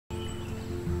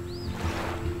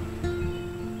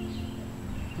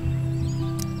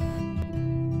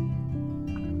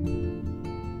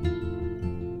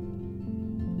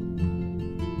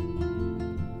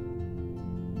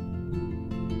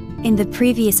In the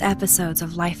previous episodes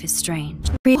of Life is Strange.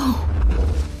 You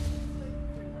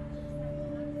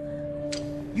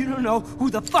don't know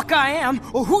who the fuck I am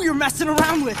or who you're messing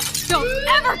around with! Don't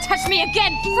ever touch me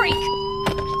again, freak!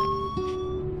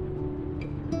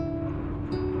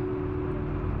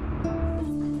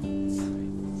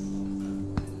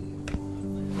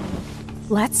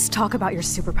 Let's talk about your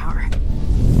superpower.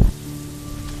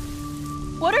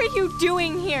 What are you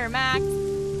doing here, Max?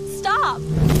 Stop!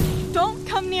 Don't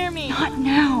come near me! Not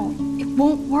now. It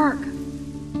won't work.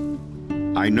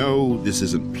 I know this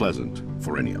isn't pleasant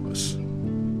for any of us.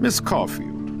 Miss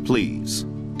Caulfield, please,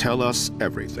 tell us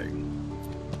everything.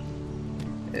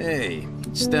 Hey,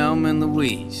 it's Thelma and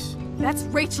Louise. That's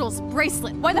Rachel's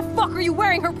bracelet. Why the fuck are you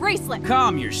wearing her bracelet?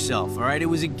 Calm yourself, alright? It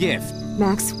was a gift.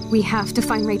 Max, we have to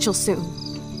find Rachel soon.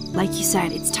 Like you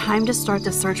said, it's time to start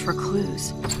the search for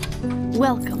clues.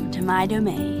 Welcome to my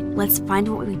domain. Let's find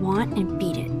what we want and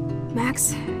beat it.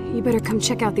 Max, you better come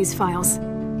check out these files.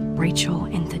 Rachel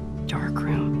in the dark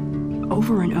room.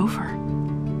 Over and over.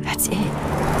 That's it.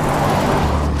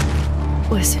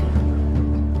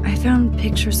 Listen, I found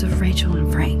pictures of Rachel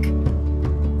and Frank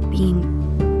being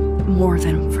more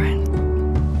than a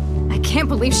friend. I can't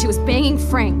believe she was banging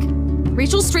Frank.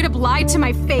 Rachel straight up lied to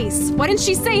my face. Why didn't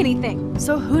she say anything?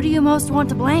 So who do you most want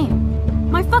to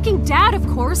blame? My fucking dad, of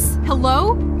course.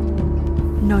 Hello?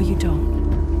 No, you don't.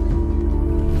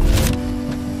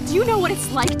 Do you know what it's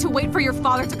like to wait for your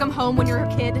father to come home when you're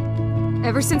a kid?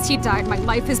 Ever since he died, my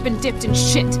life has been dipped in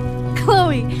shit.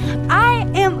 Chloe, I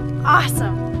am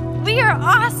awesome! We are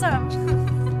awesome!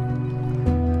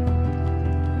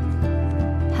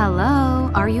 Hello?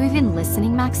 Are you even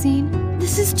listening, Maxine?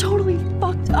 This is totally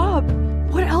fucked up.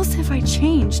 What else have I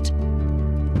changed?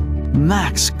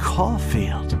 Max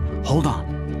Caulfield. Hold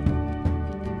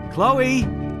on. Chloe,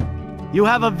 you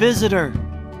have a visitor.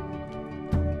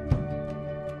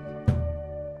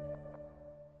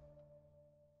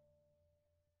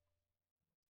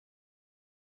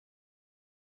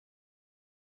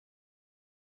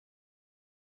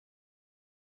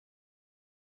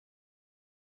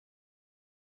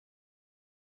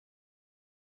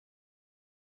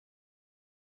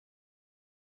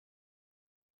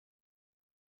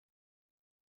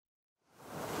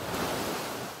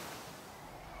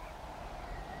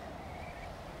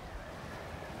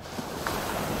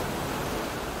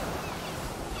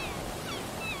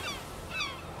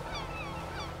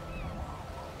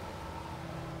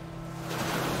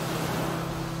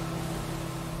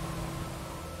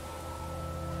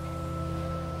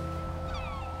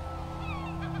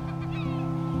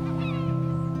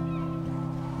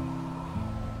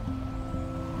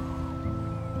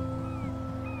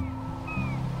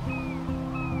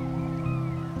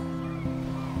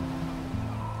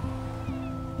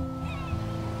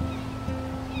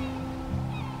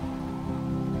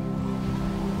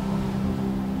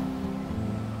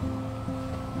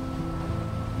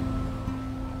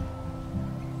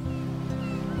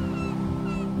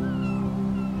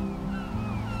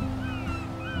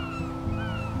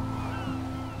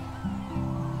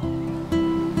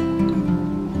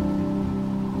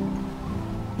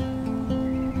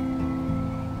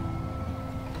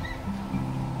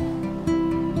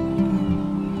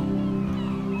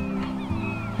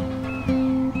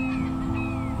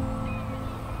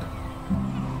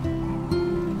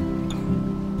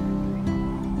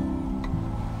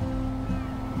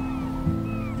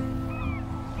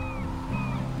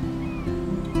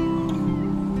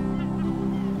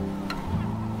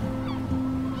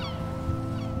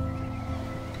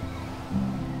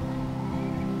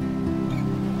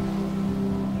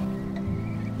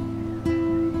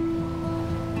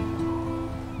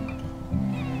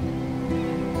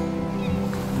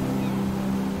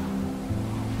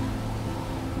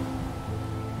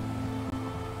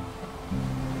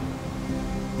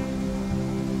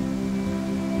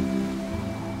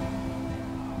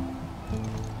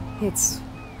 It's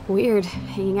weird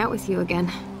hanging out with you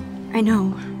again. I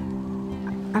know.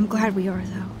 I'm glad we are,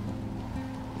 though.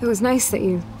 It was nice that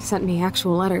you sent me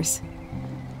actual letters.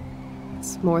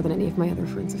 It's more than any of my other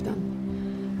friends have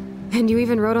done. And you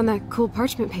even wrote on that cool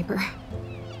parchment paper.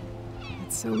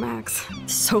 It's so Max.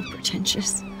 So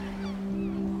pretentious.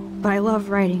 But I love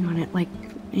writing on it like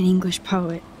an English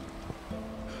poet.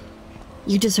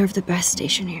 You deserve the best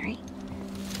stationery.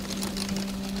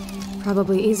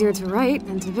 Probably easier to write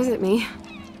than to visit me.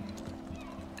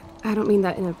 I don't mean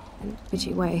that in a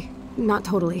bitchy way. Not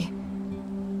totally.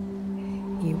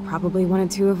 You probably wanted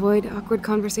to avoid awkward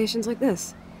conversations like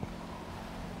this.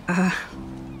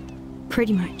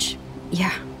 Pretty much,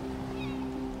 yeah.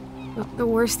 Look, the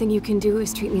worst thing you can do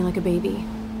is treat me like a baby.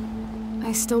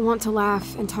 I still want to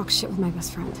laugh and talk shit with my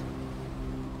best friend.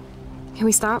 Can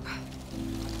we stop?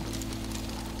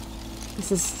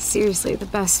 This is seriously the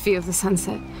best view of the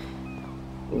sunset.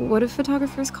 What if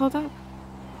photographers called up?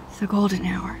 The golden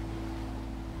hour.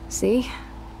 See?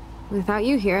 Without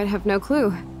you here, I'd have no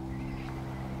clue.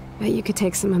 Bet you could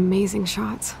take some amazing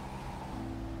shots.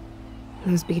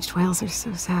 Those beached whales are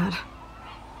so sad.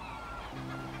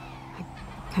 I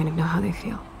kind of know how they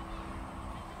feel.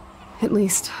 At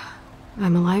least,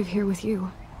 I'm alive here with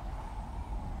you.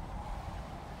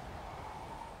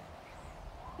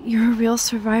 You're a real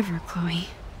survivor, Chloe.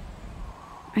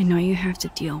 I know you have to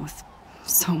deal with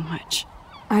so much.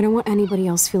 I don't want anybody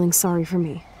else feeling sorry for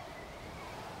me.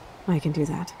 I can do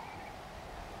that.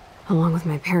 Along with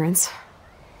my parents.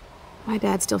 My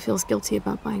dad still feels guilty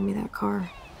about buying me that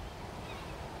car.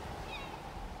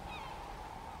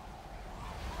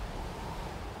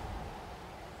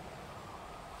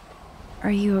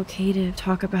 Are you okay to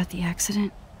talk about the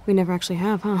accident? We never actually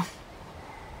have, huh?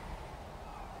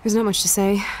 There's not much to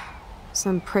say.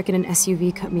 Some prick in an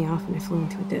SUV cut me off and I flew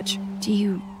into a ditch. Do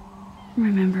you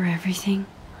remember everything?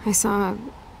 I saw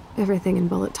everything in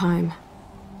bullet time.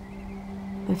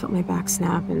 I felt my back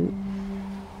snap and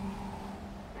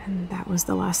that was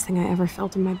the last thing I ever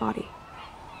felt in my body.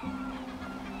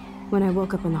 When I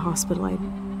woke up in the hospital, I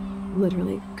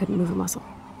literally couldn't move a muscle.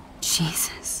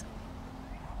 Jesus.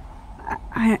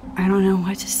 I don't know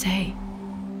what to say.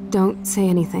 Don't say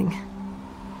anything.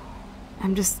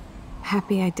 I'm just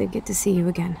happy I did get to see you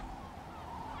again.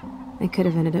 I could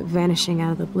have ended up vanishing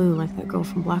out of the blue like that girl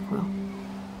from Blackwell.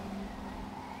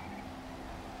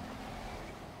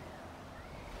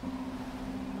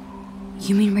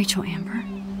 You mean Rachel Amber?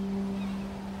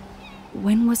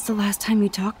 When was the last time you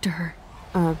talked to her?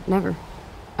 Never.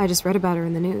 I just read about her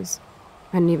in the news.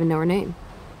 I didn't even know her name.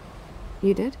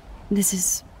 You did? This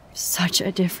is such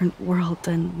a different world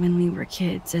than when we were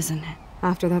kids, isn't it?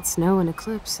 After that snow and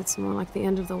eclipse, it's more like the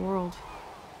end of the world.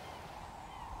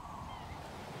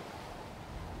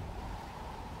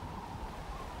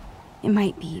 It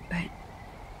might be, but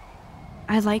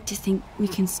I'd like to think we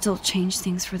can still change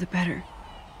things for the better.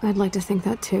 I'd like to think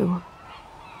that too,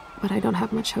 but I don't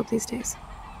have much hope these days.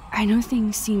 I know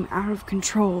things seem out of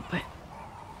control, but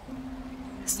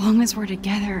as long as we're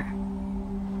together,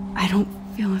 I don't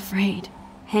feel afraid.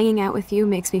 Hanging out with you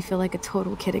makes me feel like a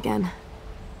total kid again.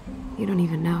 You don't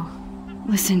even know.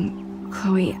 Listen,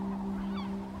 Chloe,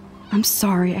 I'm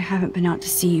sorry I haven't been out to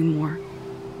see you more.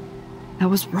 That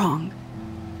was wrong.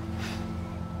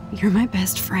 You're my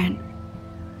best friend.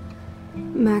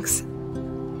 Max,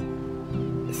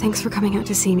 thanks for coming out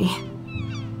to see me.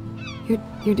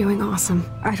 You're doing awesome.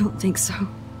 I don't think so.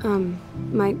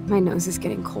 My nose is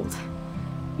getting cold.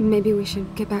 Maybe we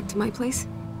should get back to my place?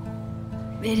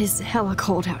 It is hella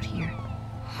cold out here.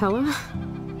 Hella?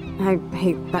 I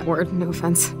hate that word, no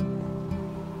offense.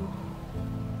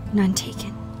 None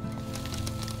taken.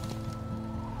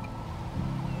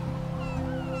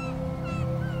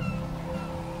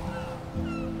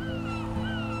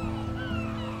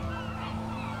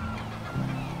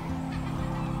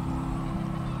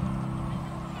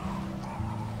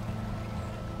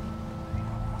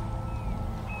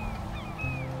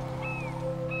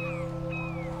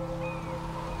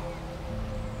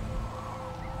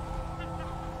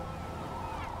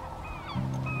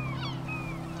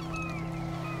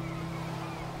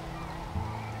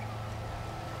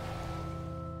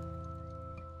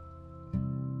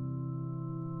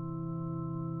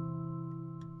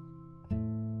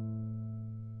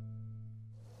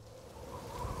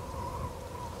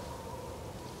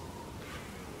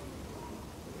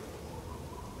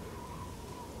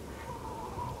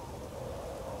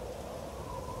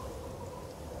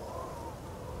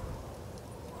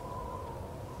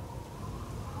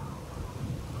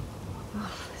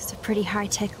 It's a pretty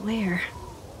high-tech lair.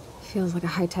 Feels like a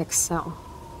high-tech cell.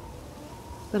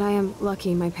 But I am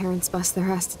lucky my parents bust their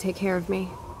ass to take care of me.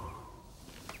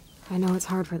 I know it's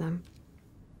hard for them.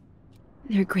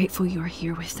 They're grateful you're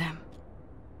here with them.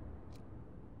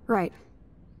 Right.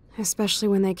 Especially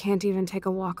when they can't even take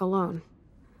a walk alone.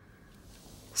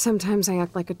 Sometimes I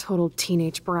act like a total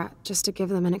teenage brat just to give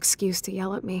them an excuse to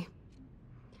yell at me.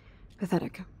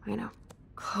 Pathetic, I know.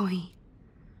 Chloe,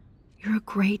 you're a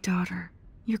great daughter.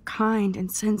 You're kind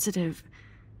and sensitive,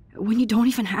 when you don't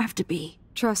even have to be.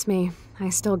 Trust me, I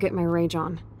still get my rage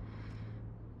on.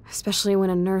 Especially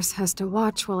when a nurse has to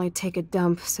watch while I take a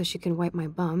dump so she can wipe my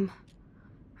bum.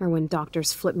 Or when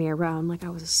doctors flip me around like I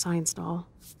was a science doll.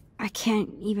 I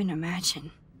can't even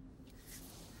imagine.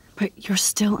 But you're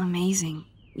still amazing.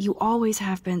 You always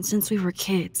have been since we were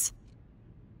kids.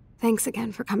 Thanks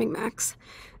again for coming, Max.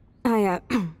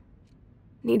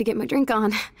 Need to get my drink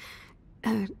on.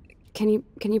 Can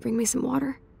you bring me some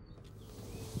water?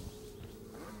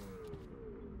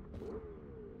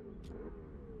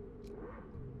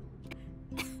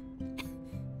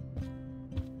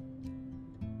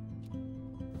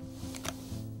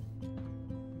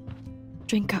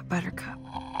 Drink up, Buttercup.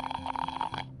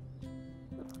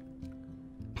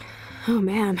 Oh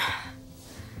man.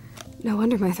 No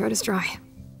wonder my throat is dry.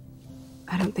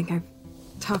 I don't think I've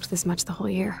talked this much the whole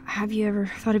year. Have you ever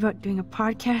thought about doing a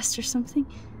podcast or something?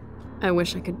 I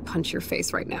wish I could punch your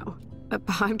face right now. A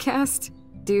podcast?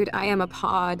 Dude, I am a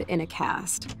pod in a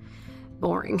cast.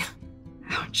 Boring.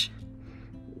 Ouch.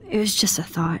 It was just a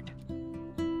thought.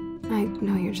 I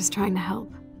know you're just trying to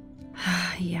help.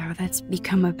 Yeah, that's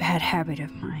become a bad habit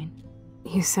of mine.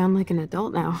 You sound like an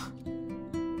adult now.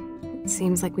 It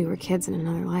seems like we were kids in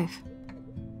another life.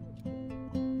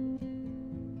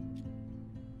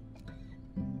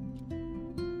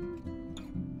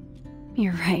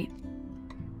 You're right.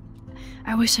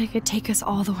 I wish I could take us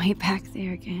all the way back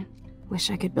there again.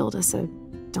 Wish I could build us a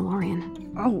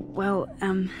DeLorean. Oh, well,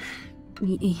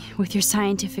 with your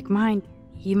scientific mind,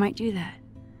 you might do that.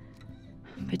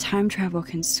 But time travel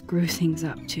can screw things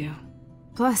up, too.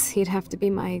 Plus, he'd have to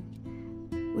be my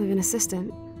live-in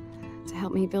assistant to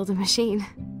help me build a machine.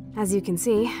 As you can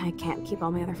see, I can't keep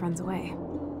all my other friends away.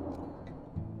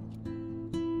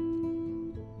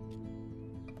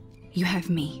 You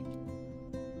have me.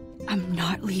 I'm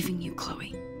not leaving you,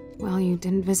 Chloe. Well, you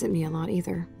didn't visit me a lot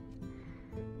either.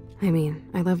 I mean,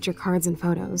 I loved your cards and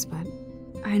photos, but...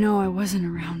 I know I wasn't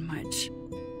around much.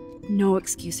 No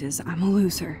excuses, I'm a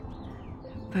loser.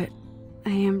 But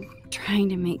I am trying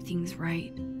to make things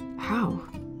right. How?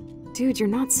 Dude, you're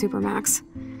not Supermax.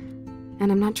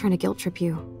 And I'm not trying to guilt trip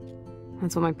you.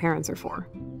 That's what my parents are for.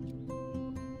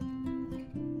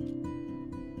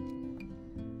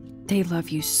 They love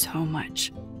you so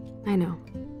much. I know.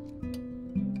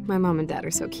 My mom and dad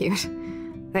are so cute.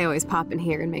 They always pop in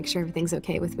here and make sure everything's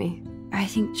okay with me. I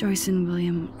think Joyce and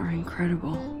William are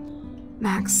incredible.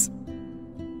 Max,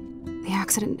 the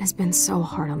accident has been so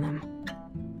hard on them.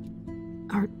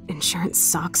 Our insurance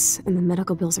sucks, and the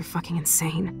medical bills are fucking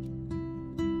insane.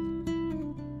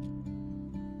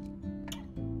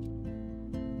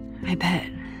 I bet.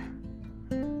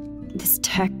 This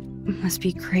tech must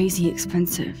be crazy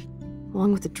expensive.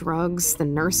 Along with the drugs, the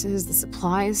nurses, the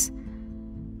supplies.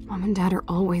 Mom and Dad are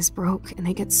always broke, and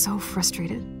they get so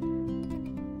frustrated.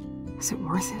 Is it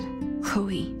worth it?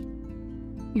 Chloe,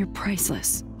 you're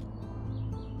priceless.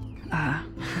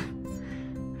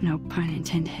 No pun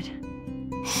intended.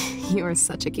 You are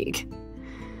such a geek.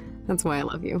 That's why I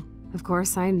love you. Of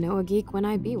course, I know a geek when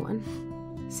I be one.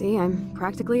 See, I'm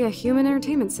practically a human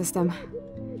entertainment system.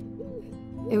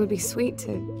 It would be sweet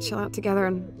to chill out together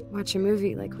and watch a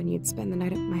movie like when you'd spend the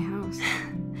night at my house.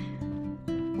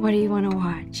 What do you want to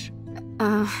watch?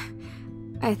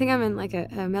 I think I'm in like a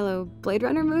mellow Blade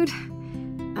Runner mood.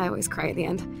 I always cry at the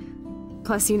end.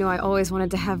 Plus, you know I always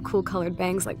wanted to have cool colored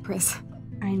bangs like Pris.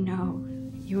 I know.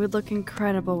 You would look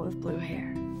incredible with blue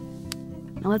hair.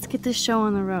 Now let's get this show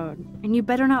on the road. And you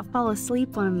better not fall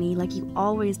asleep on me like you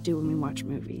always do when we watch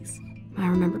movies. I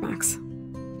remember, Max.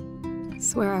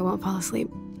 Swear I won't fall asleep.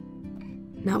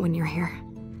 Not when you're here.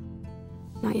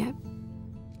 Not yet.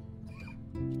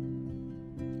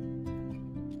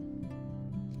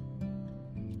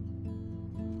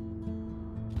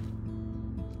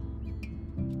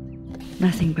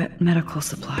 Nothing but medical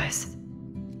supplies.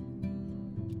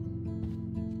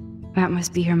 That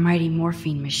must be her mighty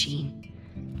morphine machine.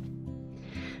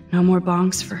 No more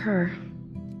bongs for her.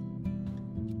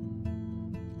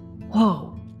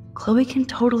 Whoa, Chloe can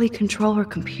totally control her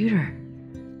computer.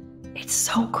 It's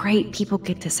so great people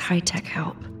get this high-tech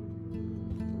help.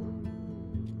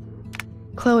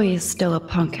 Chloe is still a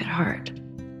punk at heart,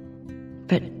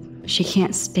 but she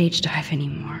can't stage dive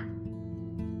anymore.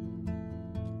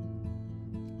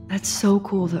 That's so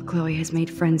cool that Chloe has made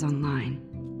friends online.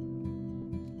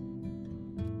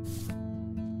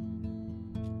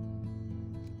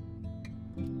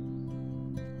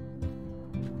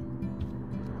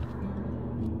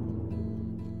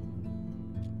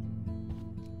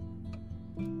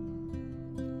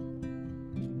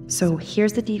 So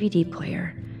here's the DVD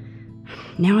player.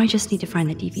 Now I just need to find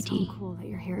the DVD. So cool that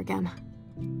you're here again.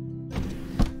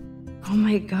 Oh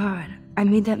my god, I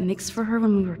made that mix for her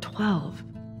when we were 12.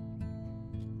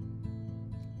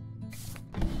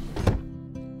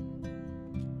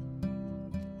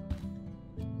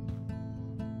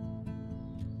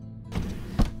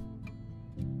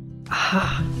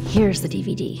 Ah, here's the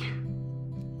DVD.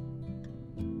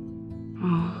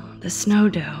 Oh, the snow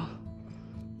dough.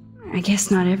 I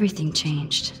guess not everything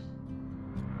changed.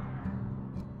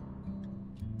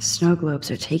 Snow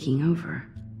globes are taking over.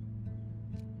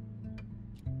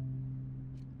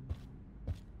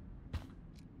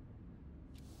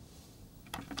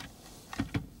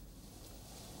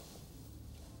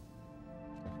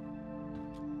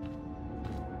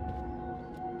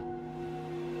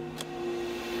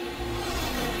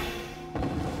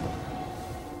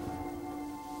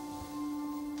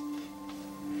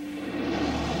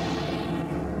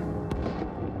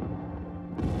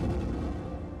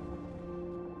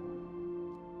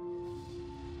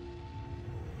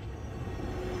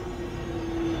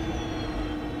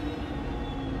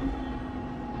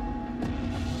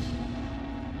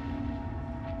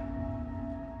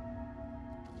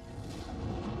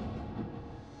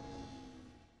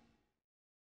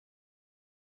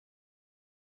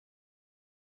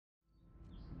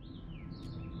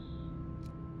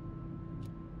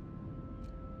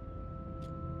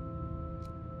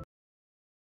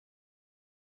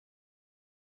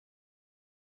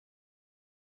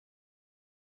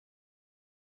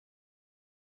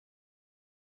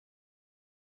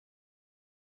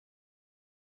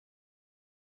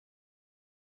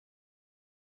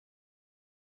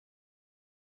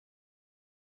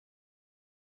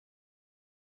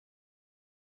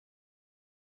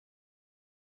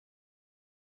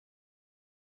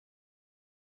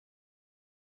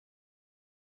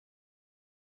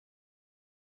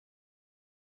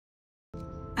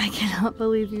 I cannot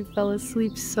believe you fell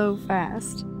asleep so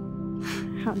fast.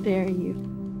 How dare you?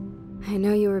 I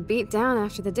know you were beat down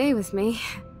after the day with me,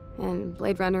 and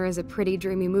Blade Runner is a pretty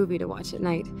dreamy movie to watch at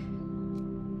night.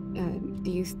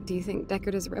 Do you think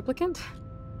Deckard is a replicant?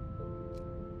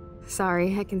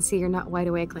 Sorry, I can see you're not wide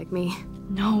awake like me.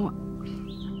 No,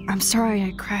 I'm sorry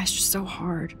I crashed so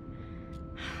hard.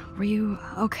 Were you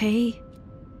okay?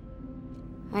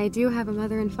 I do have a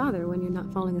mother and father when you're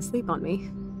not falling asleep on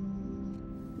me.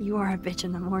 You are a bitch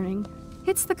in the morning.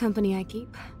 It's the company I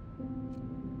keep.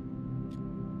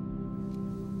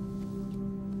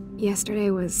 Yesterday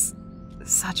was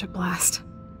such a blast.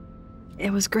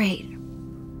 It was great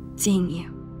seeing you.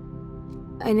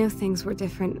 I know things were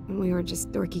different when we were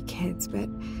just dorky kids, but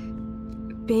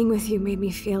being with you made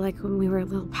me feel like when we were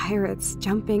little pirates,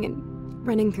 jumping and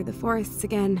running through the forests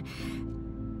again.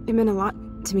 It meant a lot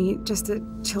to me just to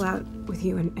chill out with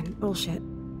you and bullshit.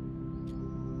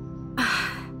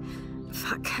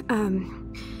 Fuck.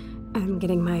 I'm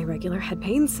getting my regular head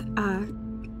pains.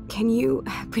 Can you,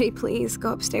 pretty please,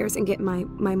 go upstairs and get my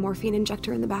morphine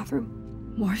injector in the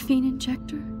bathroom? Morphine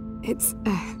injector?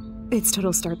 It's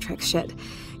total Star Trek shit.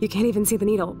 You can't even see the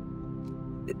needle.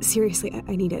 Seriously,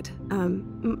 I need it.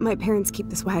 My parents keep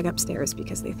the swag upstairs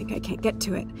because they think I can't get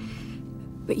to it.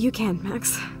 But you can,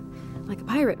 Max. Like a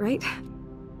pirate, right?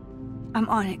 I'm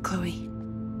on it, Chloe.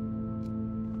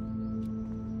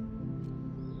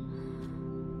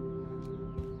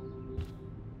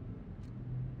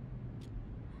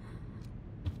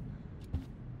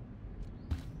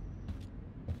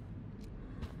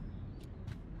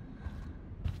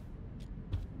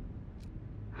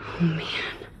 Oh man,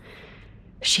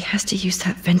 she has to use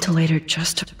that ventilator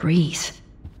just to breathe.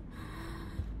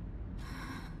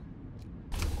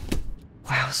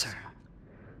 Wowzer.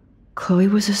 Chloe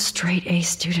was a straight A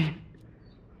student.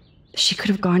 She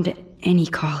could have gone to any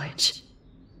college.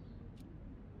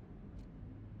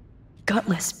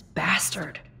 Gutless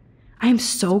bastard. I am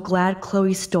so glad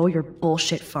Chloe stole your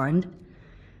bullshit fund,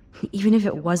 even if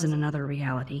it wasn't another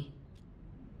reality.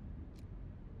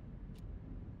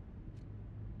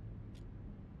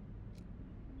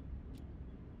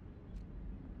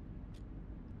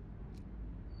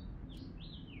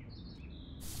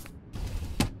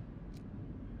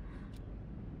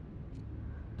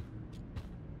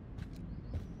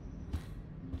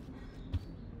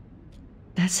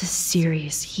 That's a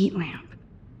serious heat lamp.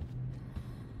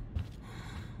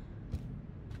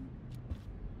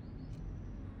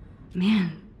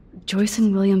 Man, Joyce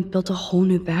and William built a whole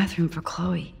new bathroom for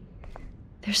Chloe.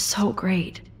 They're so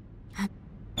great.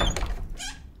 God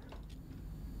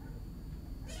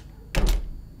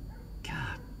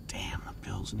damn, the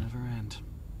bills never end.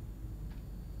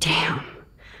 Damn.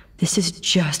 This is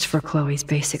just for Chloe's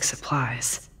basic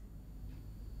supplies.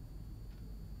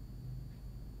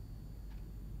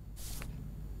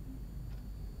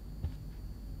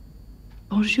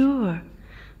 Bonjour.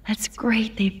 That's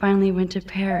great they finally went to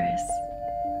Paris.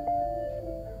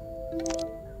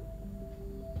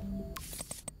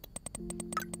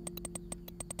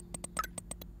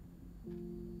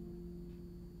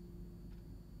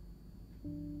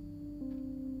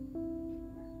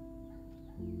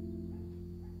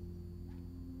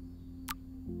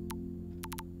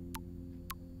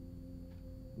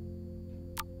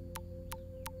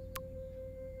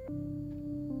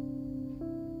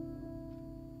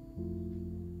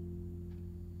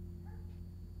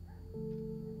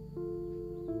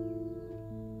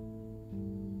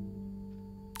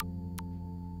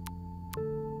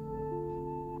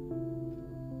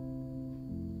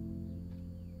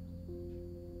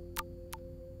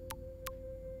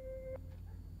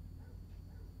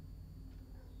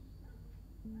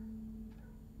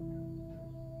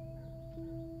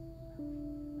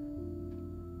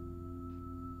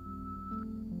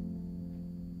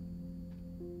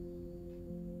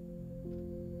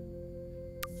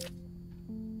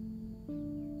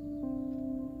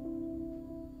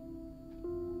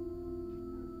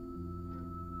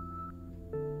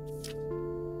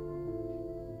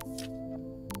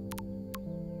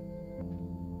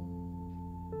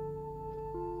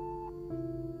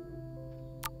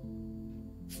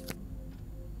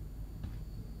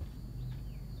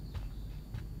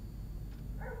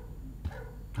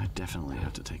 definitely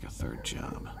have to take a third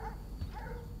job.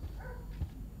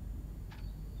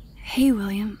 Hey,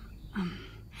 William.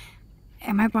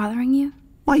 Am I bothering you?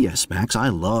 Why, yes, Max. I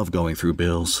love going through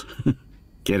bills.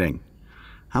 Kidding.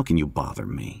 How can you bother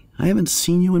me? I haven't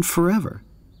seen you in forever.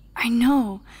 I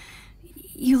know.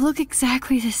 You look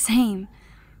exactly the same.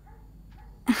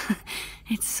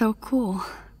 It's so cool.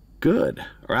 Good.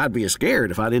 Or I'd be scared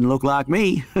if I didn't look like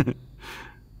me.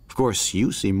 Of course,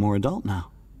 you seem more adult now.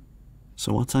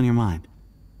 So what's on your mind?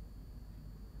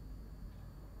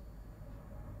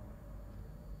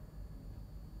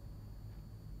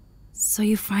 So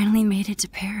you finally made it to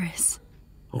Paris.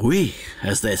 Oui,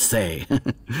 as they say.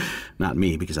 Not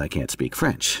me, because I can't speak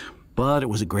French. But it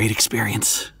was a great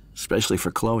experience, especially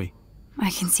for Chloe. I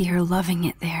can see her loving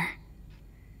it there.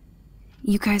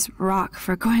 You guys rock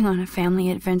for going on a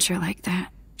family adventure like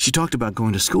that. She talked about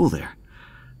going to school there,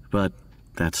 but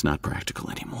that's not practical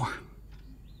anymore.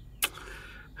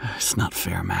 It's not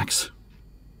fair, Max.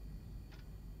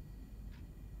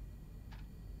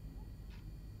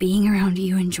 Being around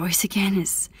you and Joyce again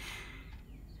is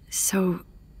so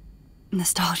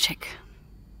nostalgic.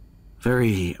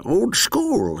 Very old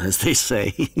school, as they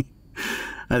say.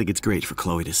 I think it's great for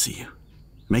Chloe to see you.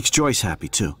 Makes Joyce happy,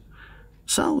 too.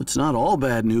 So, it's not all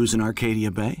bad news in Arcadia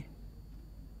Bay.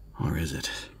 Or is it?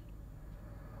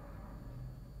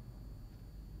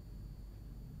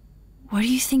 What do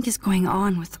you think is going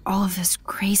on with all of this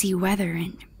crazy weather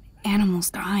and animals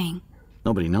dying?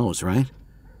 Nobody knows, right?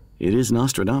 It is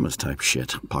Nostradamus-type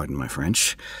shit, pardon my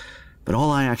French. But all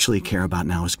I actually care about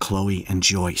now is Chloe and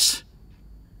Joyce.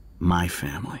 My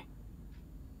family.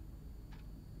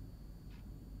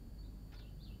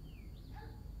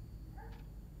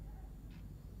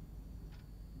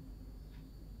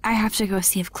 I have to go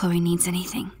see if Chloe needs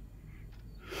anything.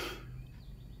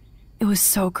 It was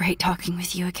so great talking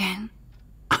with you again.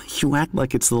 You act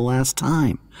like it's the last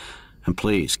time. And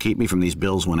please, keep me from these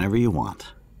bills whenever you want.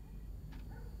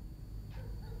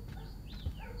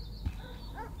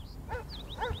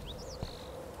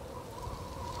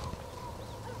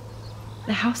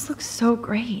 The house looks so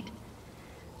great.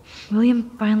 William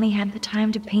finally had the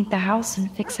time to paint the house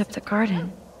and fix up the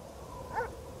garden.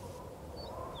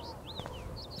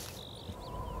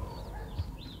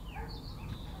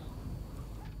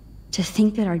 To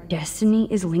think that our destiny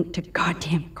is linked to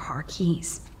goddamn car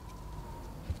keys.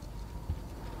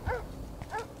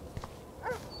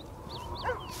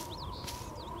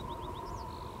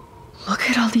 Look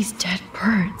at all these dead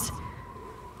birds.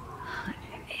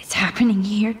 It's happening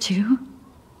here, too.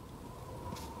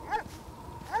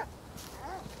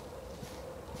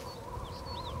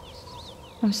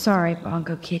 I'm sorry,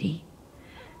 Bongo Kitty,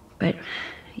 but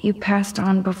you passed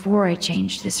on before I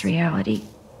changed this reality.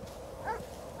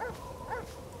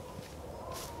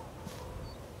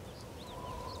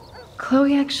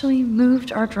 Chloe actually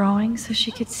moved our drawing so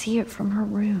she could see it from her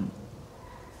room.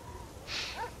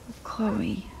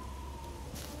 Chloe.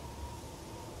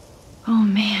 Oh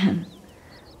man,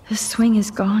 the swing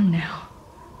is gone now.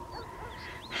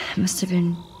 It must have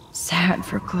been sad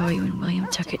for Chloe when William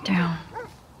took it down.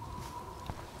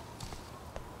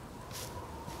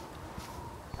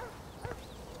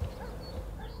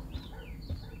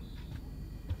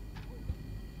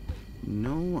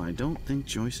 No, I don't think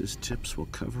Joyce's tips will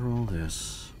cover all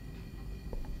this.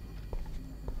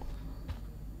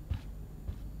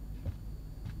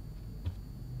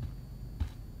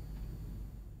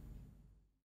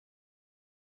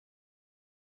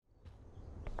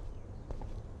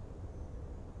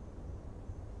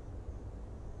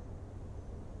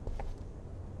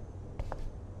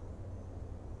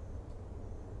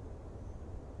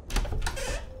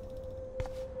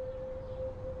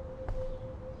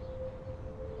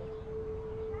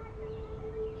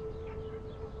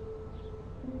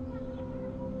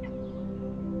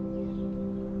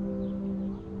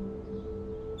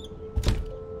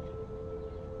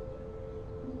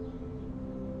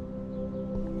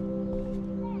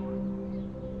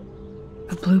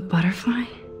 A blue butterfly?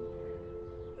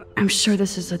 I'm sure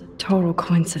this is a total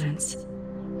coincidence.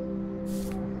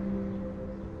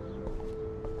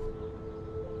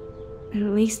 At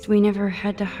least we never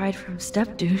had to hide from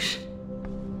Step-douche.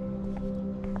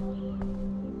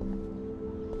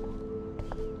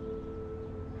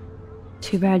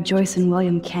 Too bad Joyce and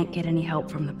William can't get any help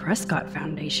from the Prescott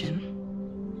Foundation.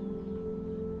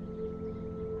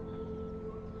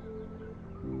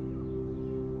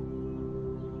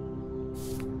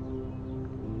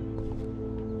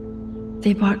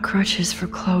 They bought crutches for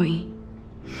Chloe,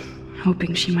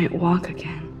 hoping she might walk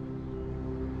again.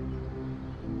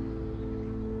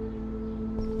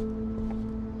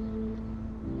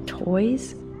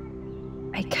 Toys?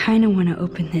 I kind of want to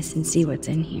open this and see what's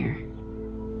in here.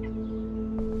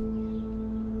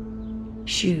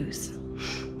 Shoes.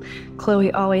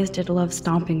 Chloe always did love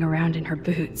stomping around in her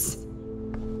boots.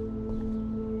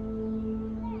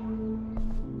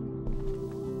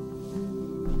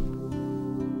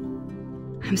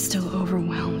 I'm still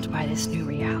overwhelmed by this new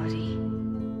reality.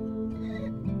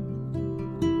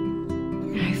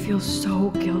 And I feel so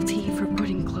guilty for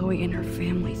putting Chloe and her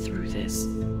family through this.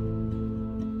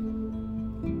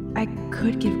 I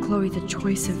could give Chloe the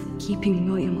choice of keeping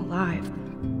William alive,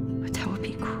 but that would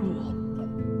be cruel.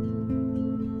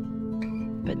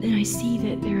 But then I see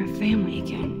that they're a family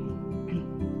again,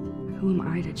 and who am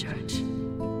I to judge?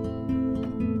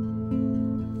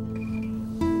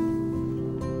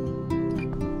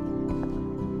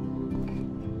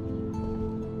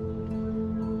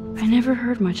 I never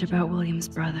heard much about William's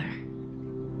brother.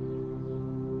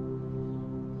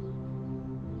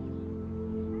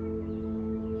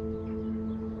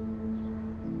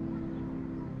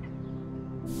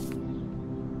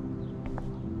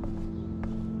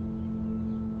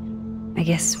 I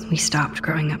guess we stopped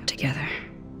growing up together.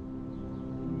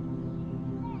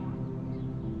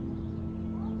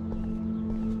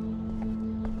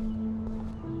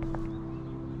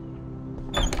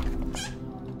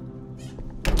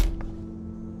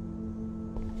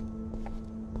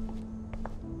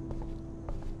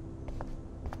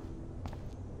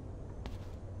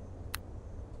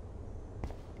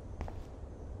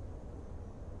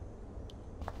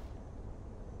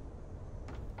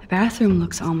 The bathroom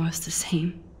looks almost the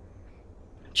same.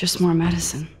 Just more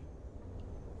medicine.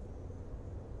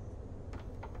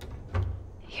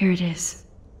 Here it is.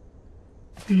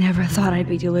 I never thought I'd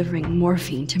be delivering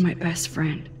morphine to my best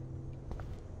friend.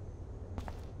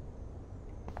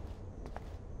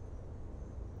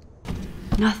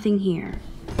 Nothing here.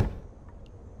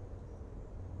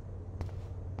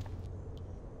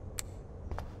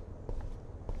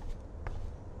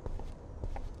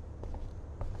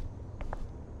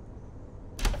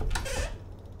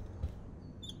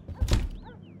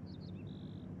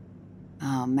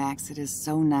 Oh, Max, it is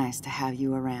so nice to have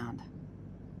you around.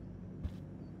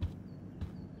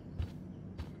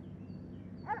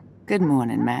 Good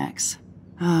morning, Max.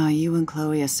 Oh, you and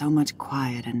Chloe are so much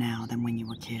quieter now than when you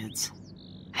were kids.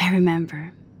 I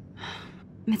remember.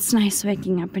 It's nice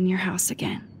waking up in your house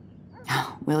again.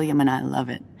 Oh, William and I love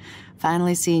it.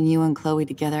 Finally seeing you and Chloe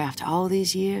together after all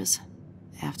these years.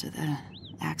 After the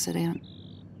accident.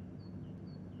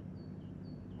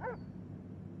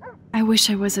 I wish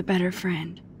I was a better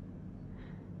friend.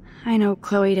 I know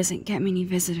Chloe doesn't get many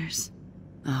visitors.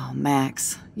 Oh,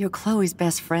 Max, you're Chloe's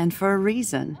best friend for a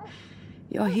reason.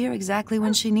 You're here exactly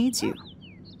when she needs you.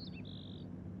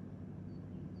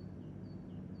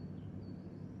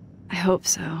 I hope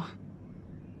so.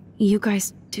 You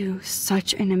guys do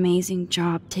such an amazing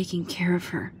job taking care of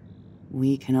her.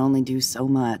 We can only do so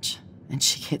much, and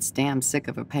she gets damn sick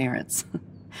of her parents.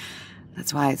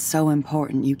 That's why it's so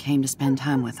important you came to spend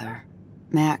time with her.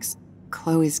 Max,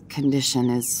 Chloe's condition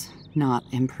is not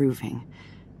improving.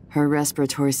 Her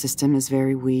respiratory system is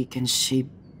very weak, and she...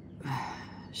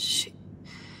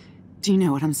 Do you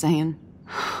know what I'm saying?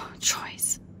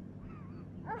 Joyce.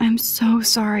 I'm so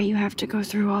sorry you have to go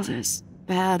through all this.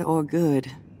 Bad or good,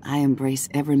 I embrace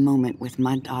every moment with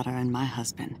my daughter and my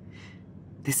husband.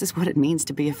 This is what it means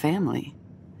to be a family,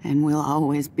 and we'll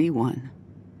always be one,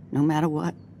 no matter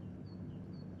what.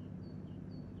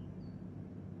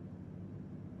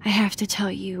 I have to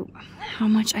tell you how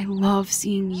much I love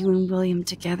seeing you and William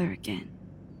together again.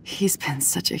 He's been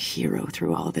such a hero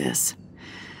through all this.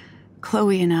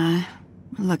 Chloe and I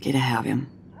are lucky to have him.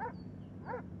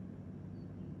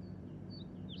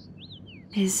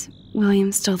 Is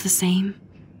William still the same?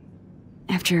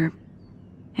 After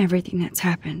everything that's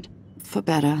happened? For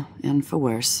better and for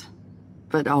worse.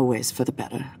 But always for the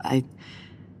better. I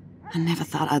never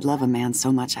thought I'd love a man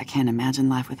so much I can't imagine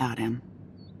life without him.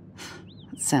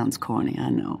 It sounds corny, I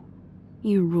know.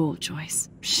 You rule, Joyce.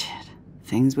 Shit.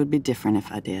 Things would be different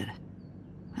if I did.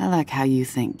 I like how you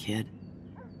think, kid.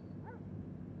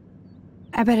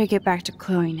 I better get back to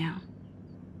Chloe now.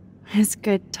 It's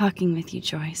good talking with you,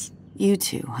 Joyce. You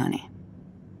too, honey.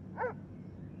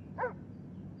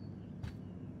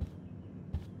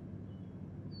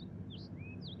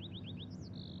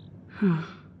 Huh.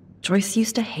 Joyce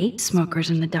used to hate smokers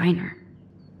in the diner.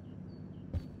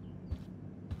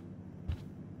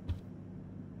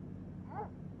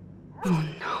 Oh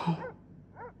no.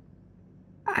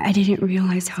 I didn't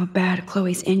realize how bad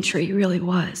Chloe's injury really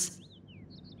was.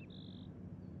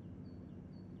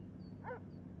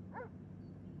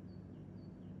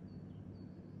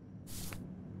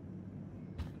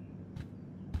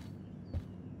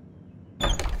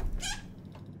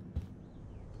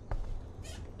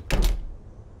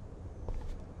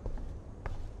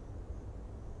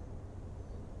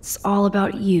 It's all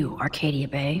about you, Arcadia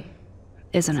Bay,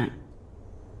 isn't it?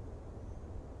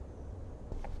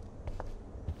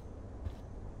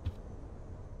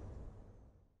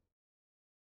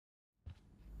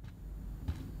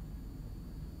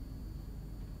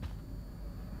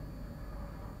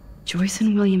 Joyce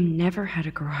and William never had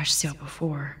a garage sale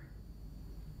before.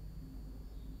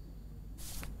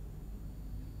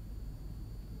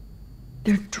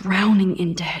 They're drowning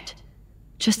in debt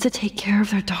just to take care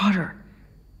of their daughter.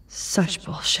 Such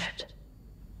bullshit.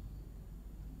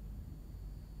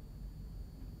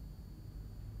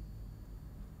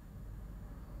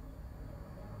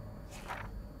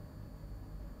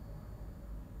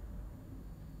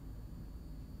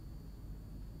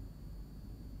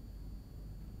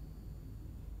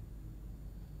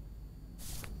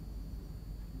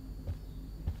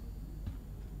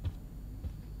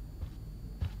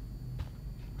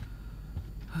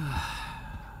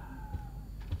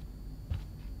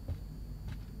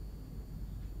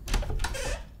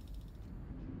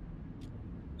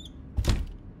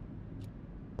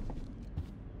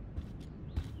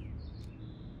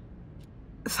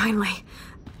 Finally.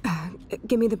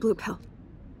 Give me the blue pill.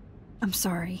 I'm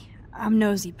sorry. I'm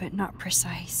nosy, but not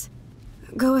precise.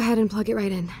 Go ahead and plug it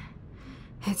right in.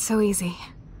 It's so easy.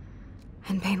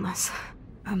 And painless.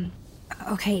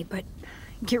 Okay, but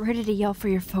get ready to yell for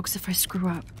your folks if I screw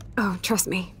up. Oh, trust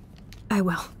me. I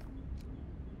will.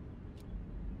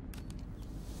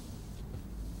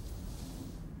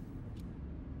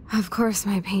 Of course,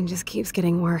 my pain just keeps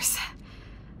getting worse.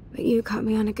 But you caught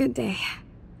me on a good day.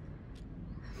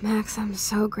 Max, I'm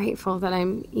so grateful that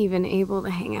I'm even able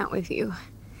to hang out with you.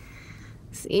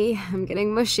 See, I'm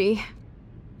getting mushy.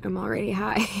 I'm already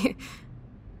high.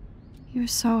 You're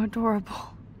so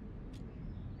adorable.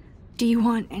 Do you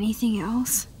want anything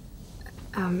else?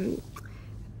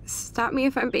 Stop me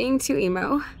if I'm being too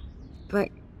emo, but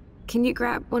can you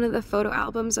grab one of the photo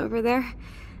albums over there?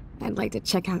 I'd like to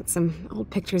check out some old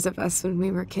pictures of us when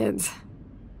we were kids.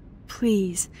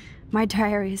 Please. My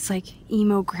diary is like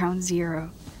emo ground zero.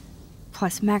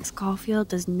 Plus, Max Caulfield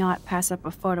does not pass up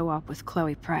a photo op with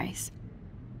Chloe Price.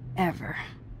 Ever.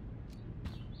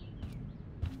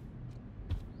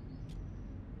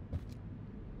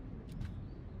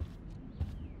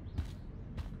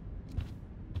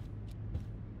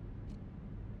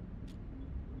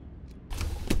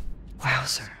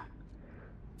 Wowzer.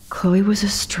 Chloe was a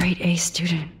straight A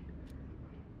student.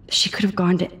 She could have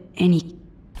gone to any...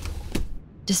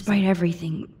 Despite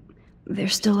everything, they're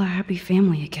still a happy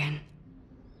family again.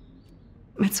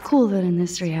 It's cool that in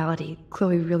this reality,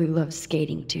 Chloe really loves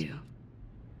skating too.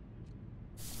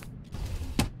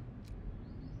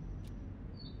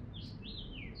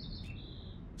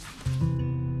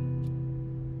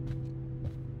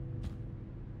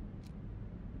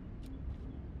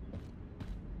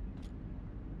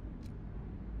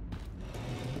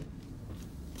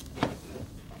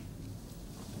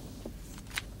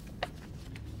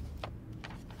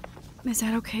 Is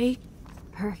that okay?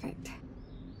 Perfect.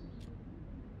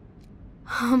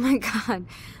 Oh my god,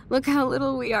 look how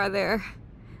little we are there.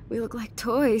 We look like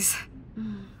toys.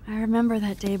 I remember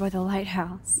that day by the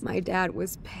lighthouse. My dad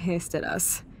was pissed at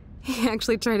us. He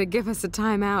actually tried to give us a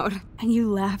timeout. And you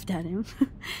laughed at him.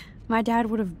 My dad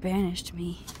would have banished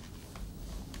me.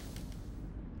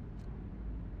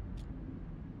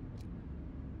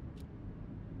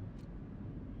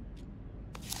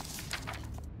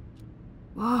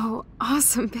 Whoa,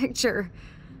 awesome picture.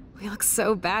 We look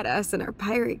so badass in our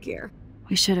pirate gear.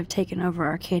 We should have taken over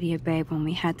Arcadia Bay when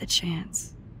we had the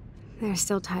chance. There's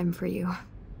still time for you.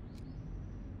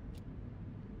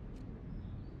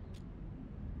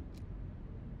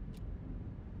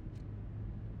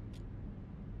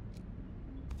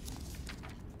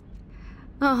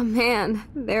 Oh man,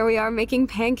 there we are making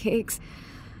pancakes.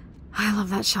 I love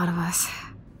that shot of us.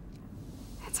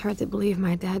 It's hard to believe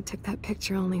my dad took that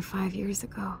picture only 5 years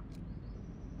ago.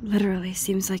 Literally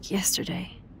seems like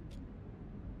yesterday.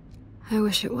 I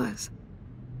wish it was.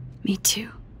 Me too.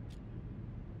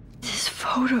 This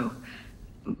photo...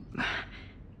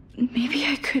 Maybe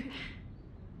I could...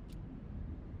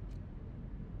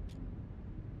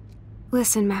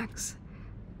 Listen, Max.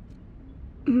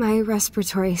 My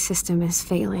respiratory system is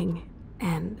failing,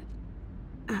 and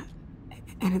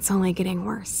it's only getting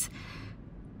worse.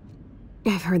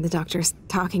 I've heard the doctors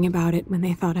talking about it when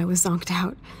they thought I was zonked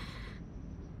out.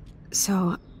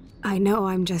 So, I know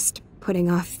I'm just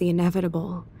putting off the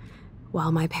inevitable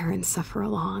while my parents suffer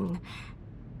along,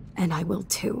 and I will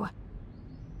too.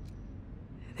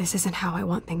 This isn't how I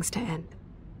want things to end.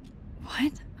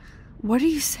 What? What are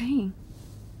you saying?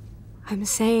 I'm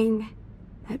saying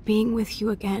that being with you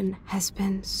again has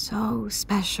been so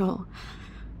special.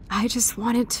 I just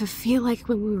wanted to feel like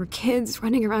when we were kids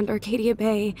running around Arcadia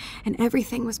Bay and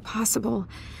everything was possible,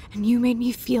 and you made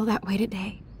me feel that way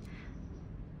today.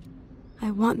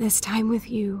 I want this time with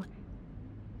you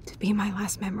to be my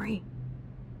last memory.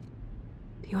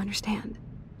 Do you understand?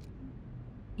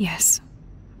 Yes,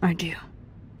 I do.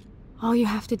 All you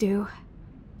have to do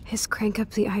is crank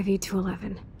up the IV to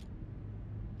 11.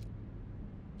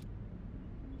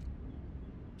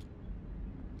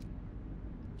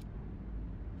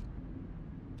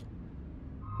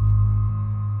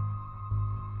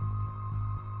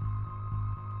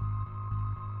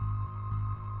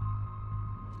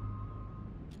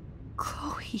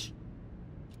 Chloe.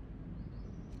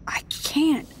 I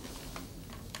can't.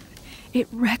 It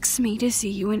wrecks me to see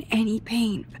you in any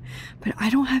pain, but I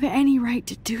don't have any right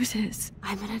to do this.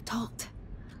 I'm an adult.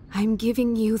 I'm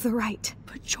giving you the right.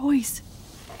 But Joyce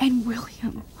and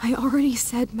William... I already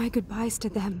said my goodbyes to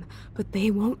them, but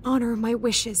they won't honor my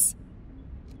wishes.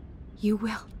 You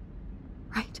will,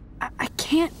 right? I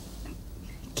can't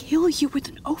kill you with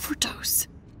an overdose.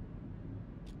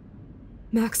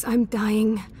 Max, I'm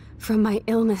dying from my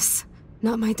illness,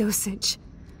 not my dosage.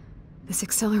 This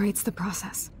accelerates the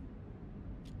process.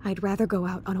 I'd rather go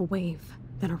out on a wave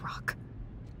than a rock.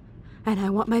 And I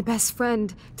want my best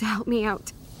friend to help me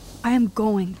out. I am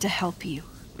going to help you,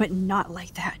 but not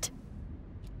like that.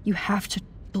 You have to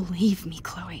believe me,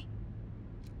 Chloe.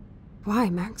 Why,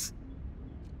 Max?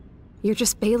 You're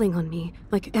just bailing on me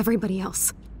like everybody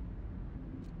else.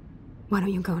 Why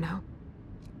don't you go now?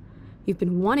 You've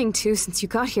been wanting to since you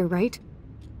got here, right?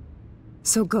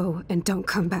 So go and don't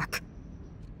come back.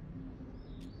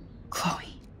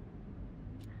 Chloe,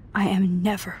 I am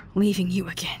never leaving you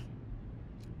again.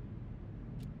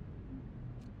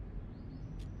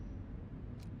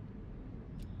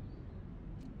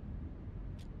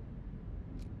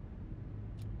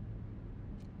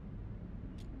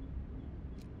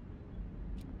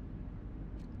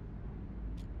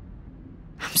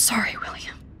 I'm sorry,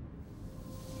 William.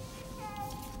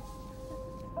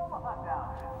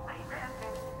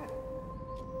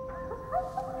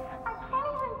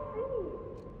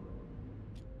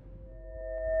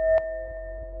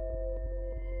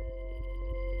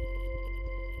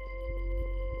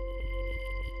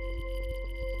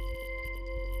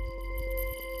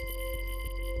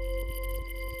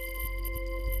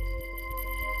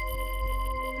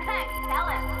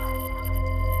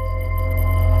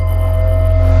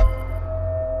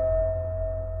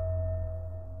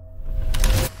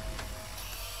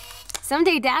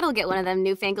 Someday Dad'll get one of them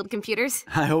newfangled computers.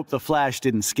 I hope the flash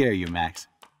didn't scare you, Max.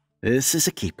 This is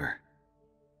a keeper.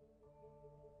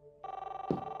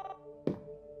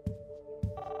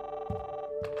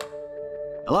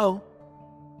 Hello?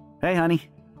 Hey, honey.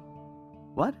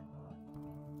 What?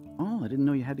 Oh, I didn't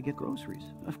know you had to get groceries.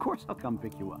 Of course I'll come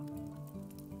pick you up.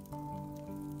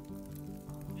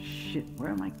 Shit,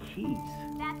 where are my keys?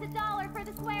 That's $1 for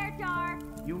the square jar.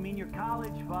 You mean your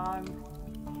college fund?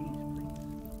 Keys, please.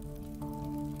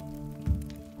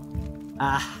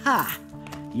 Aha!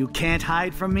 You can't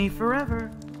hide from me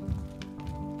forever.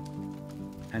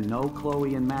 And no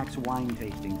Chloe and Max wine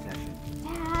tasting session.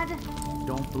 Dad.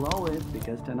 Don't blow it,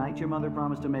 because tonight your mother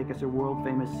promised to make us a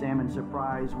world-famous salmon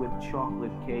surprise with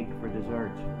chocolate cake for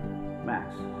dessert.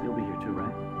 Max, you'll be here too,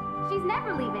 right? She's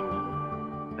never leaving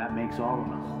me. That makes all of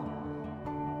us.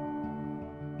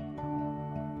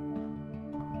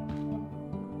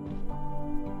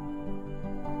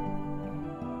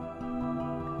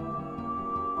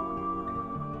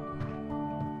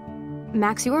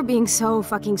 Max, you are being so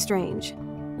fucking strange.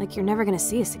 Like you're never gonna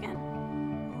see us again.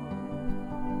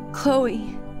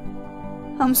 Chloe,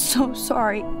 I'm so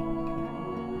sorry.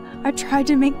 I tried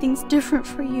to make things different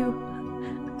for you.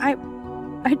 I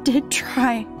did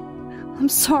try. I'm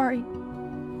sorry.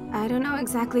 I don't know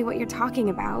exactly what you're talking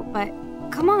about, but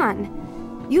come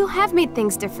on. You have made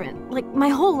things different, like my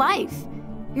whole life.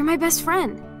 You're my best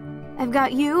friend. I've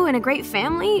got you and a great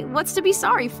family. What's to be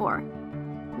sorry for?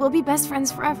 We'll be best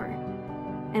friends forever.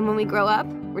 And when we grow up,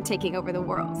 we're taking over the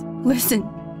world. Listen,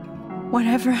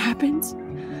 whatever happens,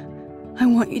 I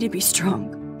want you to be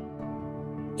strong.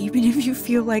 Even if you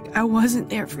feel like I wasn't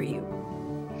there for you.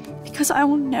 Because I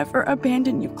will never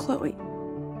abandon you, Chloe.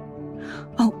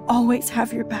 I'll always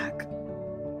have your back.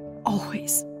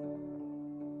 Always.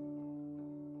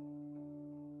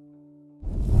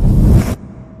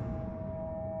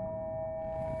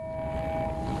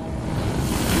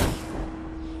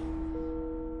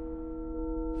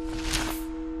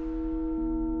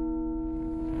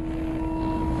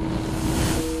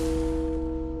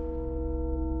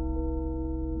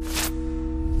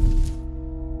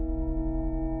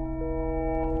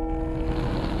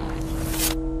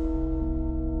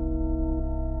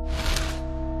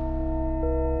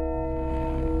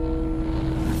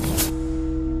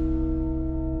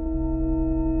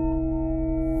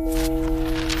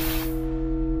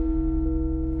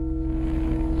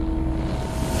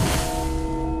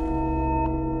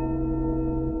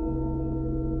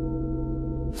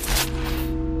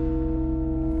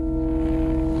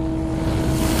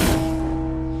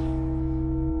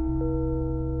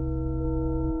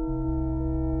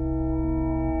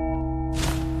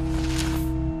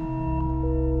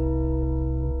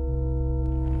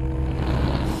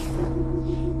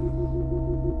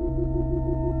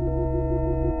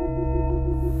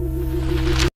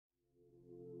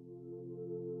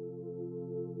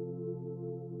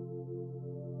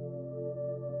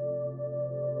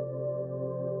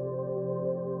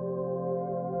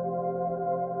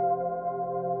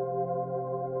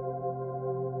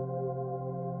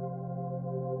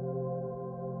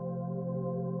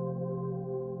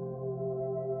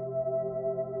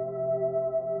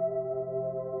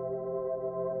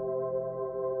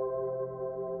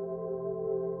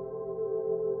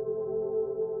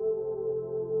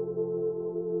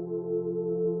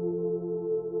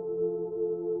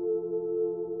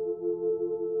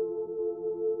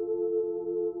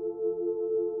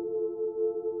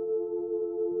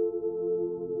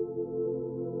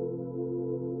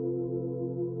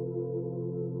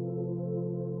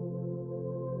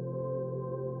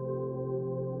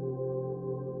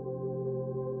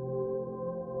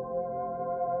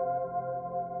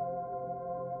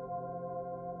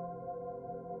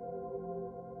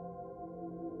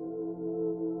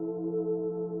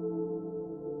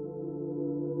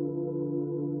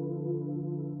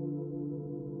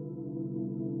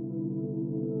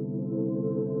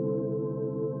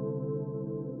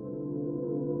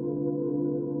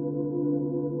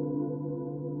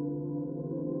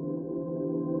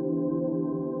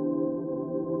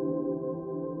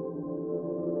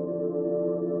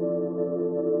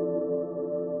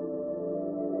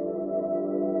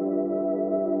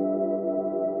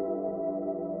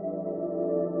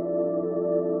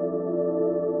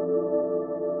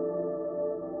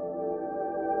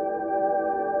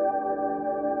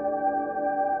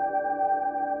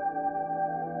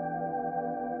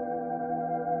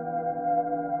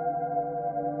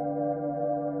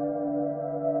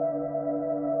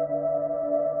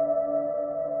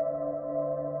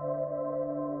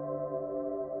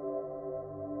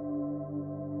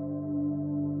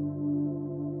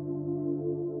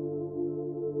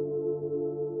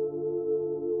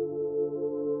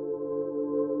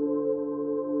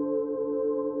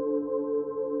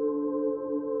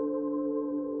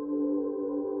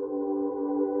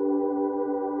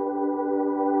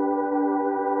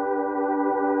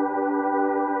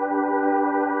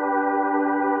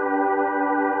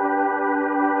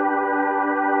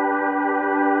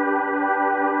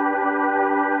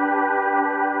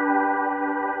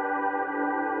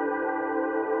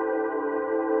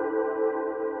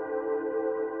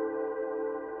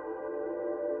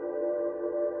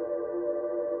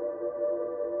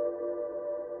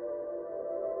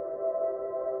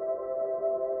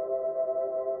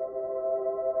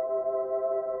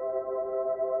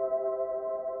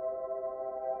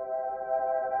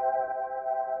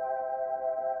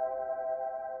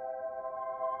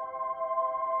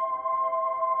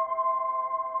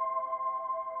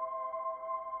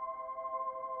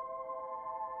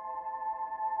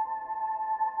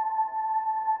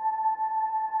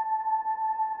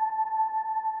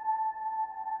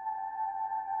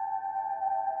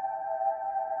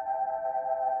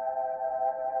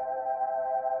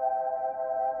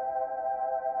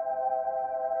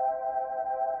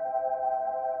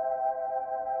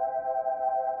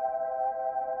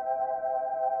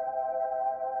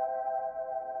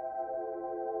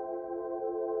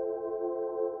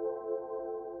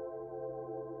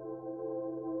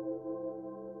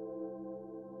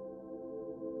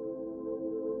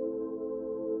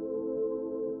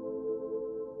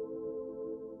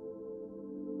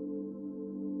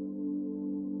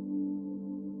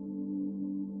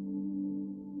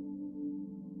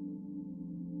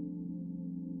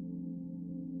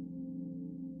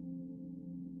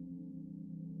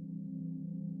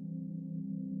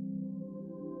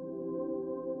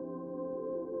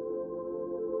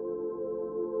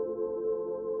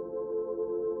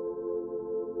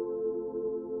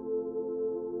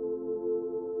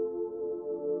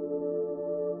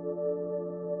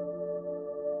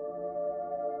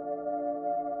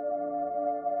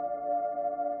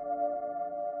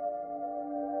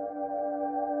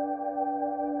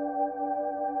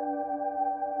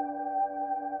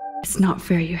 It's not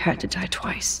fair you had to die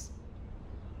twice.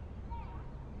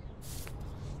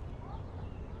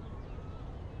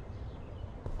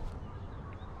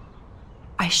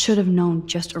 I should have known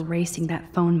just erasing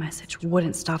that phone message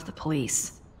wouldn't stop the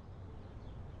police.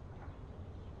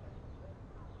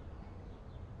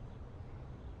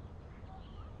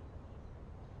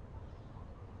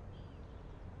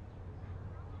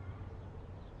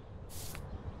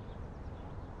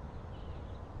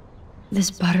 This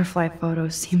butterfly photo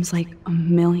seems like a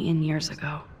million years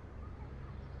ago.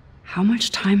 How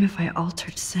much time have I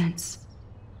altered since?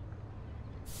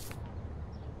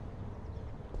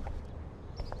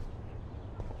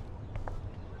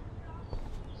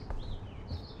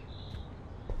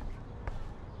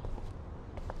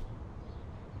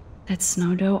 That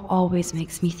snow doe always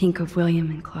makes me think of William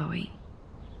and Chloe.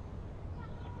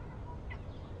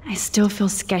 I still feel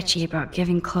sketchy about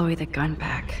giving Chloe the gun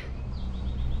back.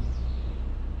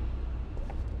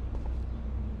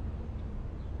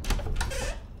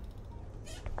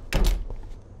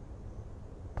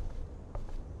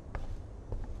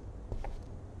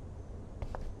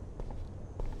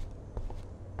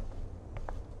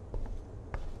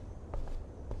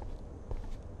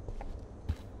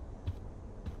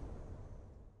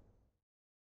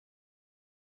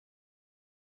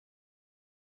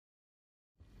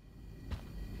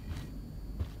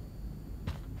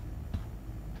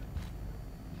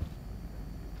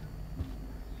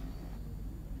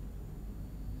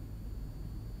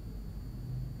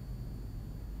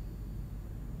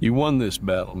 You won this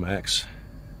battle, Max.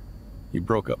 You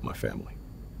broke up my family.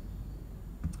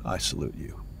 I salute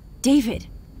you. David,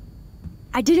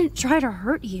 I didn't try to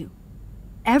hurt you.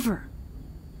 Ever.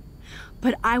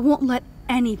 But I won't let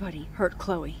anybody hurt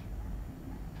Chloe.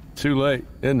 Too late,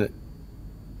 isn't it?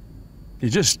 You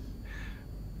just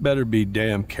better be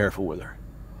damn careful with her.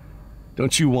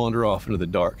 Don't you wander off into the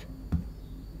dark.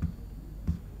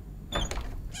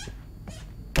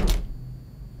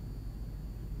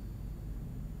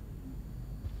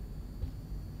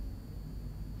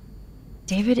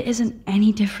 David isn't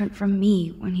any different from me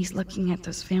when he's looking at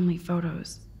those family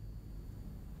photos.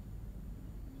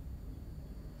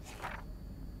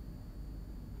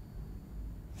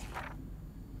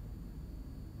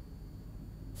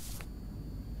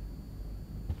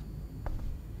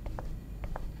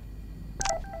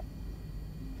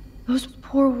 Those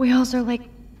poor whales are like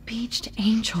beached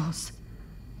angels.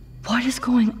 What is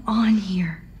going on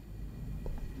here?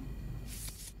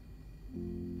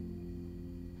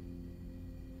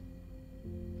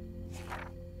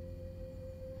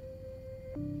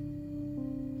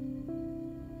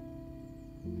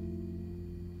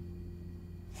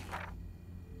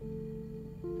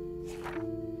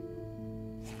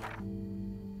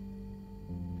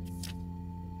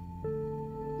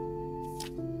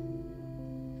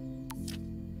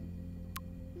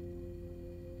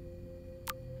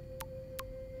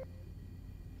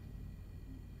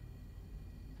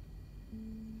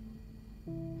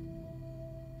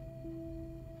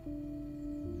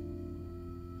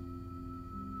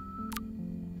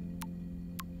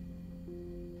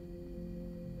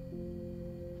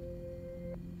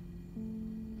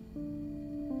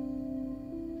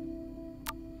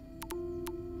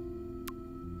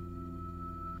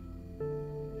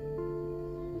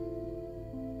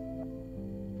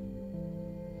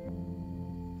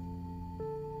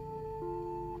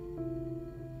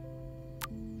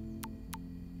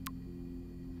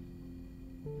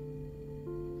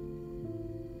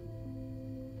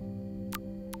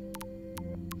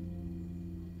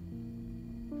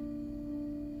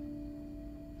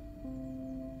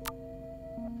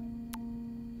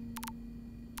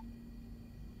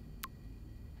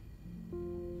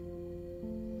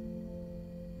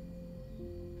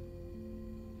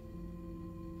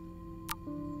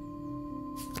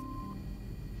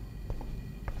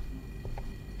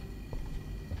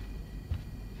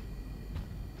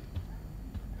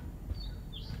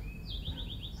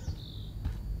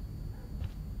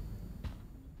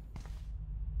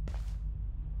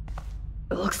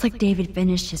 It looks like David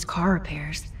finished his car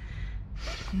repairs.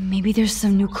 Maybe there's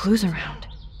some new clues around.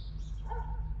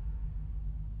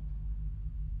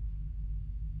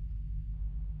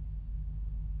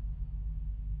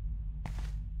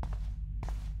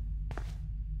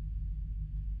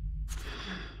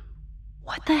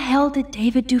 What the hell did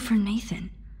David do for Nathan?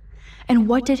 And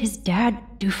what did his dad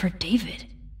do for David?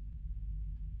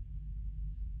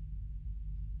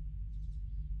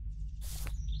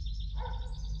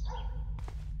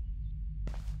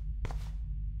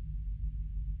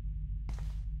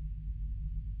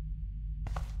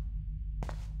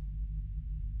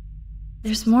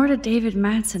 There's more to David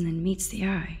Madsen than meets the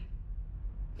eye.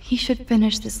 He should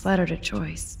finish this letter to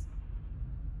Joyce.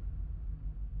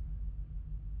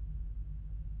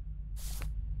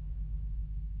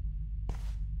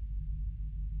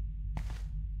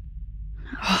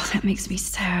 Oh, that makes me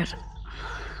sad.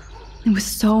 It was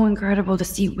so incredible to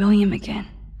see William again.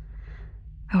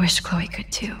 I wish Chloe could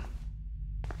too.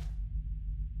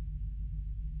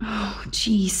 Oh,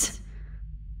 jeez.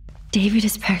 David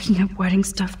is packing up wedding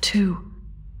stuff too.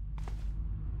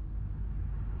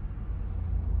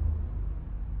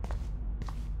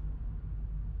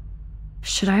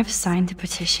 Should I have signed the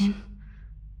petition?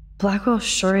 Blackwell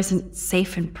sure isn't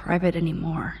safe and private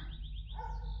anymore.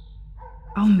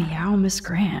 Oh, meow, Miss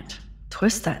Grant.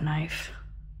 Twist that knife.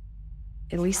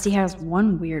 At least he has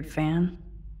one weird fan.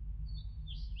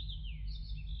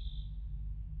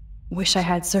 Wish I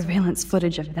had surveillance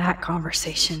footage of that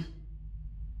conversation.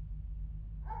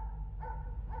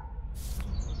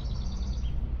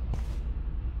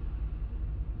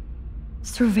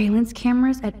 Surveillance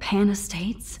cameras at Pan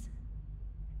Estates?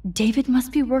 David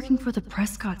must be working for the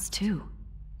Prescotts too.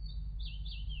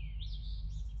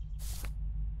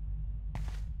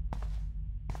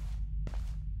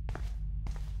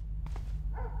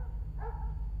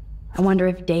 I wonder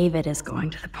if David is going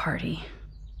to the party.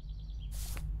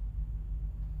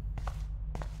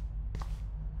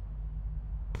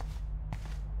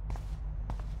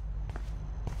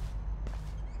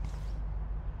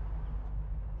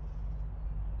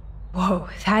 Whoa,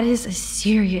 that is a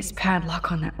serious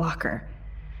padlock on that locker.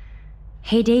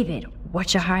 Hey David,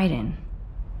 what you hiding?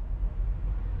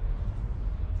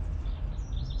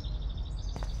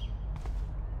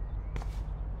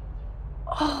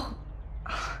 Oh,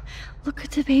 look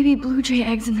at the baby blue jay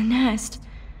eggs in the nest.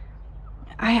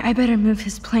 I better move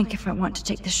his plank if I want to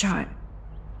take the shot.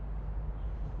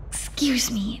 Excuse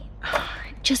me,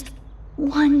 just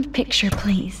one picture,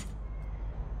 please.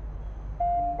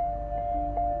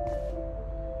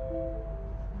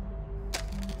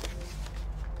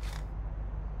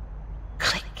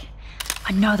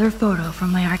 Another photo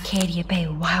from my Arcadia Bay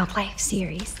wildlife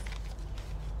series.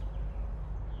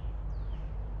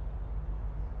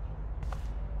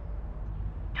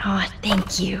 Oh,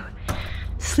 thank you.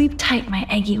 Sleep tight, my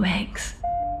eggy legs.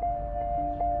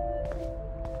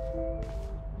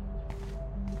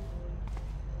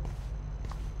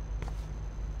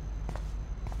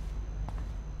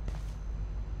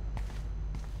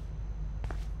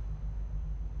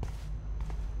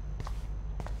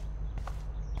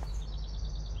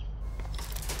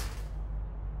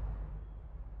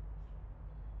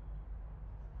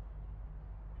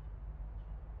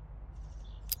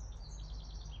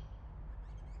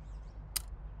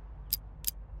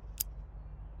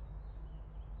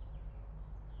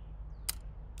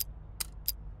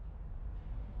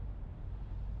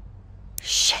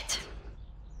 Shit.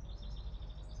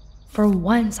 For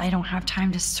once, I don't have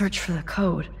time to search for the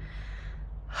code.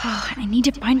 I need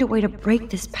to find a way to break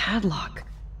this padlock.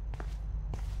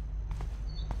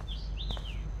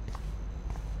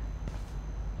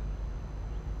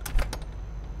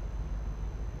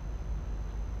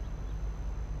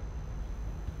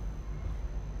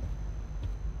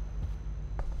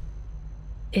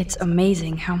 It's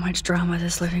amazing how much drama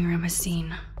this living room has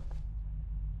seen.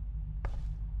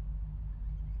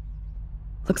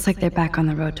 Looks like they're back on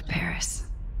the road to Paris.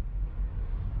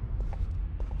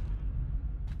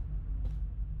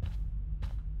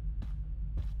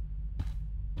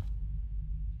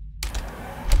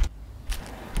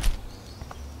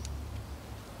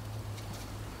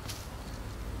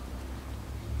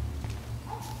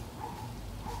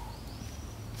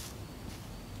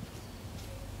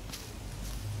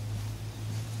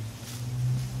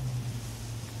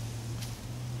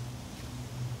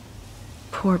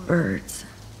 Poor birds.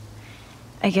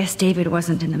 I guess David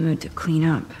wasn't in the mood to clean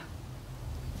up.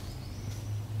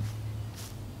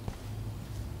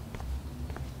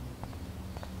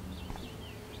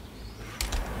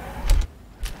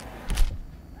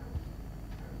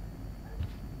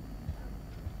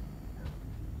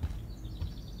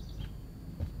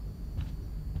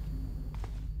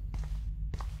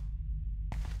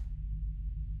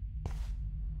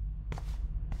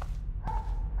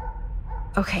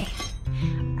 Okay.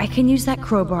 I can use that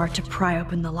crowbar to pry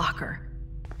open the locker.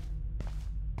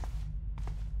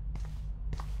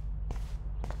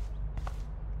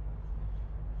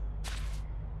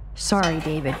 Sorry,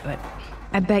 David, but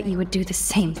I bet you would do the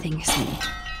same thing as me.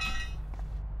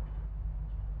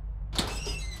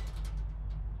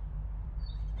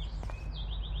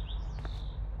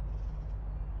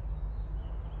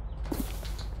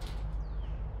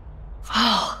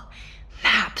 Oh,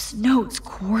 maps, notes,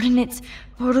 coordinates,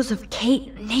 photos of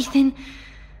Kate, Nathan.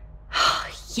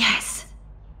 Yes.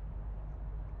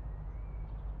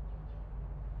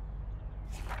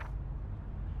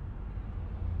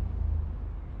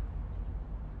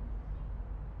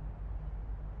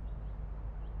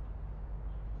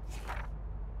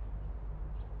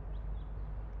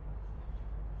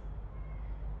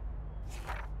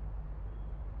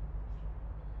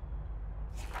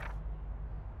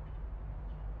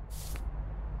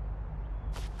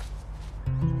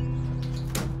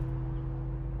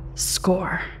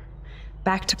 Score.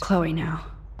 Back to Chloe now.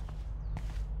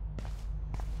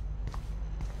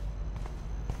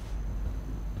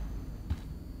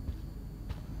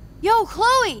 Yo,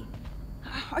 Chloe!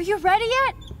 Are you ready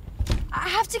yet? I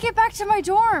have to get back to my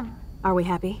dorm. Are we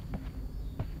happy?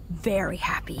 Very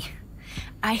happy.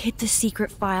 I hit the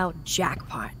secret file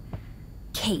jackpot.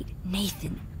 Kate,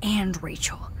 Nathan, and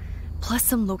Rachel. Plus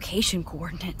some location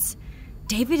coordinates.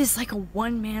 David is like a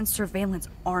one-man surveillance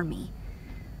army.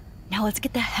 Now let's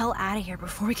get the hell out of here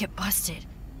before we get busted.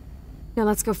 Now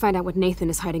let's go find out what Nathan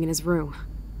is hiding in his room.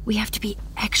 We have to be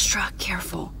extra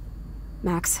careful.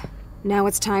 Max, now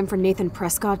it's time for Nathan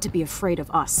Prescott to be afraid of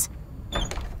us.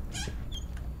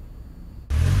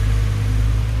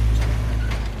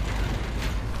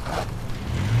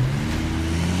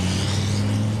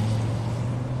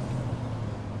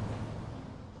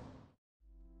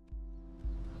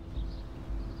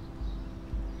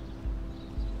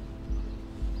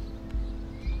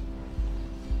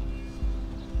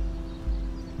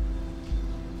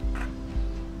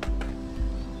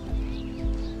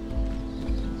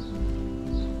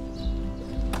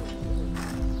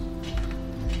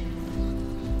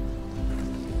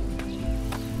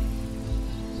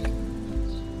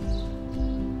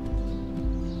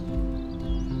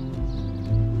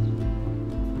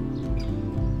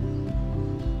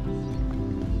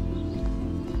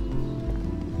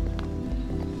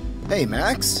 Hey,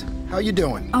 Max. How you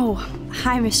doing? Oh,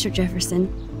 hi, Mr.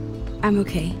 Jefferson. I'm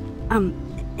okay.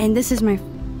 And this is my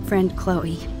friend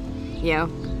Chloe. Yo.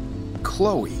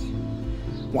 Chloe?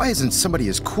 Why isn't somebody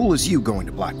as cool as you going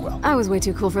to Blackwell? I was way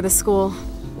too cool for this school.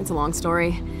 It's a long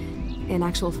story. And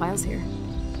actual files here.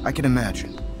 I can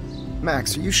imagine.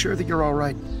 Max, are you sure that you're all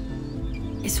right?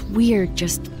 It's weird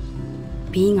just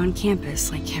being on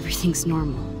campus like everything's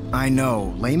normal. I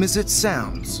know. Lame as it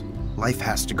sounds, life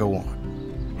has to go on.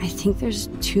 I think there's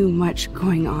too much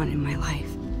going on in my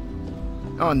life.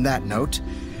 On that note,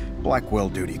 Blackwell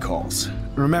duty calls.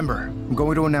 Remember, I'm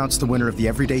going to announce the winner of the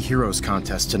Everyday Heroes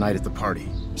contest tonight at the party,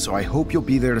 so I hope you'll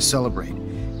be there to celebrate,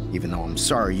 even though I'm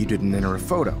sorry you didn't enter a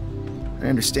photo. I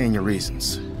understand your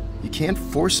reasons. You can't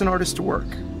force an artist to work.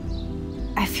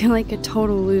 I feel like a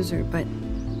total loser, but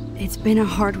it's been a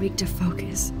hard week to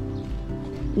focus.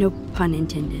 No pun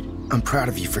intended. I'm proud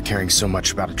of you for caring so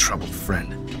much about a troubled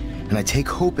friend. And I take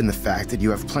hope in the fact that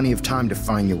you have plenty of time to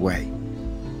find your way.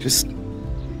 Just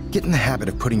get in the habit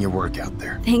of putting your work out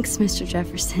there. Thanks, Mr.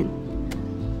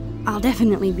 Jefferson. I'll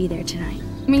definitely be there tonight.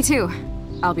 Me too.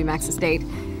 I'll be Max's date.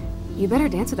 You better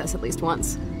dance with us at least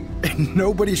once. And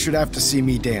nobody should have to see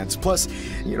me dance. Plus,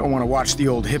 you don't want to watch the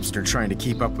old hipster trying to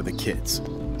keep up with the kids.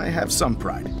 I have some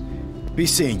pride. Be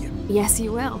seeing you. Yes,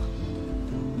 you will.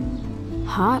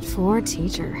 Hot for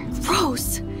teacher.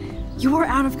 Rose! You are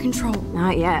out of control.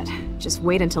 Not yet. Just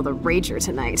wait until the Rager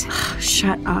tonight.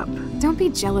 Shut up. Don't be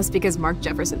jealous because Mark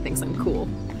Jefferson thinks I'm cool.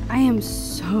 I am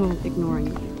so ignoring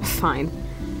you. Fine.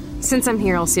 Since I'm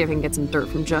here, I'll see if I can get some dirt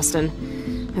from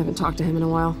Justin. I haven't talked to him in a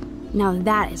while. Now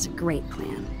that is a great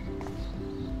plan.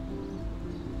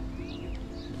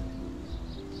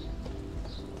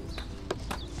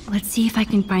 Let's see if I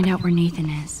can find out where Nathan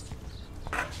is.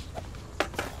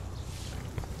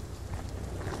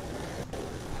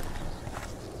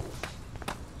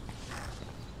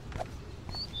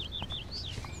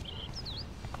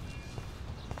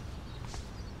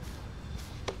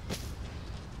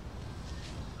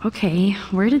 Okay,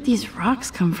 where did these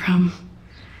rocks come from?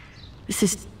 This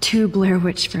is too Blair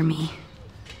Witch for me.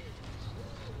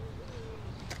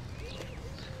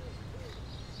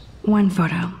 One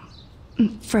photo.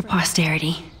 For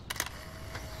posterity.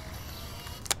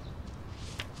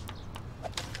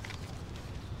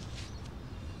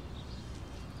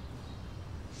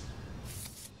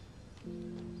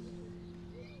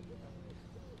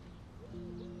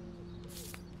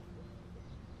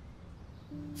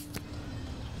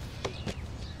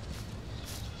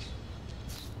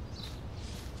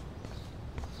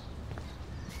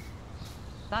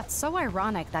 That's so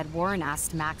ironic that Warren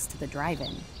asked Max to the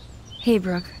drive-in. Hey,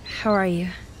 Brooke. How are you?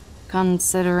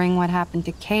 Considering what happened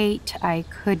to Kate, I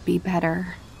could be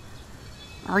better.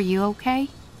 Are you okay?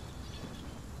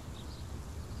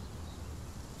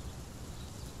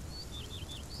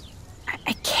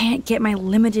 I can't get my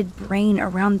limited brain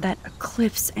around that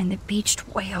eclipse and the beached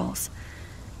whales.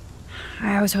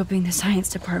 I was hoping the science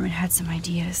department had some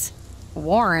ideas.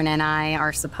 Warren and I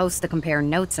are supposed to compare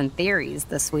notes and theories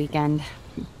this weekend.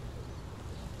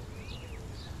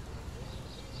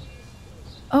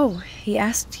 Oh, he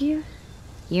asked you?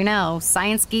 You know,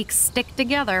 science geeks stick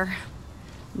together.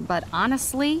 But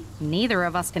honestly, neither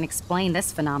of us can explain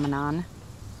this phenomenon.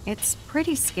 It's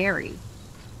pretty scary.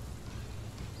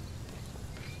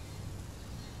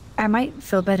 I might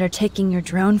feel better taking your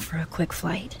drone for a quick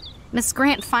flight. Miss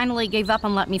Grant finally gave up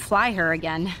and let me fly her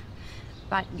again.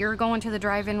 But you're going to the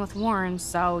drive-in with Warren,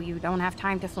 so you don't have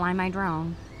time to fly my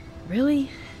drone.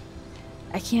 Really?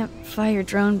 I can't fly your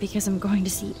drone because I'm going to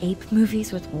see ape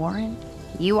movies with Warren?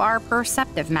 You are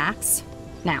perceptive, Max.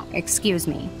 Now, excuse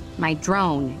me. My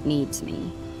drone needs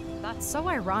me. That's so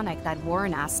ironic that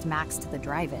Warren asked Max to the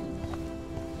drive-in.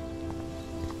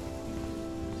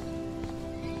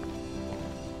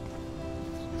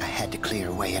 I had to clear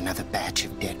away another batch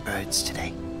of dead birds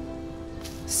today.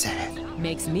 Sad.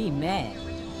 Makes me mad.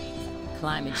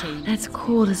 Climate change. That's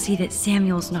cool to see that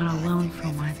Samuel's not alone for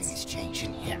once. Everything's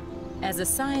changing here. As a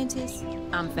scientist,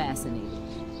 I'm fascinated.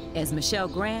 As Michelle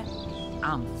Grant,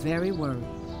 I'm very worried.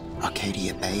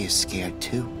 Arcadia Bay is scared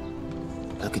too.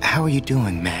 Look at how are you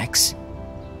doing, Max?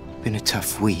 Been a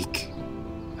tough week.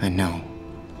 I know.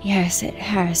 Yes, it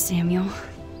has, Samuel.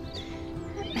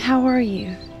 How are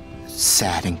you?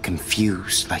 Sad and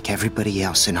confused like everybody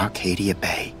else in Arcadia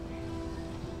Bay.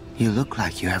 You look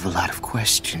like you have a lot of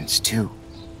questions, too.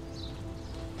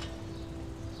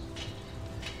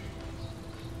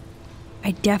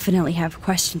 I definitely have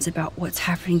questions about what's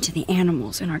happening to the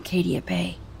animals in Arcadia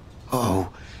Bay. Oh,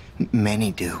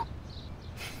 many do.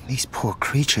 These poor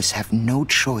creatures have no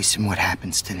choice in what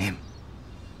happens to them.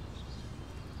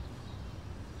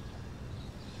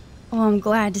 Well, I'm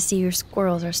glad to see your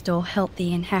squirrels are still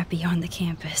healthy and happy on the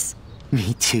campus.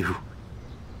 Me too.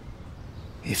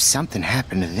 If something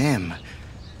happened to them...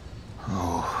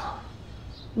 Oh...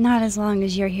 Not as long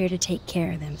as you're here to take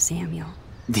care of them, Samuel.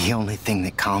 The only thing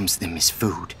that calms them is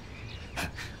food.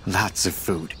 Lots of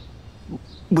food.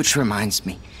 Which reminds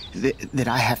me that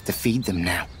I have to feed them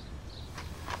now.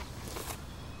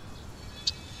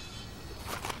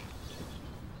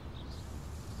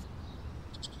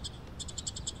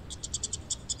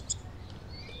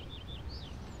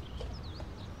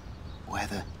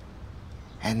 Weather.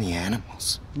 And the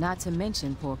animals. Not to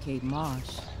mention poor Kate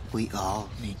Marsh. We all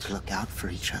need to look out for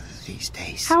each other these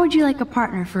days. How would you like a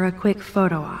partner for a quick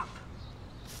photo op?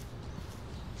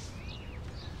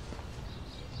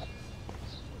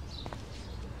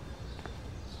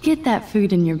 Get that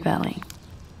food in your belly.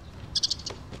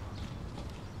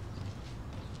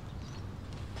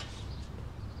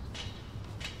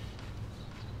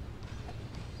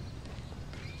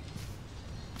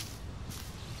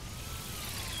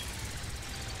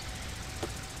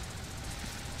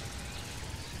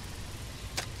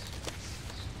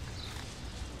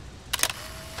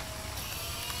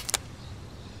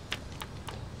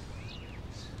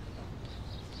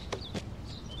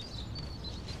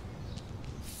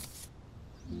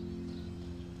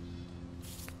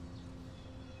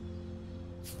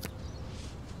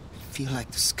 I feel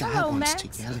like the sky Hello, wants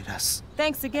Max. to yell at us.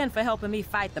 Thanks again for helping me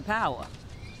fight the power.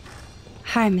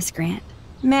 Hi, Miss Grant.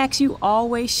 Max, you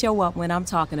always show up when I'm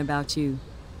talking about you.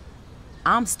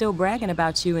 I'm still bragging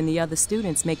about you and the other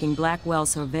students making Blackwell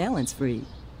surveillance free.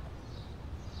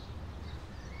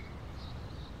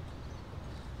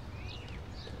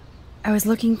 I was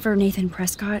looking for Nathan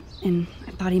Prescott, and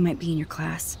I thought he might be in your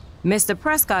class. Mr.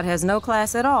 Prescott has no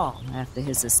class at all after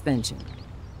his suspension.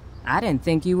 I didn't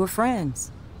think you were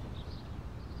friends.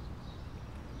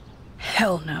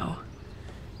 Hell no.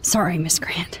 Sorry, Miss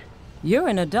Grant. You're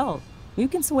an adult. You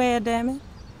can swear, damn it.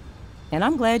 And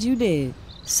I'm glad you did.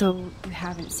 So, you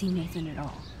haven't seen Nathan at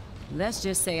all? Let's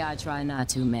just say I try not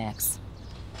to, Max.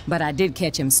 But I did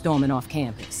catch him storming off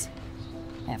campus.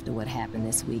 After what happened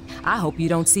this week, I hope you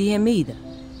don't see him either.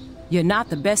 You're not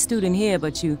the best student here,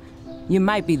 but you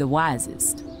might be the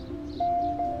wisest.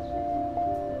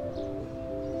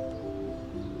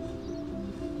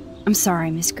 I'm sorry,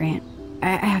 Miss Grant.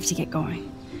 I have to get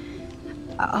going.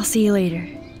 I'll see you later.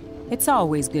 It's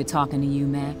always good talking to you,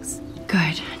 Max.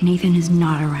 Good. Nathan is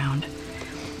not around.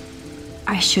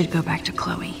 I should go back to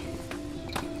Chloe.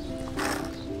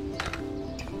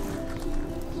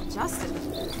 Justin,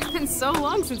 it's been so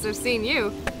long since I've seen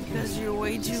you. Because you're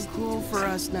way too cool for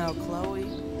us now, Chloe.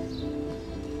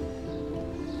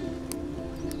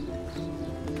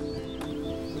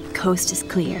 Coast is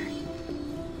clear.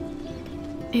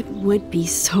 It would be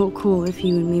so cool if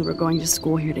you and me were going to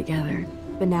school here together.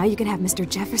 but now you can have Mr.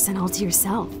 Jefferson all to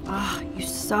yourself. Ah, you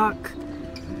suck.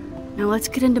 Now let's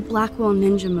get into Blackwell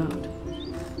Ninja mode.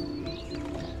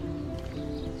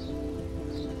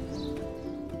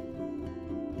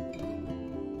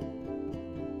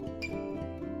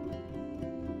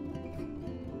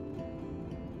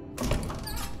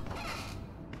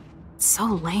 It's so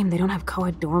lame they don't have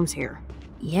co-ed dorms here.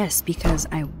 Yes, because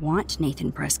I want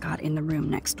Nathan Prescott in the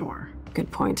room next door. Good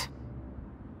point.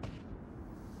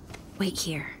 Wait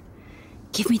here.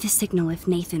 Give me the signal if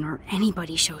Nathan or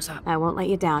anybody shows up. I won't let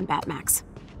you down, Batmax.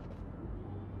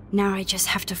 Now I just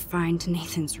have to find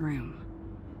Nathan's room.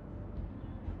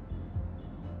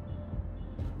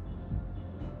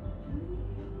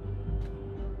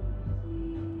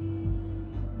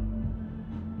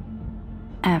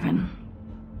 Evan.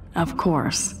 Of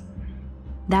course.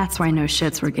 That's why no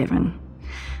shits were given.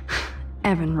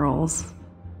 Evan rolls.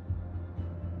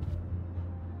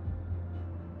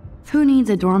 Who needs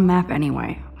a dorm map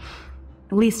anyway?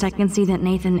 At least I can see that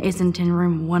Nathan isn't in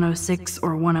room 106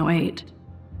 or 108.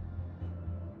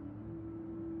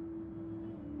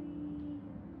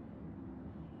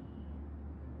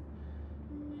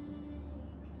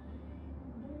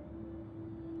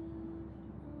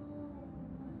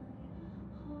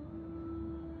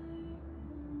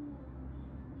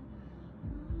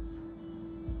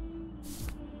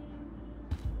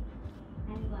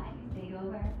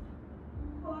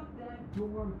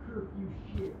 Dorm curfew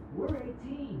shit. We're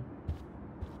 18.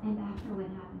 And after what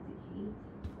happened to Kate?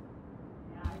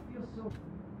 Yeah, I feel so...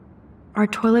 Are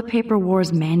toilet paper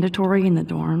wars mandatory in the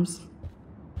dorms?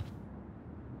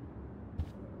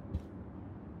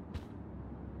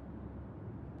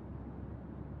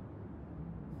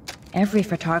 Every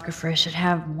photographer should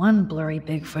have one blurry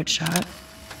Bigfoot shot.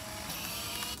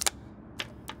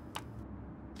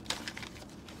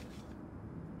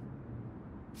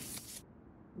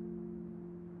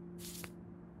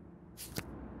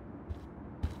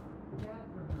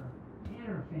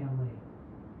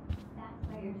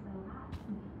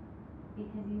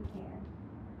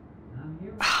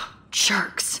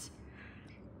 Jerks.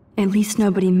 At least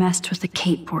nobody messed with the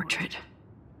Kate portrait.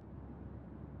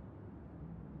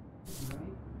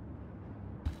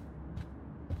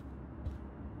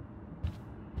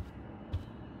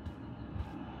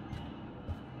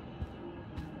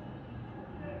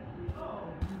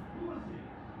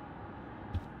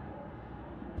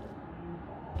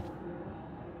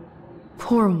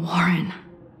 Poor Warren.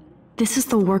 This is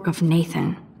the work of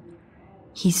Nathan.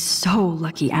 He's so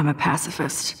lucky I'm a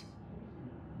pacifist.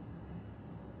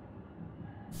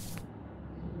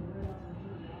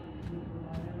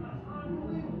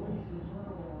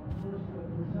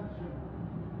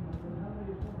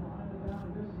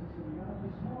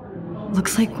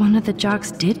 Looks like one of the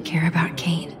jocks did care about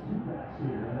Kate.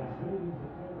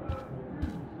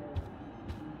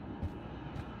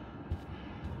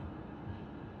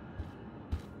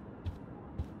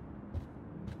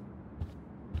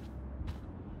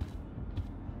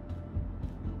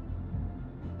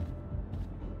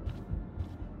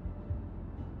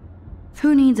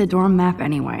 Who needs a dorm map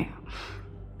anyway?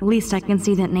 At least I can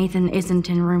see that Nathan isn't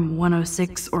in room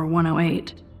 106 or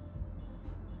 108.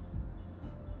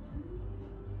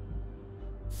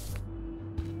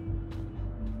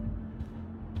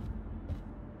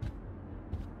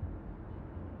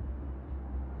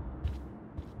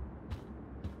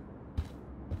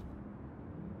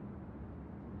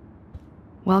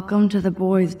 Welcome to the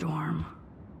boys' dorm.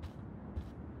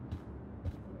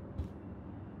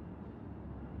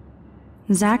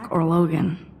 Zach or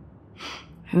Logan?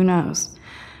 Who knows?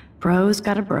 Bro's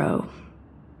got a bro.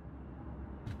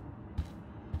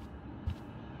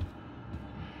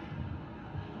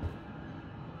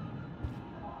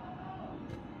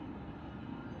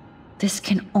 This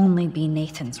can only be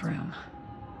Nathan's room.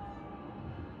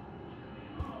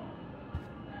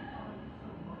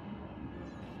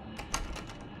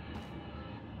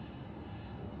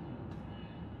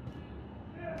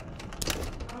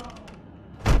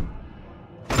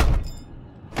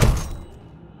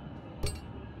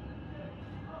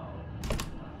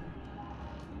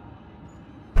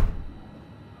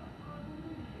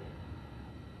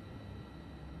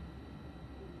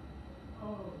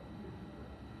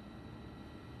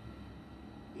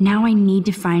 Now I need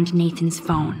to find Nathan's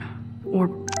phone,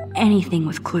 or anything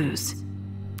with clues.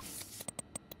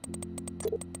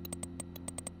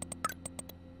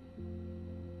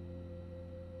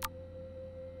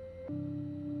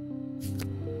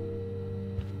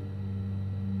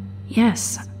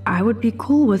 Yes, I would be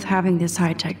cool with having this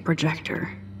high-tech projector.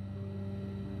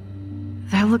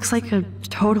 That looks like a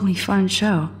totally fun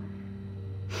show.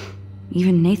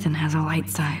 Even Nathan has a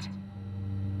light side.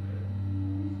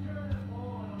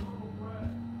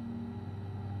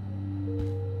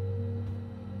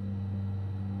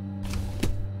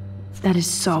 That is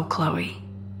so Chloe.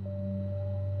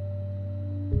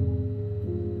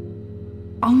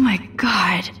 Oh my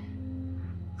god.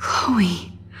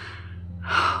 Chloe.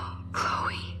 Oh,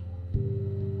 Chloe.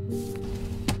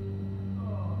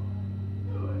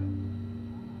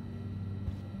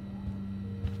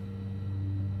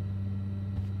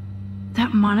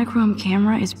 That monochrome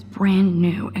camera is brand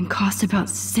new and cost about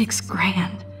 $6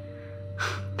 grand.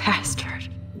 Bastard.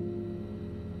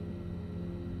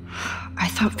 I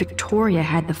thought Victoria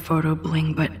had the photo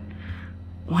bling, but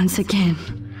once again,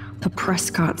 the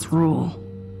Prescotts rule.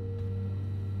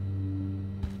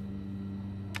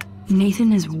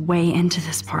 Nathan is way into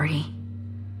this party.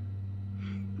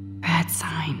 Bad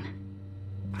sign.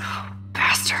 Oh,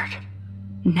 bastard.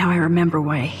 Now I remember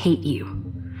why I hate you,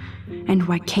 and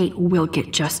why Kate will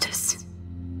get justice.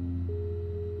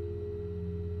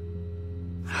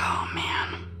 Oh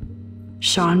man.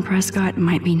 Sean Prescott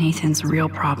might be Nathan's real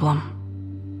problem.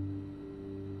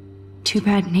 Too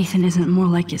bad Nathan isn't more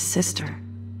like his sister.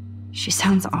 She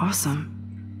sounds awesome.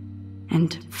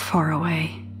 And far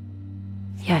away.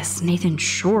 Yes, Nathan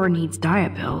sure needs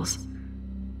diet pills.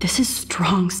 This is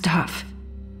strong stuff.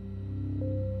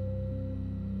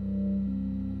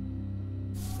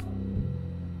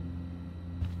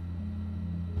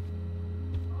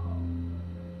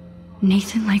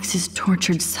 Nathan likes his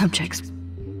tortured subjects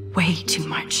way too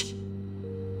much.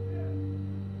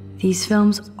 These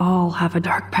films all have a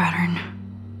dark pattern.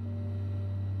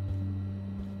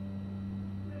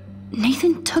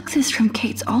 Nathan took this from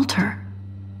Kate's altar.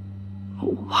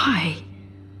 Why?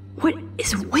 What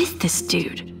is with this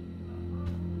dude?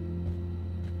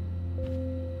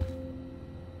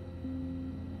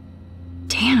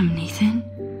 Damn, Nathan.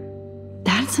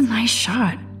 That's a nice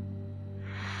shot.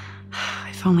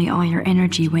 If only all your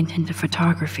energy went into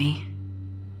photography.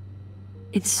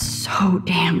 It's so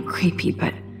damn creepy,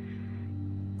 but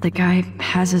the guy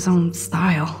has his own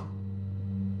style.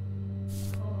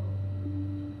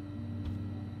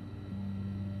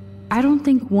 I don't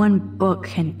think one book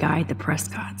can guide the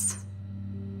Prescotts.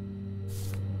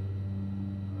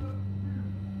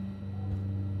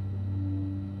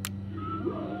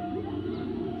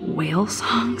 Whale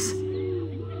songs?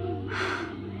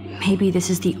 Maybe this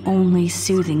is the only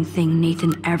soothing thing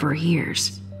Nathan ever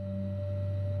hears.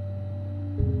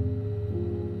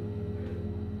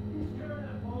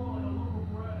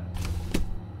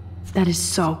 That is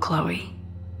so Chloe.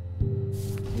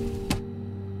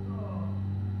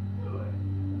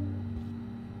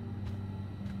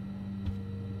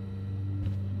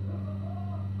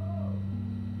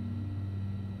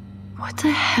 What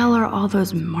the hell are all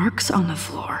those marks on the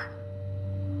floor?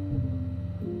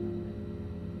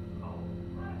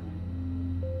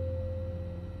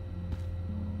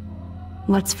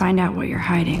 Let's find out what you're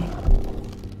hiding.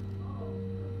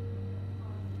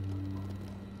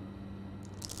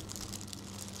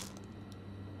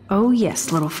 Oh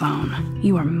yes, little phone.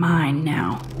 You are mine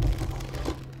now.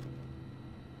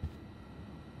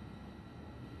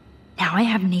 Now I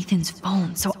have Nathan's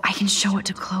phone, so I can show it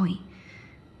to Chloe.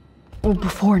 Or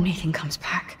before Nathan comes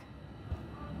back.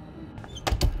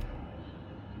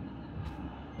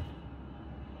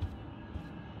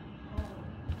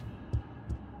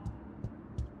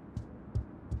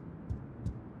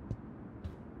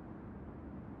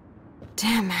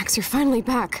 Damn, Max, you're finally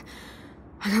back.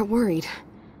 I got worried.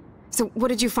 So, what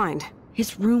did you find?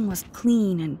 His room was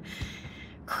clean and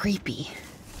creepy.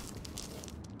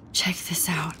 Check this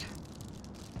out.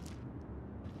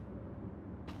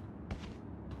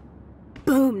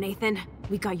 Boom, Nathan.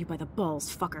 We got you by the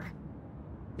balls, fucker.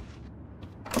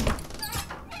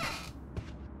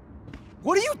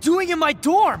 What are you doing in my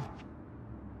dorm?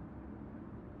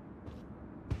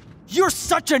 You're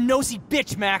such a nosy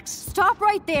bitch, Max. Stop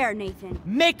right there, Nathan.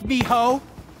 Make me, ho.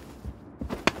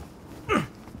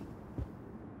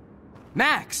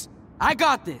 Max, I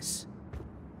got this.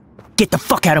 Get the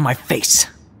fuck out of my face.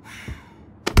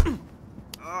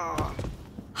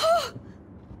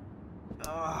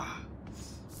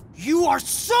 You are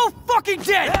so fucking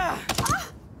dead!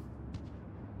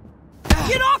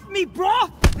 Get off me, bro!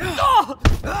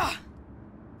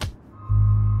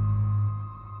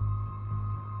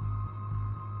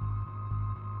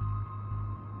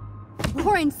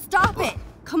 Warren, stop it!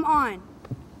 Come on.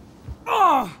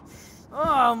 Oh,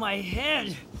 my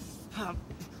head.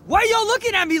 Why are y'all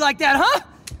looking at me like that, huh?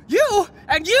 You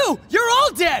and you're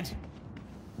all dead!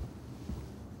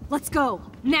 Let's go,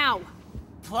 now!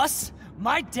 Plus,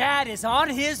 my dad is on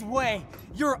his way.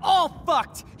 You're all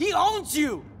fucked. He owns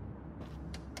you.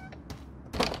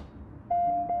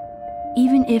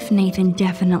 Even if Nathan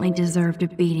definitely deserved a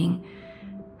beating,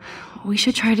 we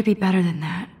should try to be better than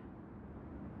that.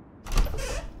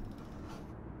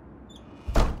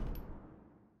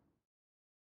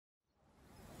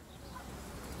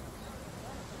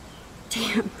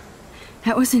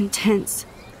 That was intense.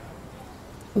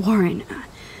 Warren,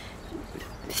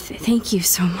 thank you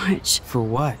so much. For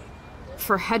what?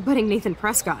 For headbutting Nathan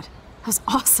Prescott. That was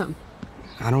awesome.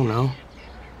 I don't know.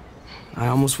 I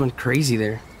almost went crazy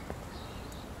there.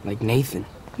 Like Nathan.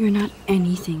 You're not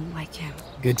anything like him.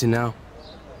 Good to know.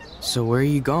 So where are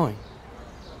you going?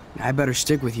 I better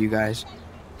stick with you guys.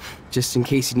 Just in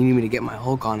case you need me to get my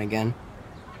Hulk on again.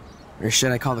 Or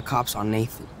should I call the cops on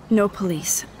Nathan? No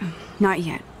police. Not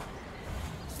yet.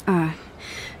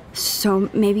 So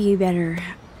maybe you better,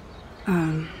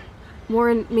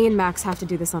 Warren, me and Max have to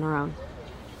do this on our own.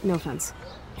 No offense.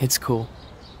 It's cool.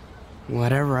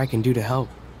 Whatever I can do to help.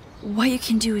 What you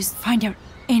can do is find out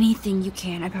anything you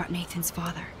can about Nathan's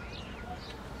father.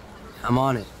 I'm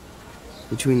on it.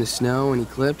 Between the snow and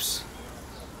eclipse,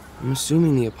 I'm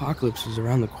assuming the apocalypse is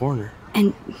around the corner.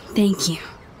 And thank you.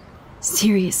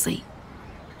 Seriously.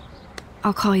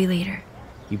 I'll call you later.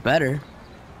 You better.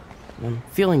 I'm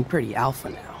feeling pretty alpha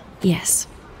now. Yes,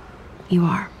 you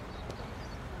are.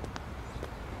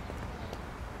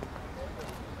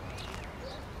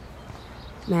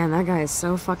 Man, that guy is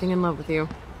so fucking in love with you.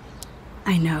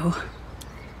 I know.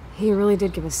 He really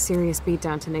did give a serious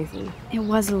beatdown to Nathan. It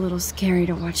was a little scary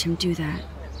to watch him do that.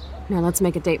 Now let's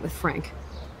make a date with Frank.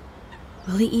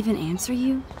 Will he even answer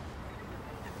you?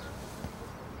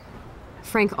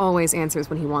 Frank always answers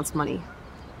when he wants money.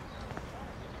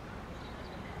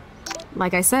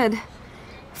 Like I said,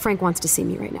 Frank wants to see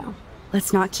me right now.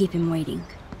 Let's not keep him waiting.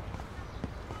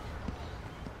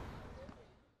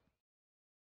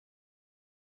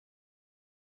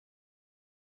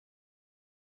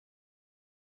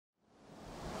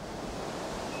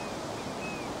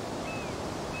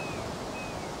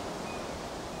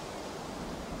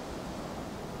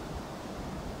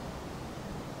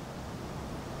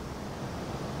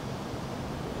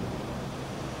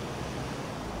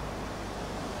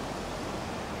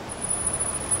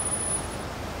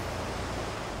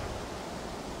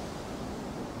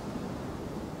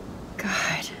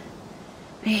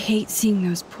 I hate seeing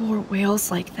those poor whales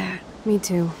like that. Me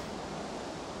too.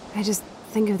 I just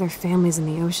think of their families in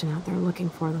the ocean out there looking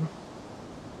for them.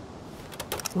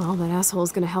 Well, that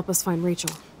asshole's gonna help us find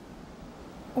Rachel.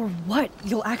 Or what?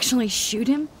 You'll actually shoot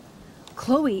him?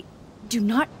 Chloe, do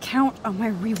not count on my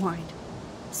rewind.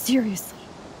 Seriously.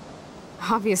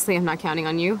 Obviously, I'm not counting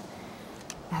on you.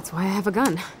 That's why I have a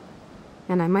gun.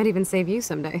 And I might even save you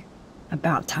someday.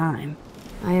 About time.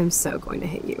 I am so going to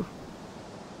hit you.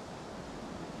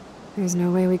 There's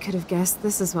no way we could have guessed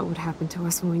this is what would happen to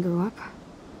us when we grew up.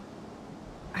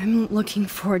 I'm looking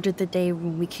forward to the day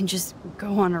when we can just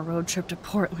go on a road trip to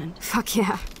Portland. Fuck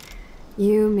yeah.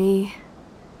 You, me,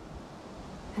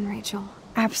 and Rachel.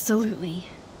 Absolutely.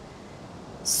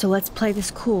 So let's play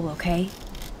this cool, okay?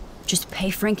 Just pay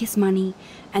Frank his money,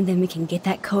 and then we can get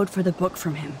that code for the book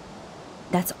from him.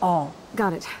 That's all.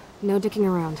 Got it. No dicking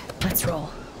around. Let's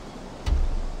roll.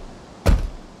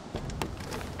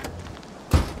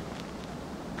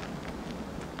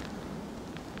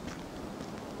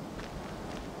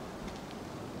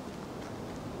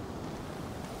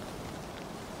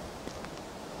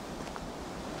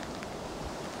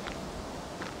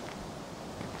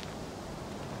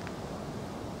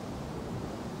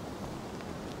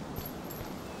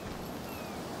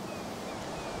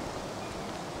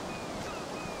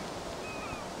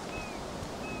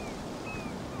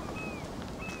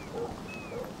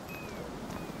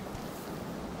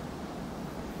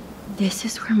 This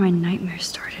is where my nightmare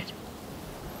started.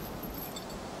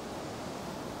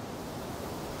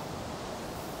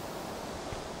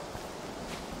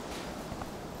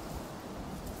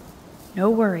 No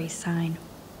worries sign.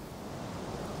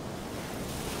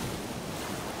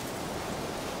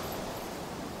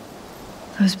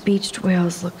 Those beached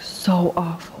whales look so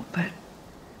awful, but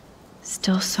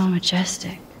still so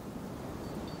majestic.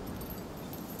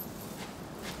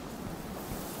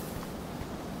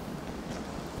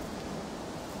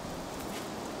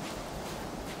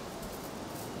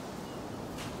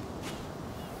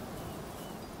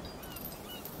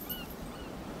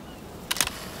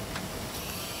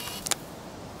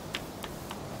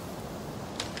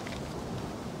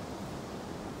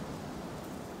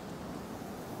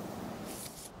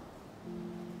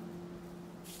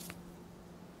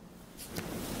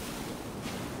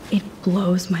 It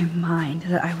blows my mind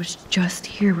that I was just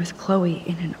here with Chloe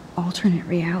in an alternate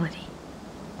reality.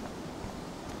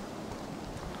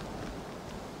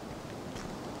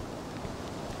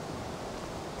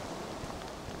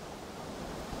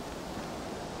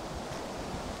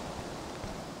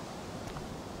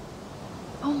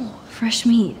 Oh, fresh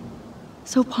meat.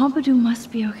 So Pompidou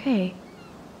must be okay.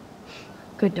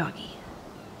 Good doggy.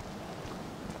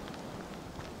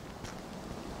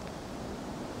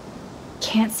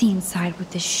 can't see inside with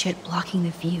this shit blocking the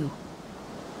view.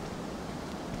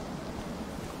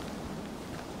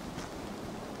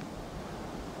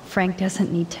 Frank doesn't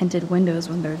need tinted windows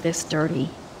when they're this dirty.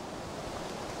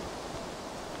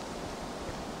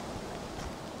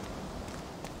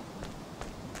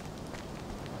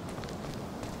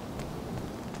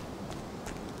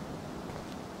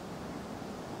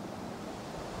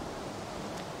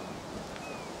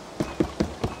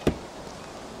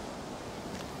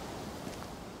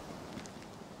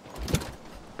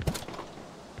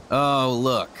 Oh,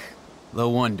 look. The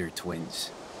Wonder Twins.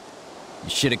 You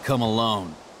should have come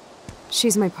alone.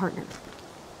 She's my partner.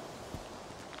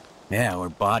 Yeah, or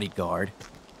bodyguard.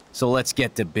 So let's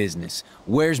get to business.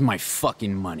 Where's my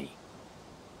fucking money?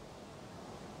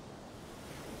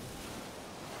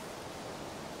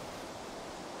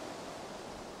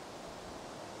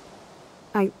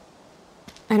 I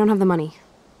don't have the money.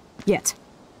 Yet.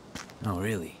 Oh,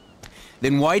 really?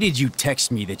 Then why did you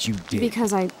text me that you did?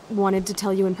 Because I wanted to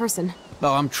tell you in person.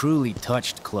 Oh, I'm truly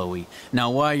touched, Chloe. Now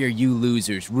why are you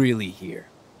losers really here?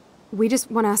 We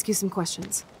just want to ask you some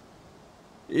questions.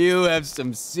 You have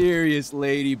some serious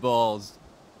lady balls.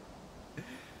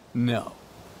 No.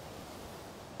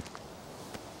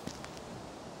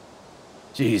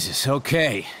 Jesus,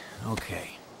 okay.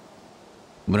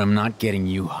 But I'm not getting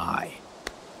you high.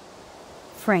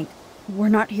 Frank, we're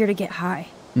not here to get high.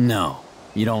 No,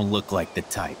 you don't look like the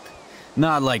type.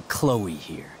 Not like Chloe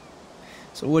here.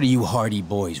 So what do you hardy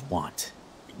boys want?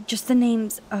 Just the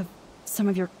names of some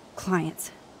of your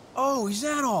clients. Oh, is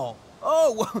that all?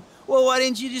 Oh, well, why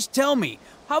didn't you just tell me?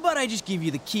 How about I just give you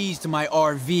the keys to my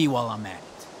RV while I'm at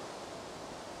it?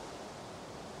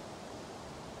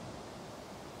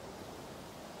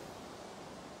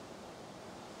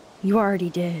 You already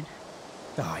did.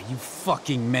 Ah, you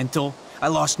fucking mental. I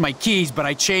lost my keys, but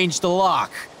I changed the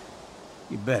lock.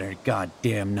 You better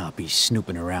goddamn not be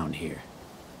snooping around here.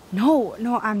 No,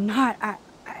 I'm not.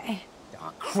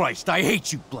 Oh, Christ, I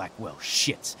hate you Blackwell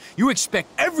shits. You expect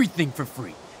everything for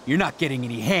free. You're not getting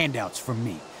any handouts from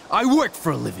me. I work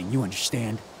for a living, you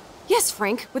understand? Yes,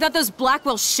 Frank. Without those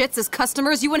Blackwell shits as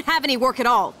customers, you wouldn't have any work at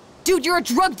all. Dude, you're a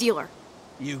drug dealer.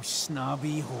 You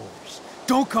snobby whores.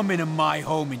 Don't come into my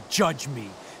home and judge me.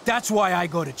 That's why I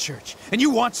go to church. And you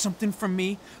want something from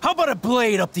me? How about a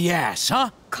blade up the ass,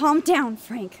 huh? Calm down,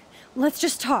 Frank. Let's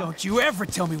just talk. Don't you ever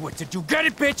tell me what to do. Get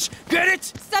it, bitch? Get it?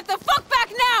 Step the fuck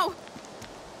back now!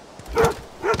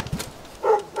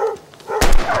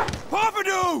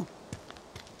 Pompidou!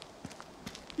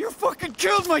 You fucking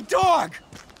killed my dog!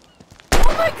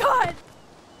 Oh my god!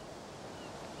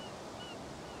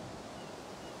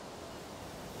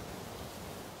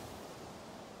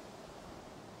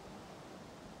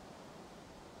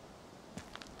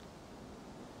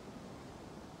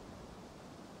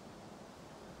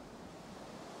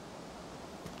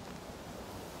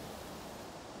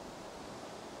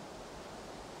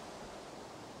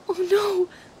 Oh no!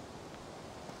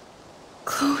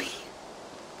 Chloe.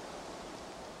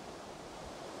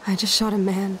 I just shot a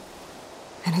man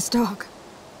and his dog.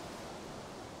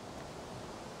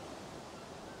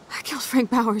 I killed Frank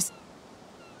Bowers.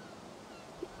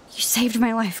 You saved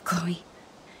my life, Chloe.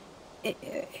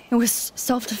 It was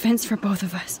self-defense for both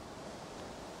of us.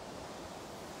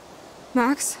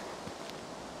 Max?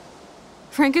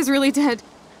 Frank is really dead.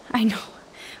 I know,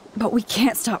 but we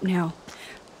can't stop now.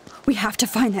 We have to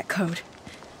find that code.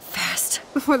 Fast.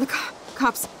 Before the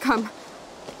cops come.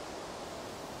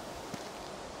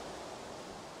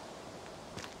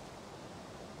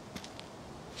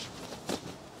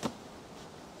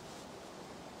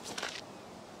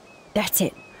 That's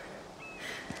it.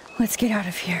 Let's get out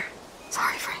of here.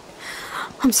 Sorry, Frank.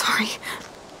 I'm sorry.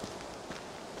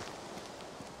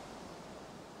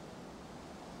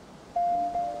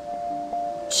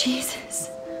 Jesus.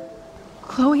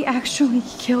 Chloe actually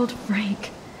killed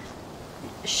Frank.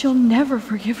 She'll never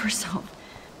forgive herself.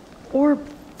 Or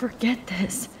forget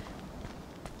this.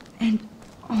 And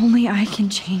only I can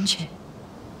change it.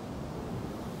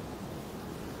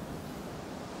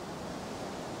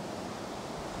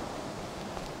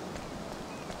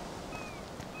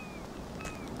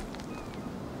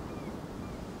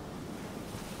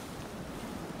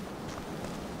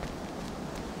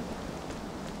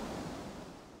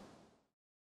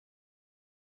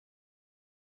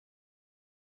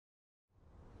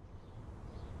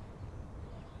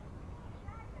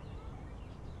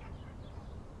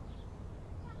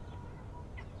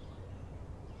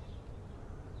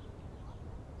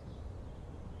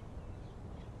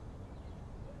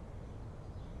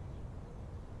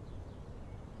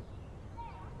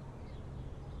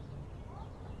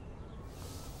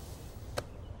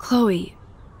 Chloe,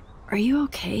 Are you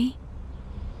okay?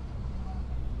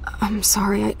 I'm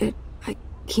sorry, I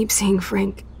keep seeing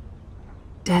Frank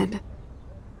dead.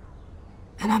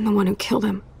 And I'm the one who killed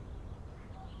him.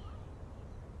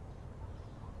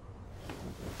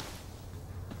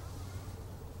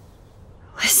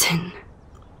 Listen,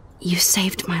 you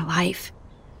saved my life.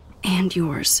 And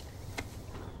yours.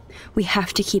 We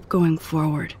have to keep going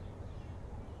forward.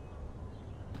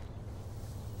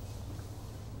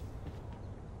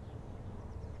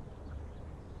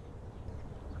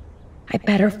 I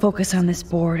better focus on this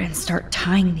board and start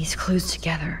tying these clues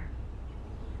together.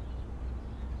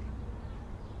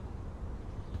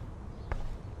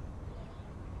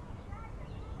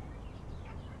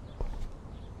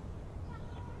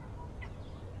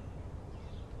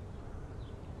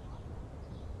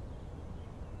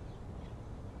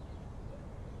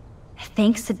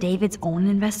 Thanks to David's own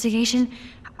investigation,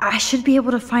 I should be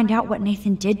able to find out what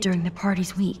Nathan did during the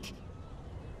party's week.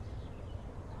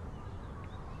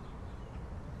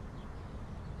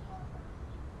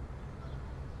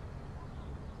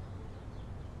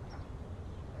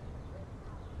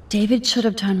 David should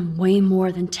have done way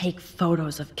more than take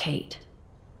photos of Kate.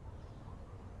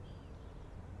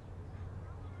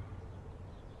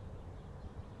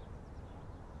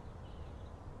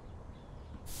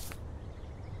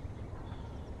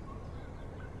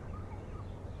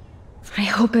 I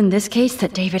hope in this case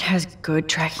that David has good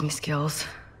tracking skills.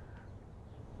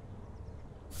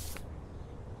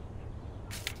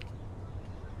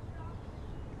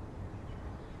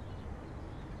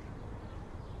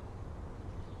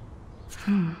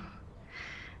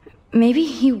 Maybe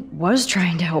he was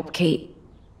trying to help Kate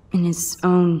in his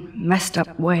own messed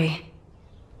up way.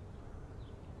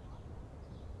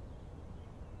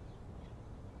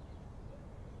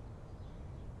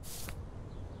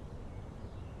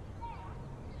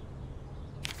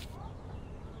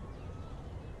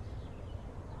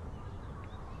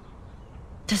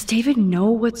 Does David know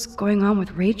what's going on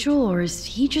with Rachel, or is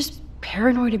he just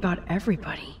paranoid about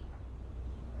everybody?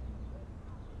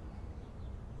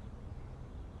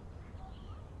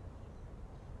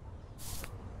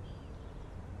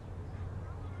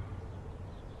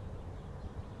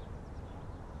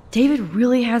 David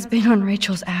really has been on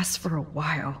Rachel's ass for a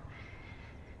while.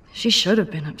 She should have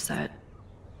been upset.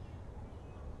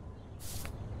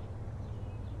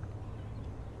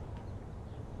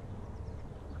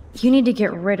 You need to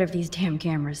get rid of these damn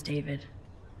cameras, David.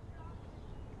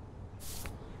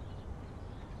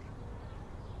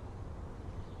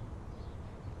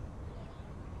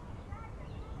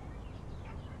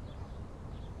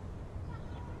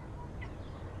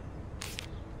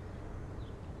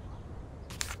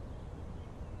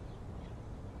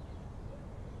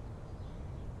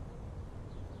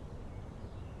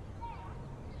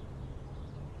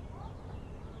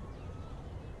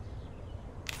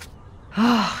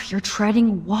 Oh, you're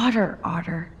treading water,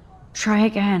 Otter. Try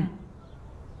again.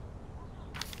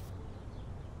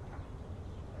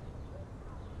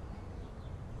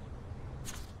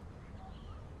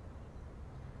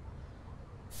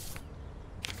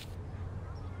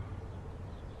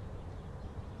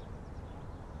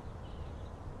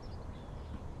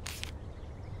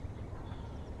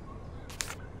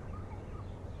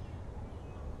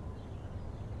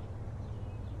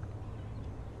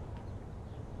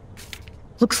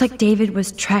 Looks like David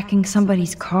was tracking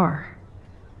somebody's car.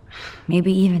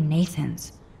 Maybe even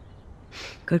Nathan's.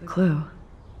 Good clue.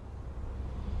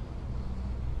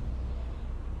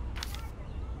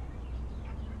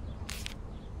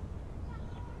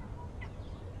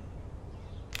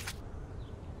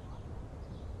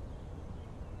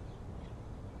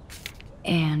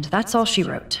 And that's all she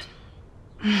wrote.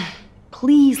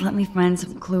 Please let me find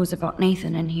some clues about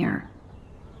Nathan in here.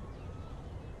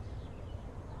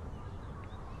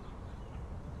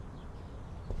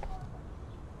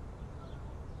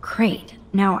 Great.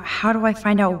 Now, how do I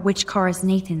find out which car is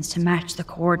Nathan's to match the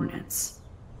coordinates?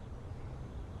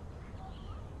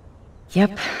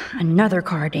 Yep, another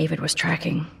car David was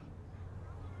tracking.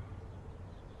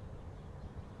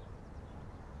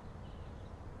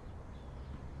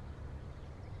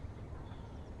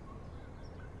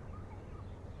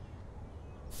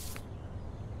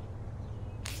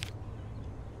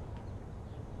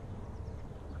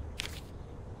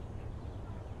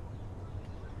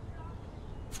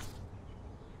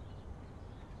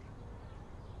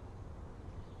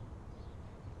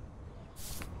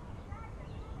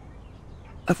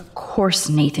 Of course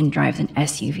Nathan drives an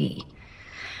SUV.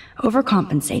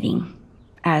 Overcompensating,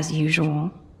 as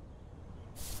usual.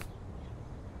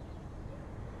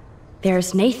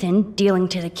 There's Nathan dealing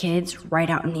to the kids right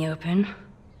out in the open.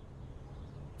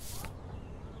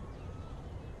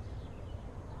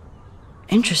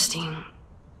 Interesting.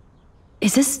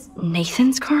 Is this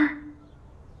Nathan's car?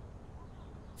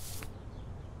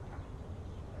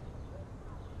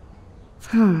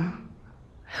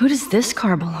 Who does this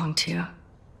car belong to?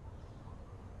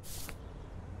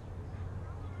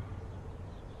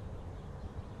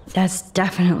 That's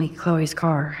definitely Chloe's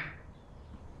car.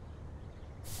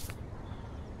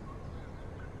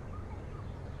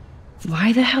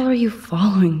 Why the hell are you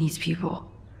following these people?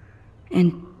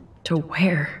 And to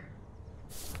where?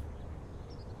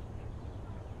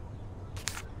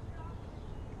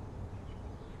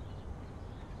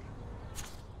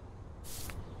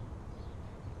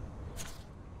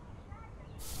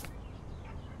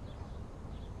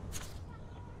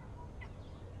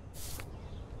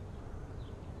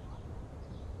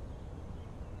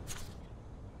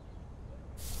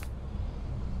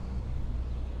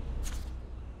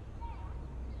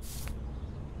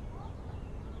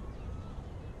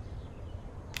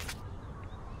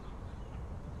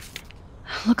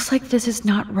 Looks like this is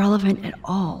not relevant at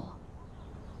all.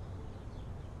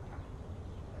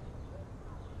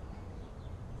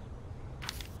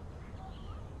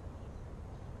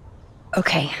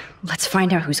 Okay, let's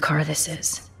find out whose car this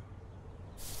is.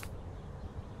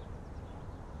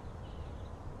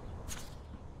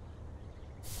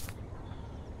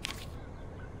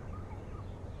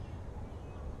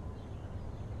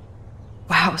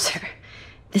 Wowzer,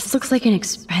 this looks like an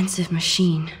expensive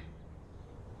machine.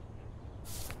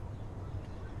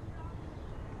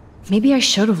 Maybe I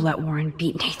should have let Warren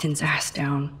beat Nathan's ass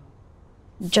down.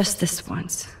 Just this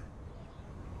once.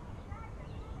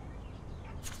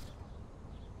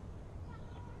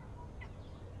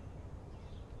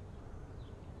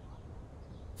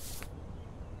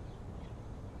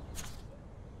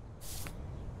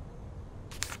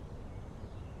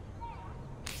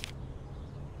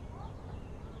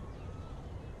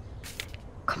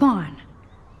 Come on.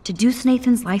 Deduce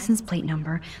Nathan's license plate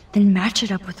number, then match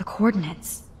it up with the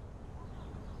coordinates.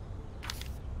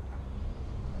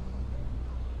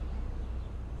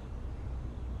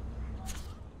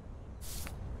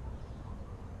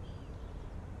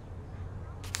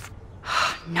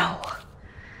 No.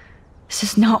 This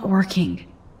is not working.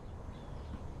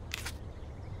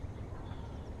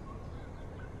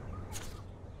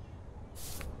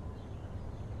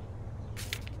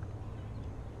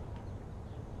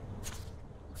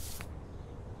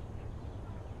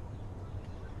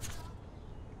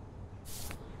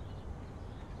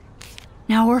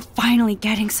 Now we're finally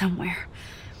getting somewhere.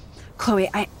 Chloe,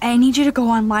 I need you to go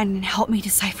online and help me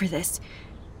decipher this.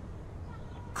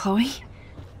 Chloe?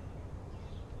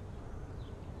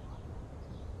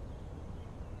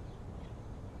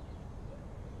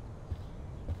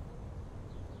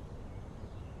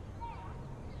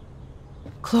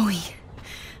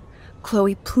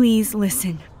 Chloe, please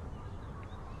listen.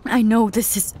 I know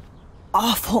this is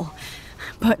awful,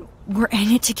 but we're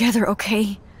in it together,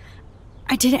 okay?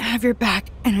 I didn't have your back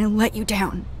and I let you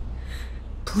down.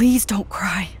 Please don't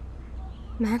cry.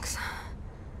 Max,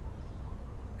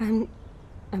 I'm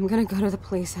gonna go to the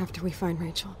police after we find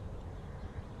Rachel.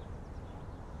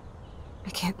 I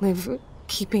can't live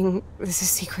keeping this a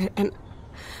secret, and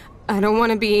I don't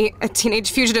want to be a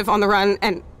teenage fugitive on the run,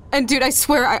 and dude, I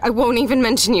swear I won't even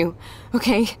mention you,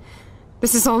 okay?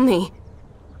 This is all me.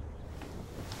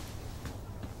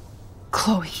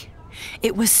 Chloe,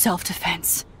 it was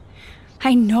self-defense.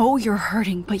 I know you're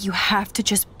hurting, but you have to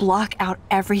just block out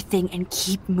everything and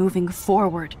keep moving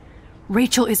forward.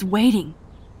 Rachel is waiting.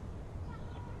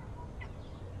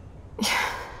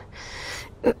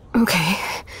 Okay,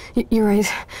 you're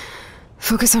right.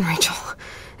 Focus on Rachel.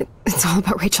 It's all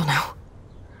about Rachel now.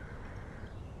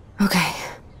 Okay.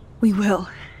 We will.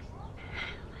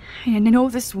 And I know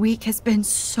this week has been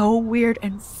so weird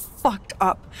and fucked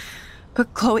up,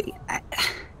 but Chloe,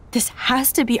 this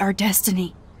has to be our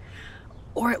destiny.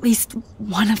 Or at least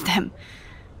one of them.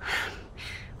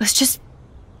 Let's just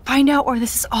find out where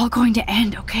this is all going to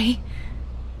end, okay?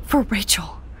 For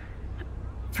Rachel.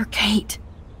 For Kate.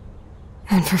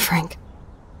 And for Frank.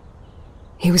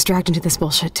 He was dragged into this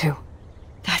bullshit too.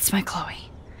 That's my Chloe.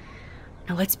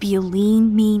 Now let's be a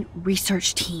lean, mean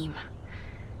research team.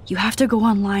 You have to go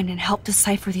online and help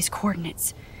decipher these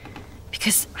coordinates.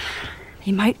 Because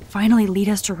they might finally lead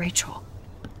us to Rachel.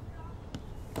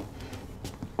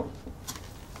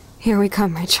 Here we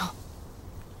come, Rachel.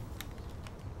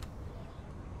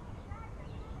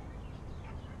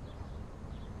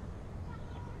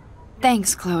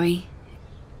 Thanks, Chloe.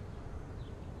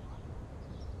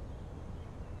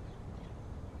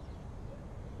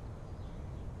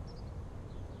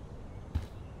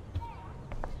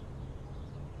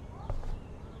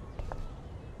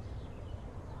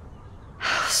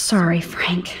 Sorry,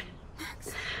 Frank.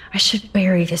 I should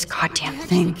bury this goddamn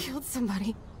thing. Killed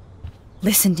somebody.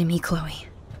 Listen to me, Chloe.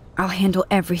 I'll handle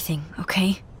everything,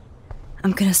 okay?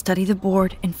 I'm gonna study the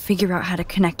board and figure out how to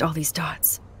connect all these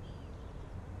dots.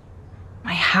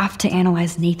 I have to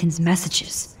analyze Nathan's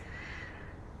messages.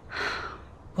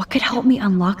 What could help me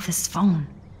unlock this phone?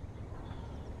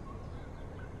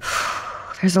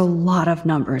 There's a lot of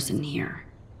numbers in here.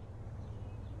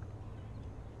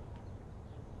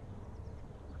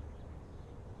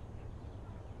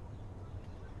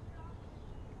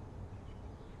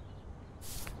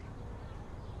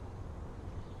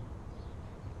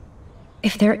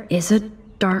 If there is a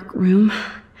dark room,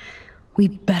 we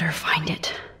better find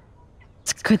it.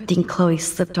 It's a good thing Chloe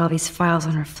slipped all these files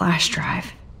on her flash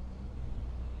drive.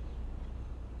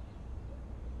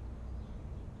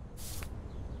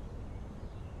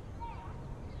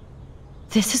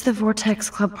 This is the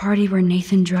Vortex Club party where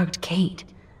Nathan drugged Kate.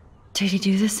 Did he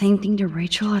do the same thing to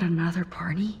Rachel at another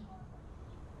party?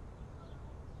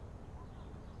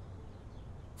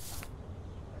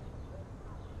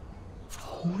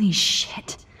 Holy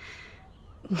shit.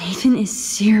 Nathan is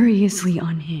seriously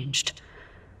unhinged.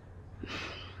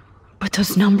 But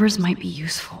those numbers might be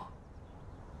useful.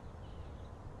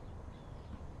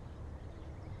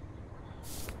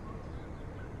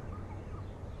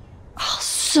 Oh,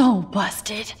 so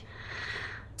busted.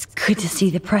 It's good to see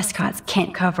the Prescotts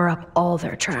can't cover up all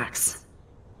their tracks.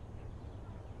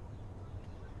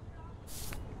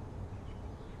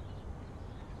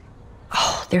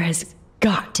 Oh, there has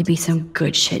got to be some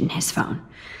good shit in his phone.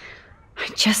 I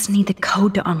just need the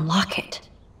code to unlock it.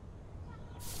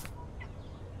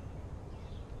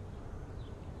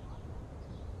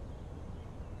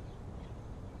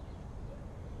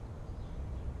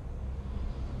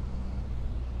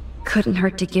 Couldn't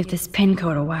hurt to give this pin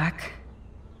code a whack.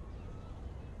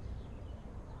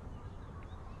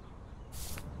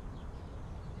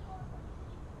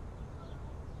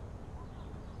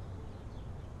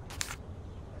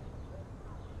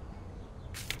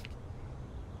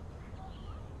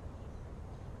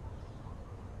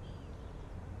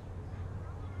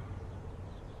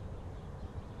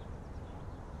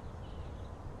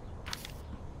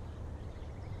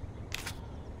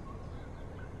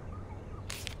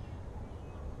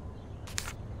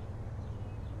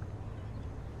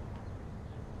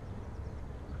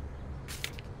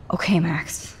 Okay,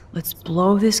 Max, let's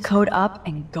blow this code up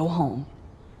and go home.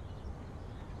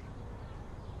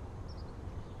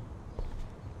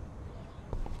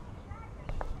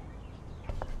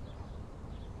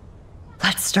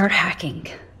 Let's start hacking.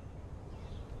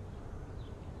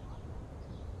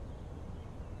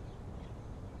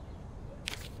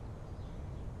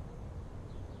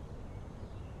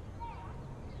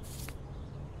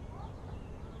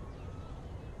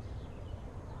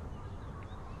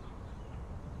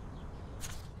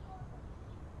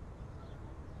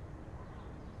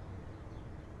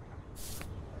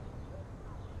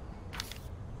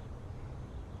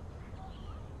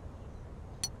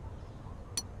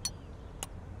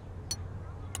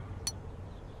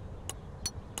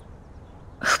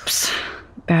 Oops,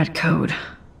 bad code.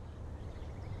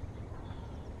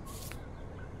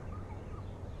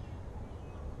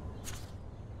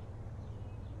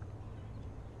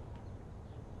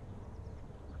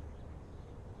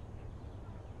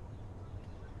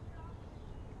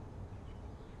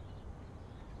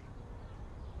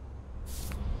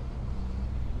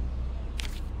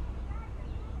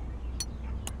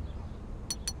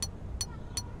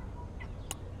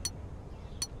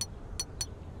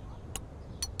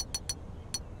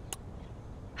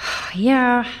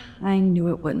 Yeah, I knew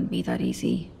it wouldn't be that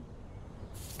easy.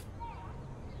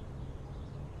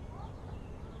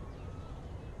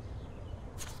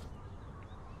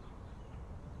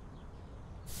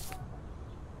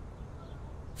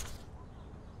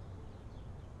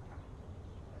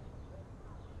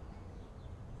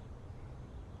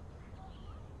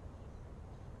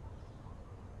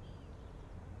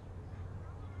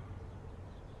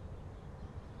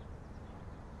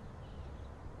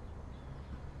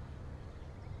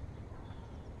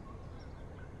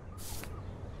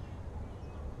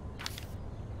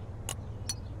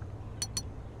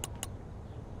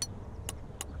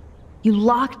 You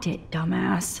locked it,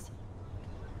 dumbass.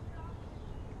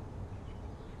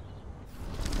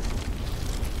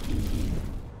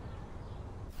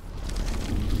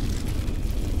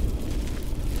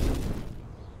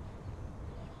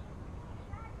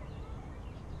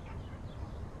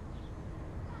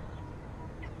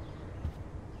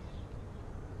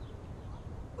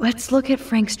 Let's look at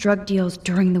Frank's drug deals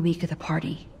during the week of the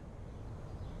party.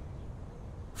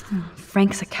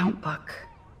 Frank's account book.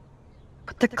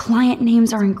 but the client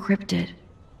names are encrypted.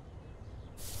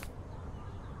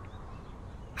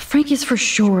 Frank is for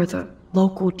sure the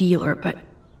local dealer, but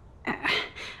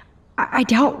I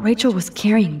doubt Rachel was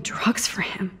carrying drugs for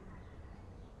him.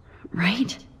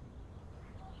 Right?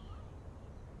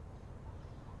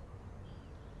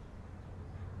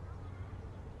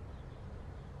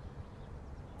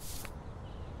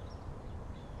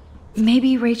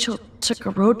 Maybe Rachel took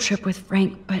a road trip with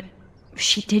Frank, but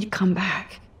she did come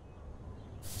back.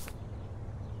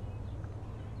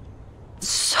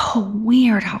 So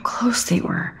weird how close they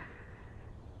were.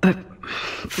 But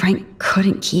Frank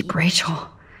couldn't keep Rachel.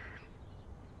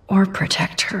 Or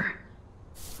protect her.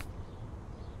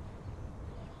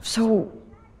 So,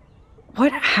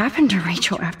 what happened to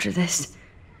Rachel after this?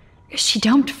 She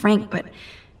dumped Frank, but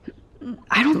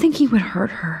I don't think he would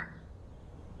hurt her.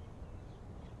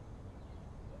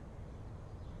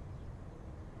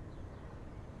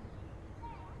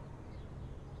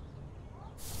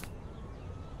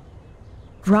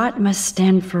 Rot must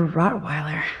stand for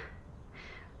Rottweiler.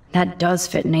 That does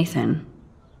fit Nathan.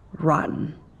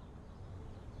 Rotten.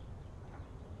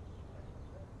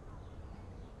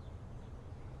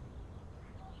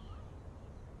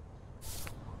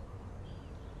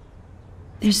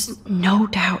 There's no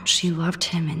doubt she loved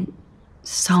him in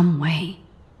some way.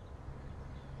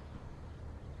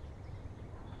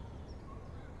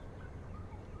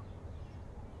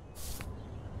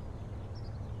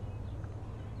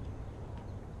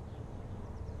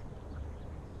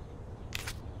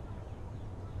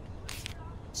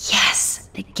 Yes,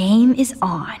 the game is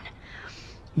on.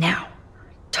 Now,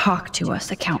 talk to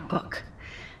us, account book.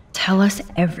 Tell us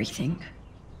everything.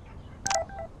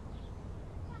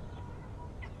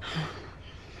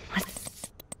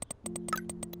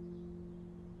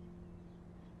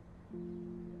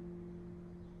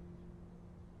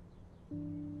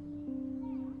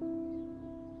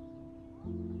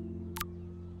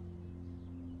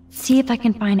 See if I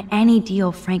can find any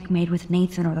deal Frank made with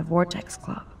Nathan or the Vortex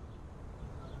Club.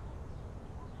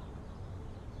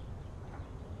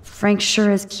 Frank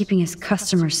sure is keeping his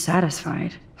customers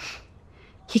satisfied.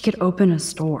 He could open a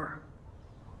store.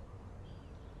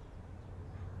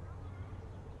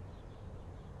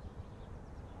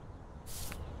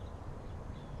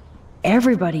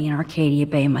 Everybody in Arcadia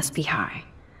Bay must be high.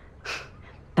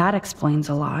 That explains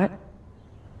a lot.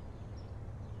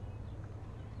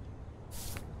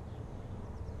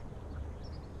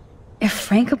 If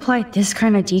Frank applied this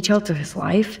kind of detail to his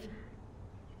life,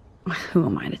 who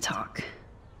am I to talk?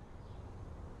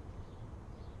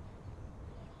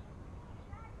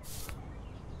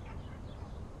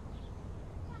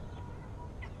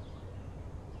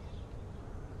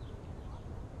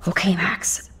 Okay,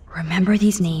 Max, remember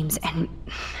these names and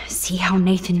see how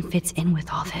Nathan fits in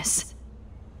with all this.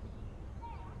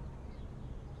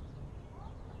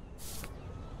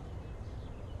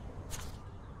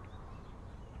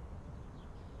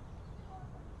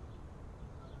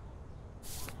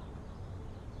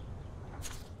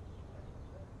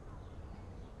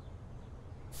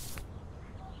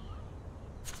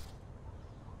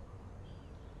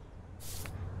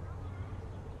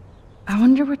 I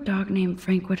wonder what dog name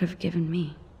Frank would have given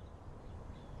me.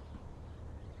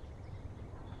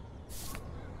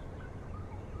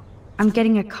 I'm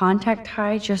getting a contact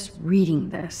high just reading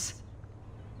this.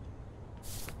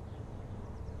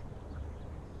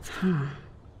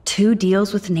 2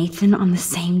 deals with Nathan on the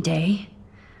same day?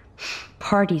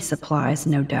 Party supplies,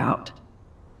 no doubt.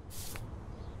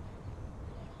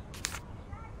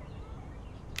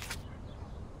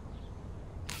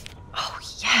 Oh,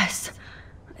 yes.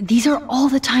 These are all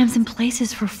the times and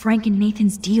places for Frank and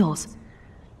Nathan's deals.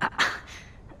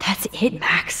 That's it,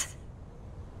 Max.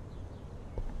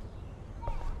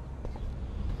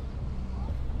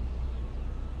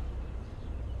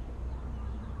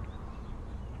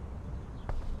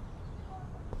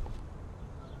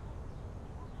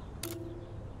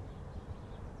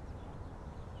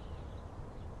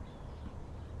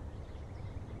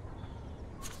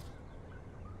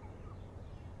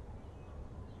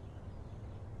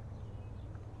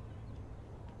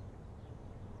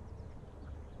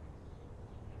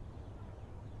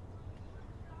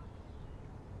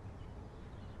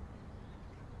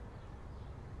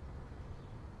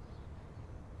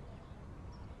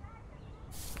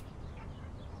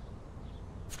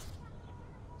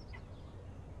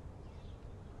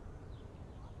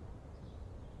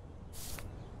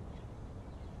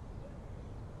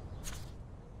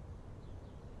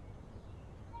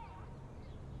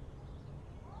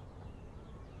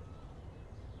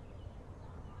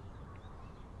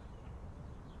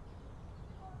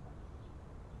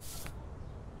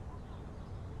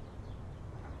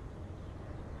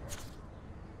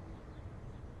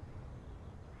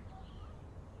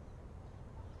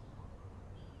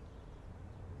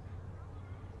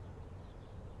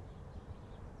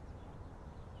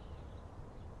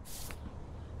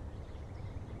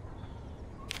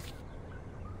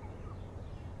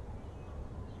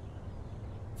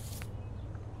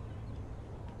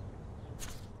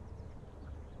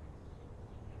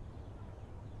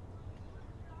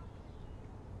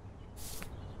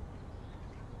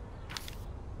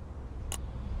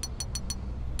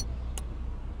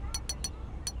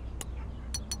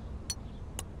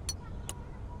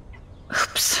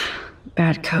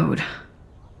 bad code.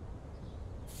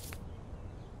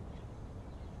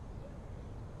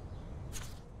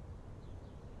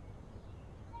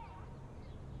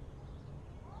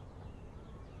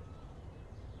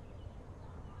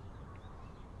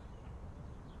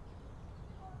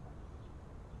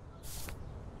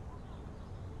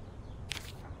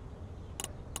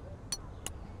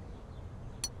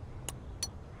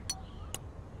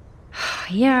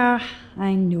 Yeah,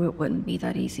 I knew it wouldn't be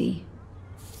that easy.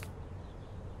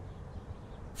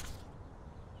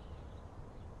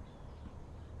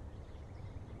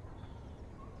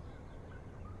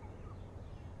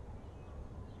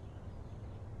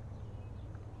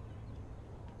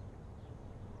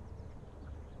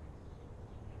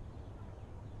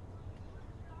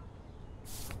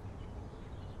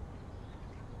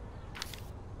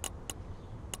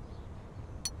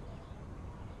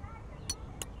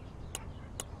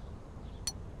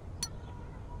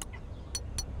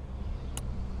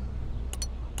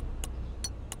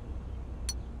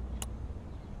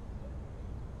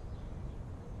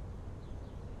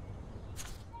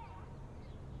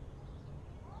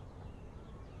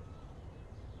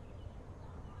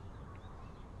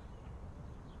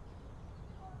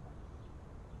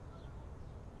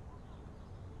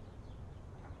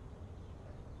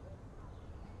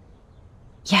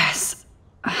 Yes.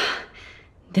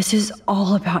 This is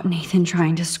all about Nathan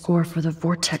trying to score for the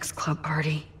Vortex Club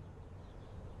party.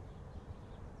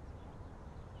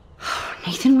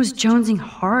 Nathan was jonesing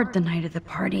hard the night of the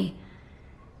party.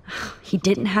 He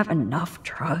didn't have enough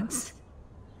drugs.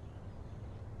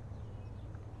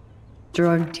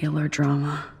 Drug dealer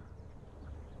drama.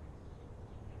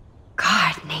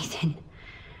 God, Nathan.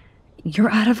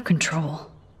 You're out of control.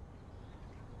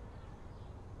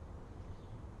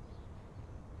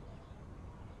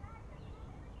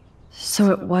 So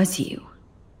it was you.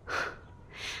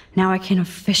 Now I can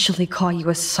officially call you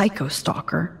a psycho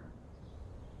stalker.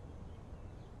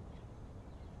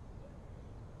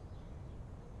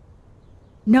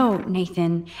 No,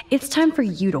 Nathan. It's time for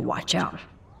you to watch out.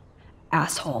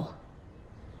 Asshole.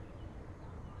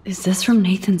 Is this from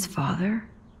Nathan's father?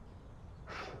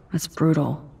 That's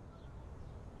brutal.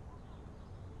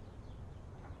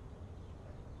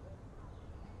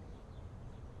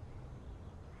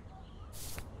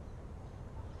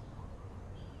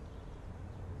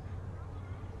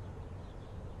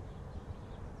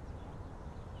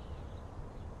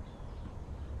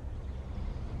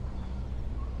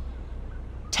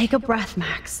 Take a breath,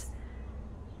 Max.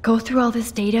 Go through all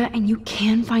this data and you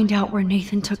can find out where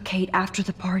Nathan took Kate after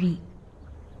the party.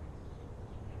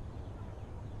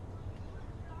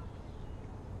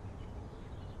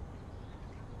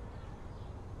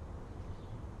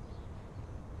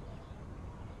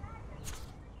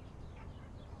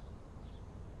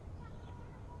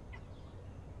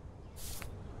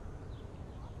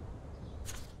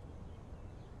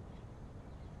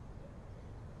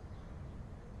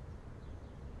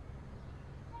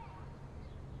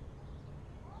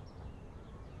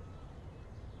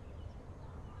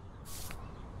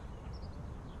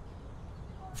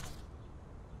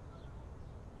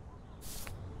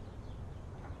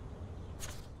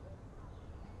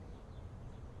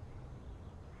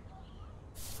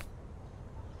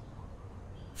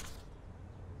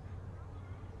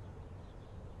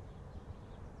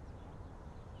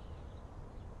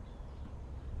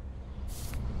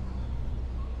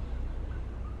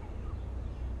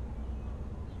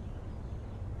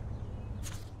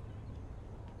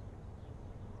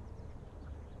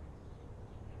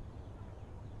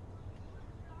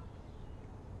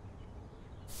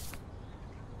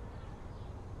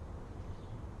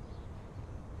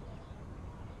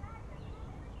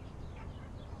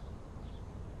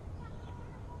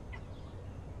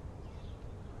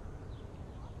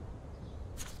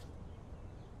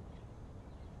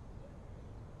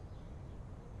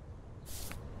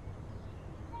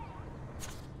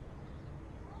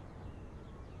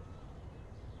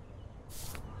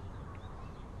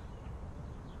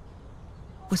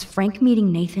 Was Frank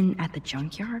meeting Nathan at the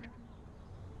junkyard?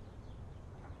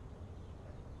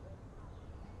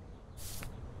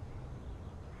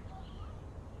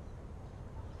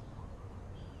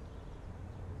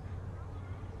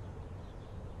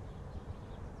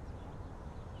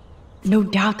 No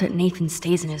doubt that Nathan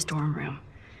stays in his dorm room.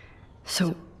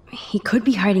 So he could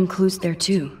be hiding clues there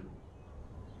too.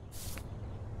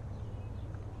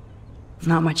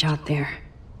 Not much out there.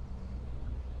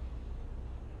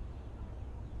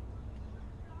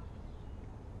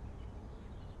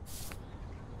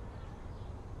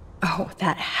 Oh,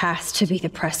 that has to be the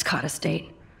Prescott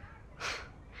estate.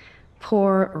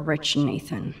 Poor rich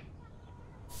Nathan.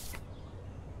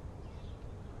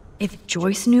 If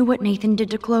Joyce knew what Nathan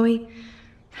did to Chloe,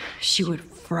 she would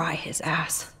fry his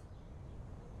ass.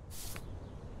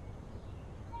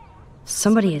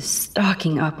 Somebody is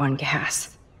stocking up on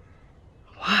gas.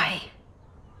 Why?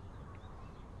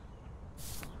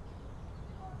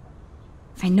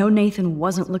 I know Nathan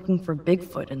wasn't looking for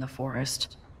Bigfoot in the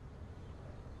forest.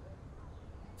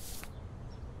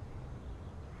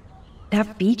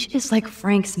 That beach is like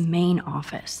Frank's main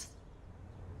office.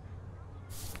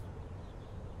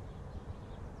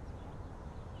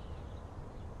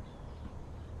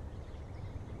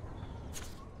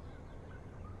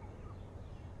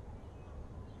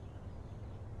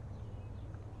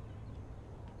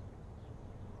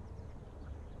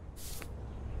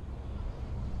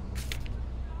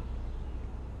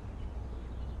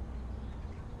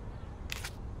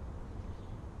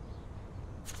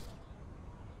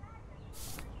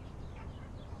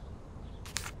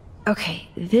 Okay,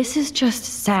 this is just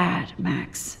sad,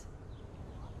 Max.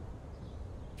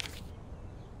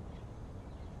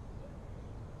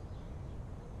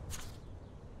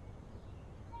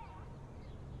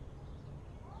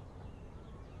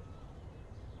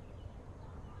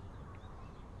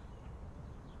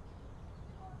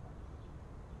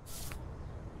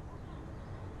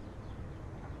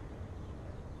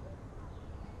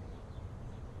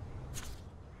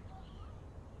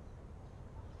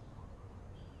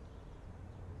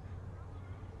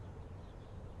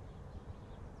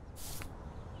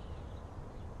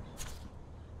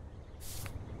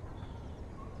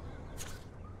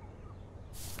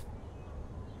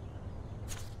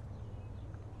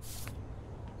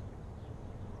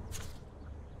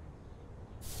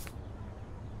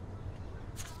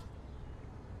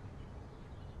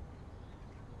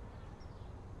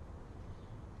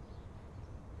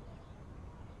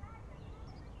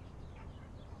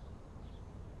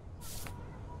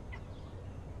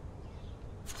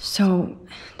 So,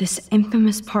 this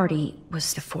infamous party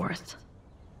was the 4th.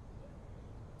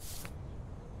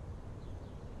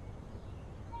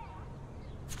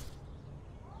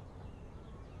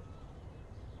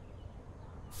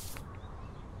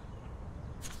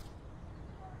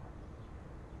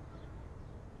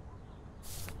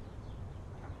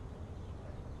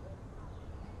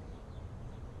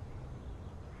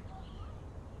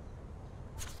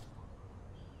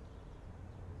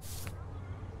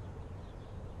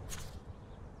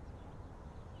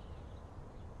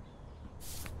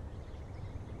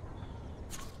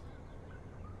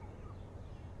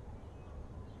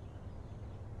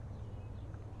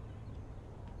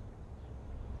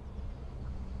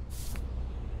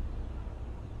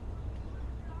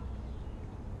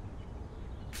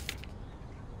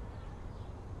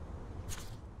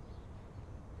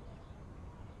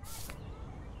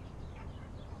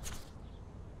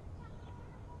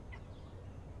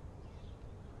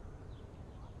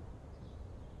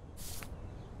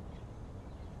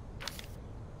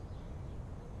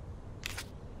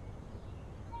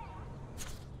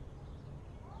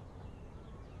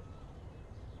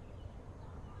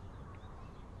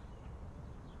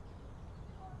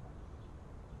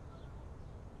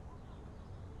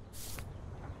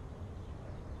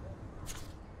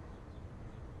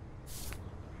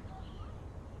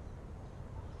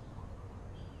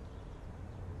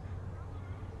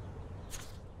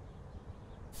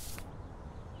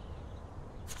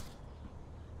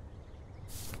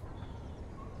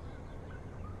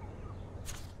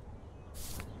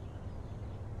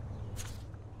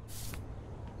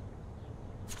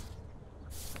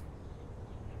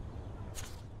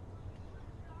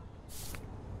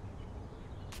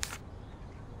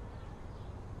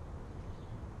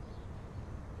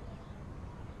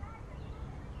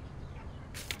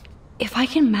 If I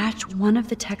can match one of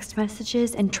the text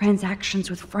messages and transactions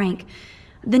with Frank,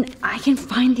 then I can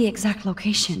find the exact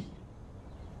location.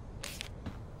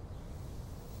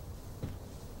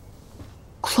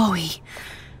 Chloe,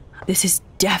 this is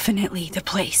definitely the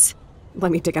place.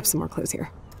 Let me dig up some more clues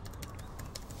here.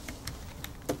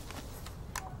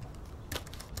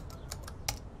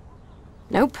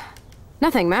 Nope.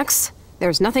 Nothing, Max.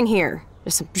 There's nothing here.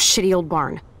 Just some shitty old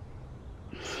barn.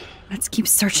 Let's keep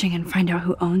searching and find out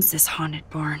who owns this haunted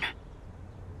barn.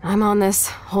 I'm on this.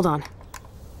 Hold on.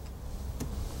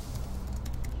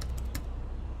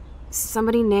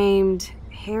 Somebody named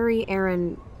Harry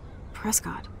Aaron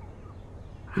Prescott.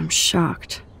 I'm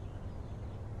shocked.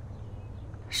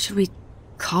 Should we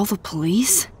call the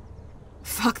police?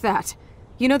 Fuck that.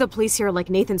 You know the police here are like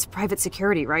Nathan's private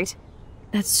security, right?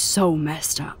 That's so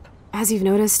messed up. As you've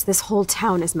noticed, this whole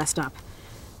town is messed up.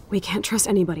 We can't trust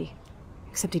anybody.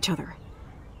 Except each other.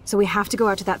 So we have to go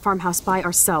out to that farmhouse by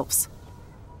ourselves.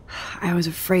 I was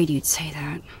afraid you'd say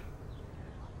that.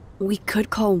 We could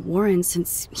call Warren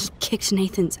since he kicked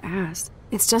Nathan's ass.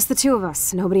 It's just the two of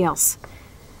us, nobody else.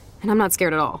 And I'm not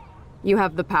scared at all. You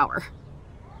have the power.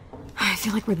 I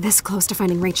feel like we're this close to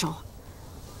finding Rachel.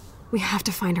 We have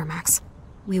to find her, Max.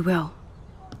 We will.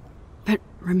 But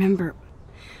remember,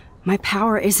 my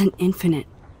power isn't infinite.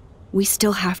 We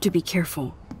still have to be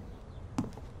careful.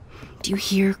 Do you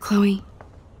hear, Chloe?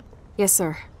 Yes,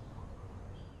 sir.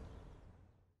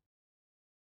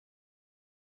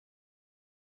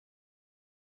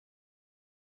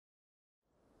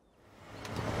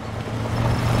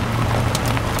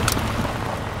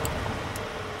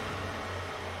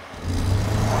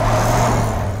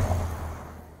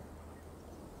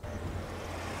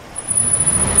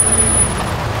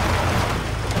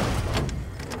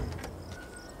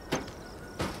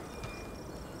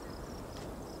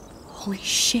 Holy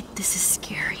shit, this is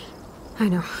scary. I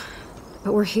know,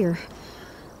 but we're here.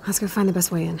 Let's go find the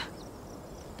best way in.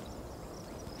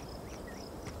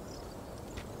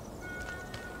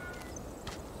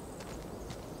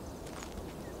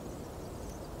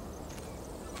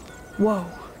 Whoa,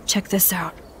 check this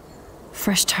out.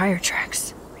 Fresh tire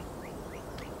tracks.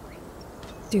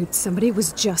 Dude, somebody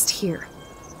was just here.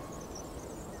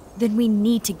 Then we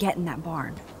need to get in that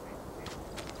barn.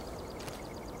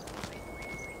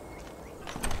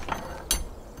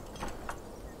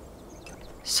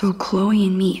 So Chloe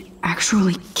and me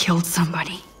actually killed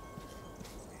somebody.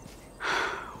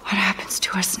 What happens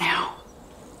to us now?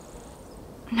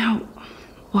 Now,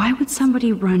 why would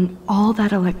somebody run all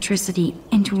that electricity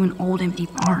into an old empty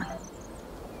barn?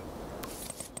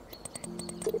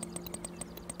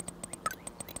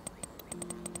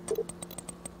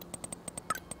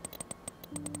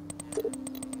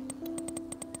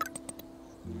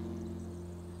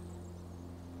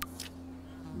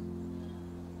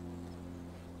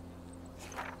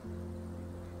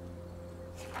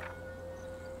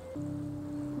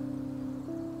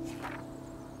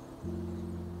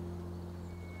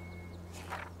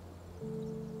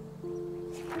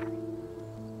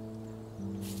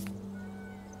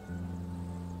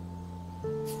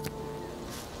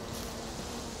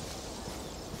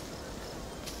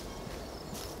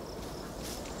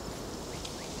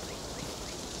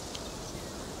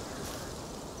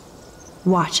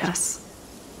 Watch us.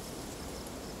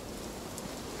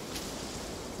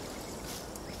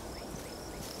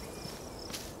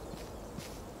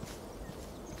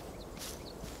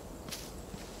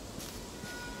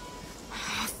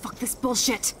 Fuck this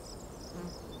bullshit.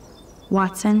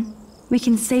 Watson, we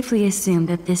can safely assume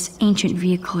that this ancient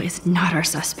vehicle is not our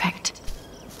suspect.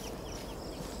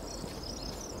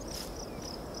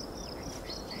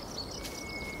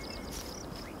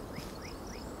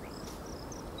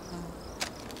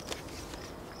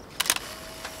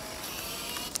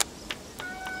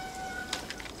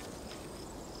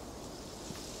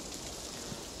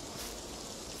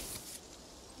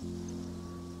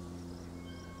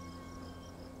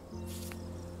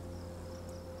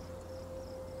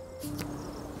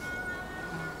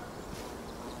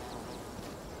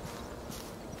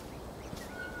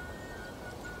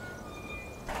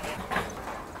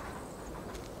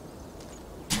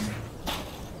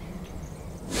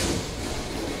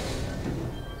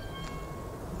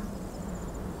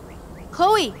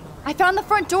 Chloe, I found the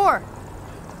front door.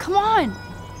 Come on.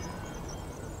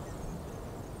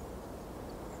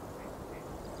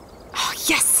 Oh,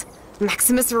 yes!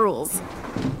 Maximus rules.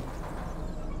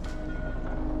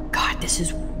 God, this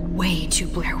is way too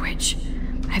Blair Witch.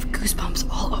 I have goosebumps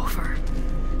all over.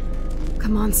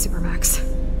 Come on, Supermax.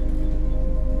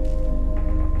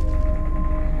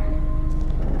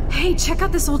 Hey, check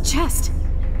out this old chest.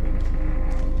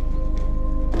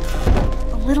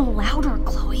 A little louder,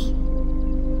 Chloe.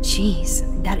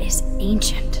 Jeez, that is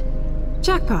ancient.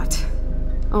 Jackpot.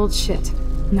 Old shit.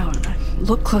 No,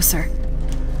 look closer.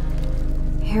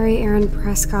 Harry Aaron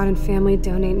Prescott and family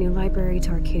donate new library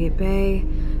to Arcadia Bay.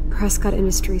 Prescott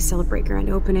Industries celebrate grand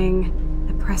opening.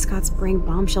 The Prescotts bring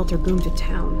bomb shelter boom to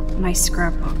town. Nice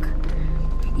scrapbook.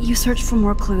 You search for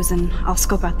more clues and I'll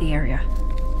scope out the area.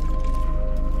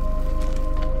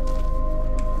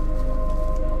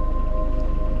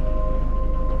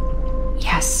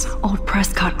 Yes, old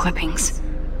Prescott clippings.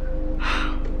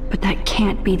 But that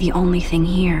can't be the only thing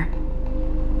here.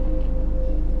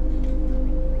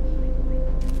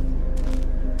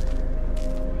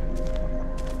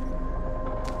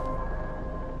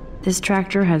 This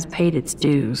tractor has paid its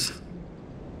dues.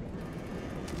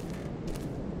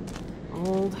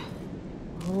 Old.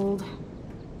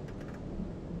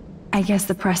 I guess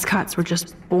the Prescotts were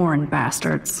just born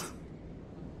bastards.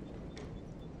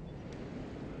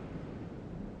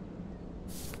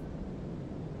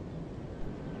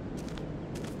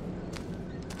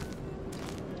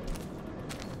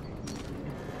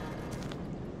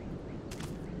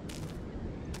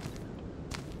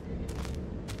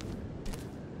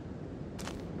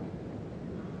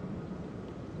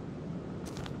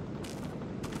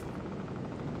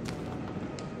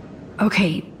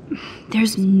 Okay,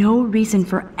 there's no reason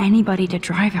for anybody to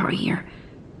drive out here.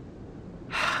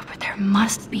 But there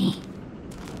must be.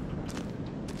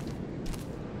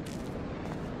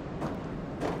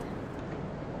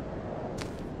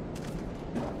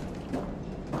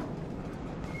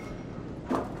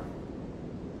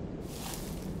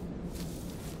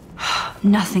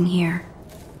 Nothing here.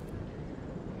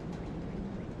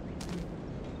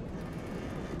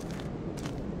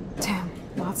 Damn,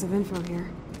 lots of info here.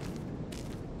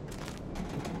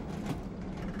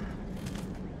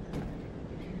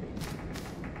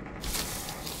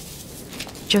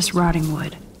 Just rotting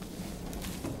wood.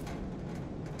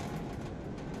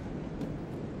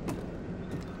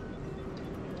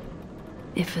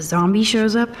 If a zombie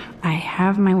shows up, I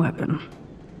have my weapon.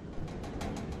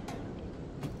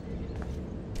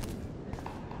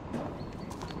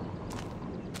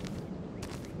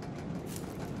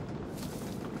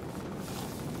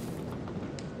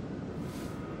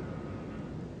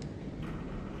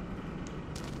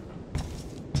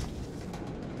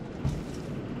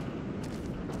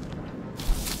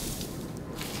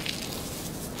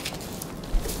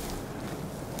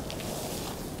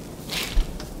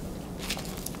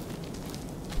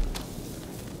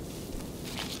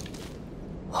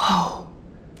 Whoa.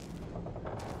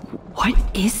 What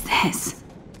is this?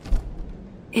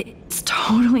 It's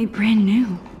totally brand new.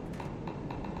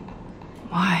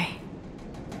 Why?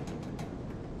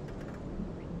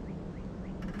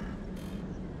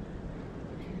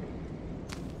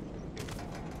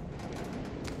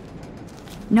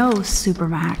 No,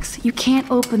 Supermax. You can't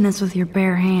open this with your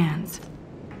bare hands.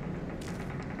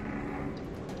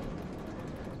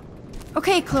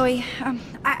 Okay, Chloe.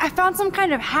 I found some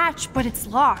kind of hatch, but it's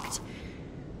locked.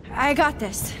 I got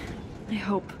this. I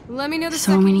hope. Let me know the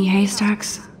So many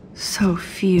haystacks, so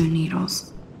few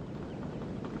needles.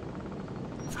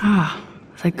 Ah,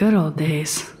 the good old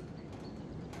days.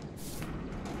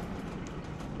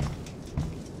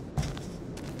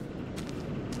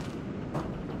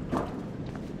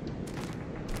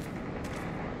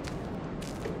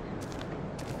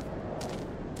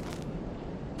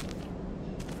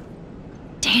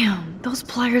 Damn, those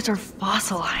pliers are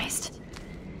fossilized.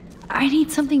 I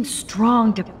need something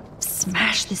strong to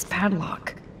smash this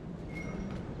padlock.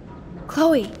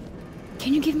 Chloe,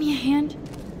 can you give me a hand?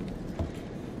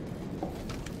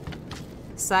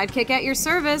 Sidekick at your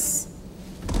service.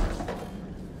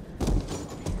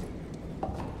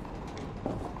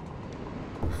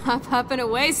 Hop and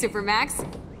away, Supermax.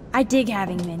 I dig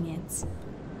having minions.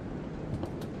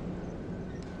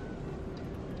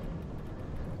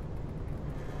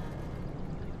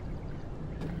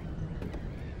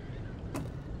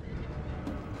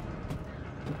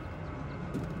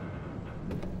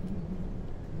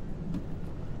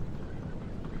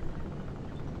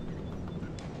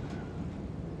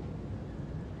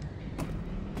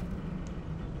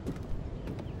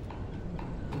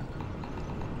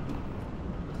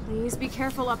 Please be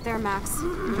careful up there, Max.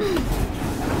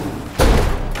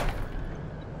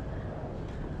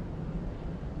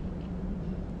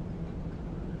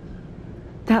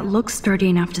 That looks sturdy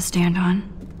enough to stand on.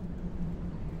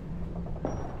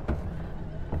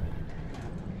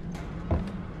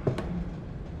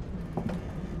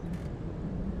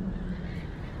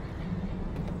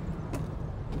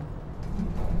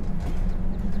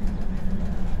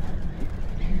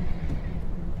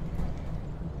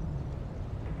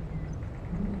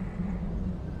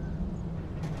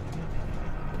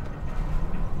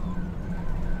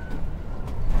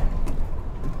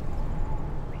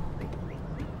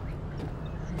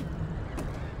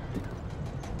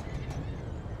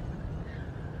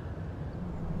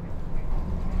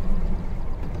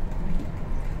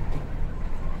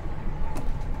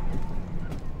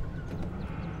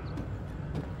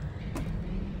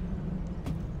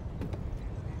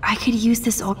 I could use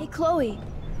this all— Hey, Chloe.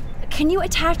 Can you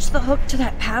attach the hook to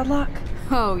that padlock?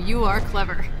 Oh, you are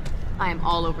clever. I am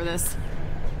all over this.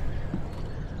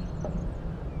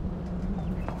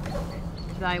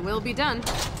 Thy will be done.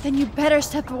 Then you better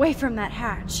step away from that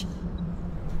hatch.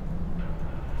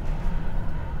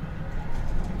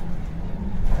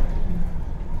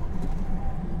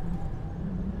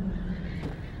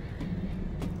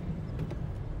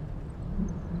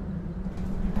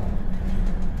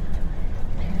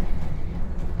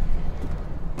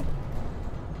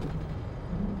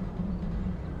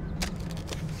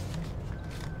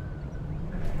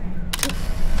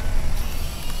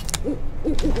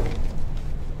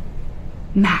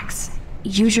 Max,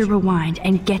 use your rewind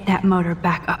and get that motor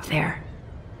back up there.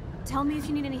 Tell me if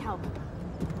you need any help.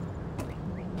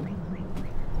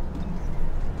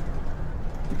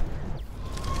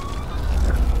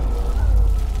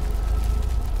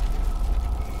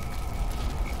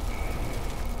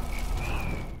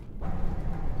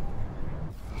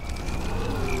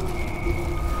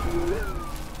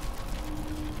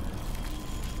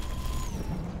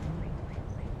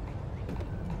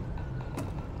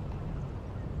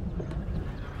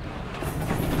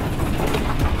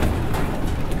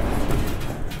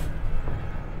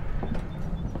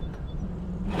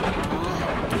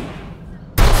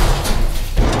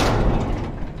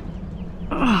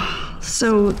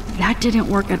 So that didn't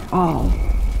work at all.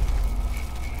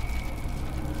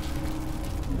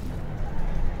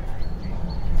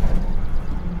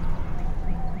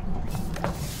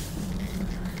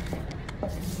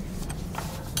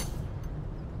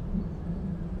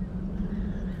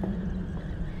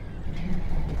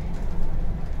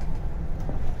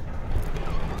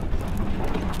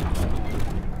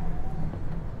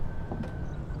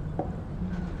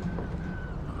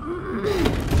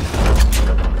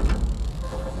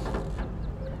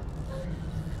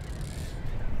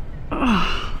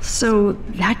 So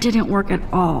that didn't work at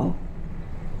all.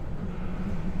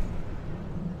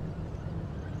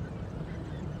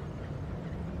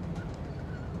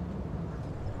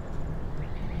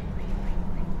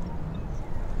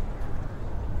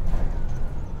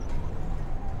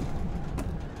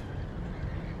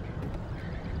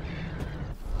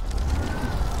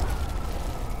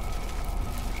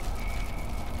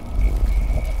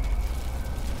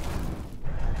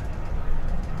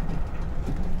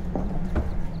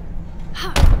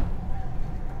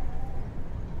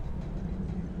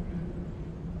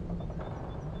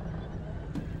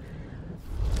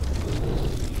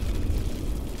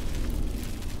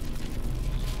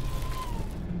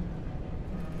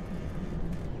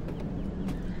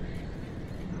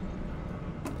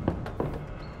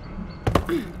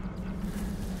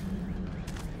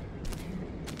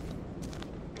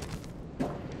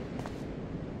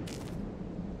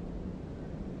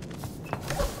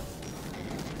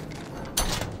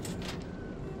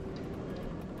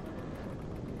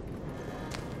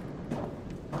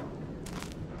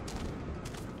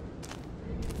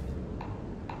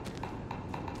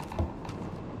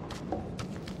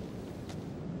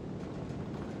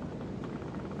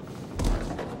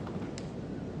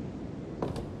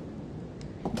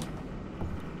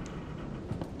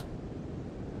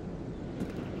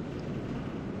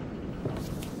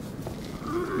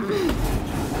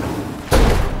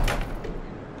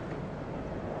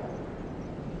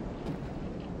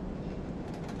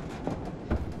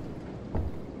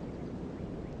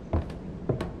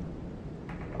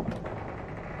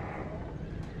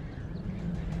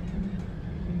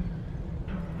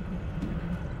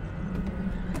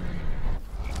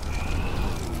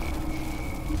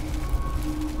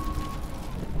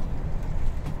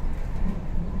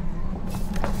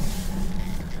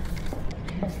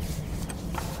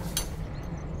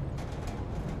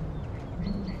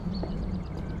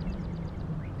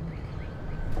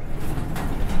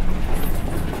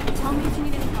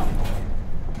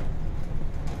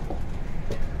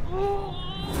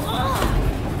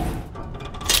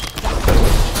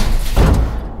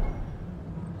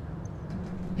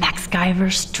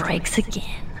 MacGyver strikes again.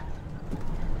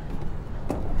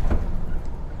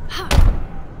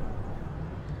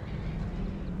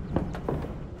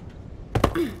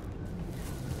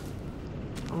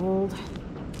 Old.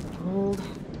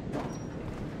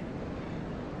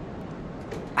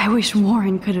 I wish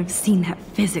Warren could have seen that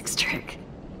physics trick.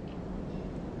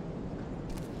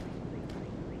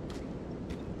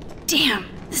 Damn,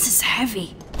 this is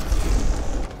heavy.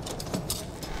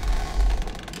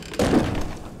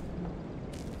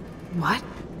 What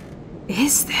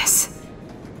is this?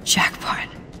 Jackpot.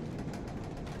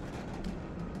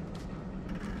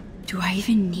 Do I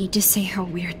even need to say how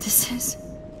weird this is?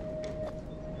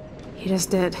 You just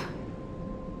did.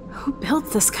 Who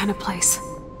built this kind of place?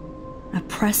 A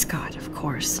Prescott, of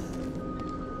course.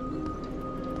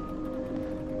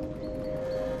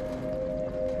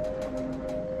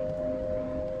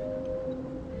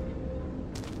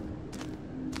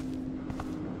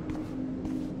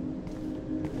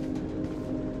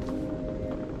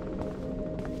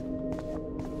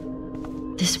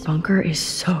 This bunker is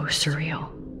so surreal.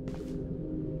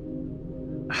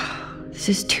 This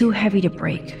is too heavy to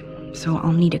break, so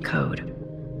I'll need a code.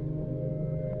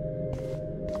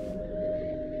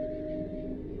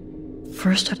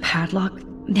 First a padlock,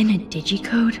 then a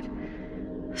digicode?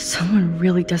 Someone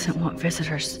really doesn't want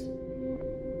visitors.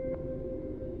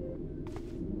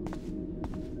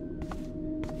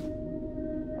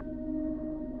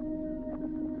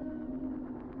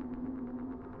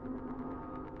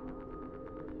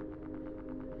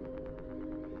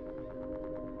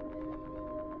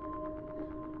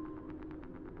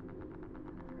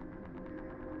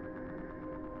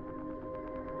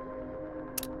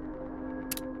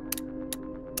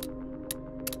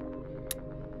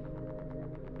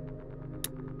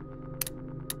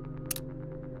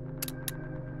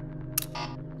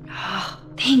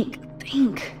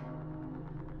 Think.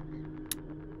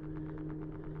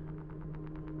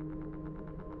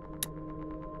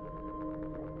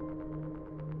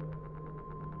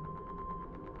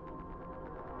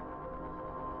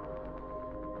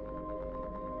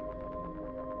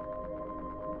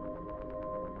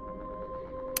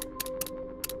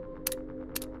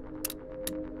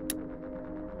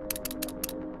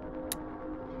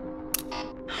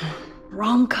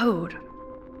 Wrong code.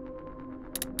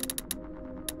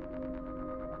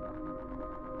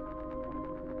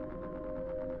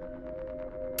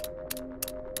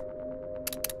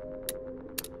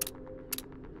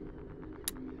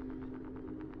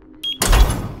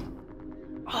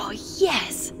 Oh,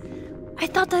 yes! I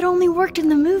thought that only worked in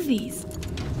the movies.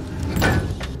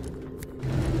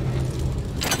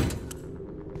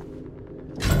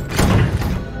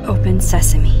 Open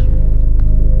sesame.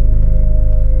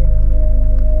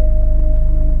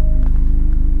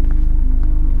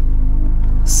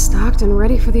 Stocked and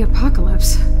ready for the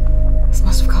apocalypse. This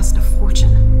must have cost a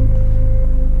fortune.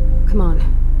 Come on.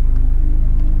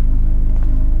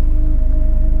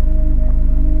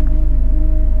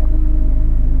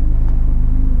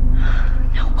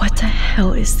 Now what the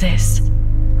hell is this?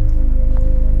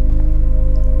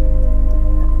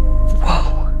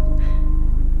 Whoa.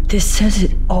 This says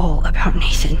it all about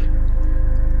Nathan.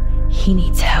 He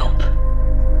needs help.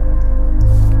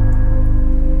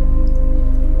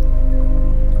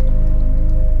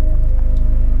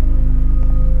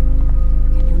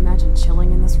 Can you imagine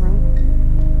chilling in this room?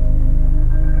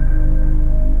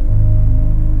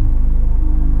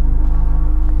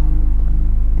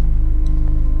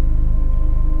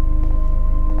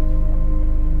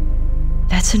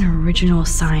 That's an original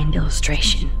signed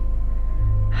illustration.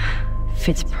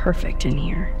 Fits perfect in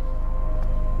here.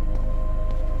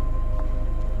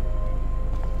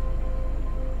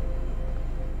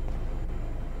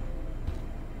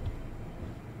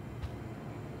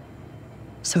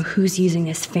 So who's using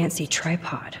this fancy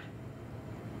tripod?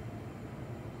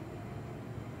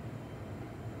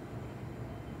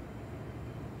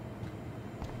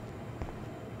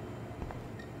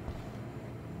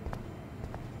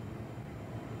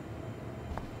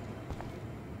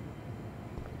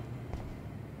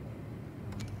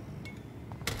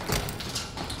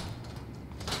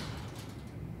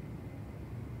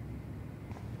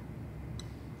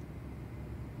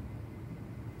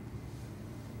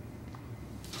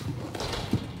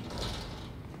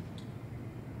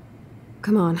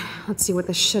 Come on, let's see what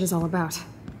this shit is all about.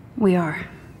 We are.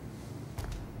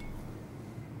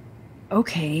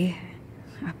 Okay.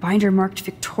 A binder marked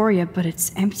Victoria, but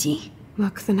it's empty.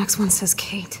 Look, the next one says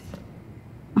Kate.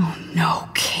 Oh no,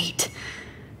 Kate.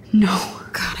 No.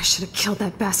 God, I should have killed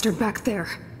that bastard back there.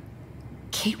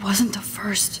 Kate wasn't the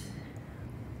first.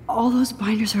 All those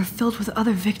binders are filled with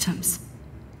other victims.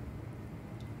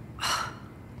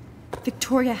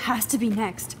 Victoria has to be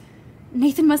next.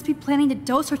 Nathan must be planning to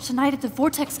dose her tonight at the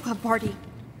Vortex Club party.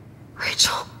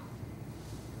 Rachel.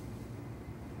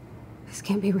 This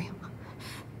can't be real.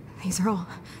 These are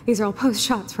all post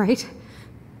shots, right?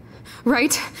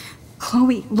 Right?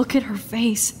 Chloe, look at her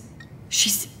face.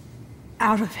 She's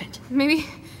out of it. Maybe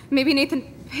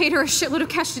Nathan paid her a shitload of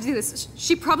cash to do this.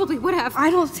 She probably would have.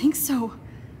 I don't think so.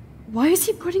 Why is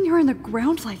he putting her in the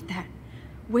ground like that?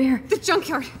 Where? The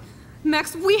junkyard.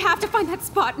 Max, we have to find that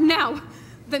spot now.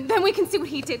 Then we can see what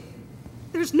he did.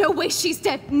 There's no way she's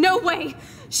dead. No way.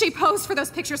 She posed for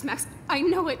those pictures, Max. I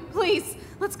know it. Please,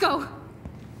 let's go.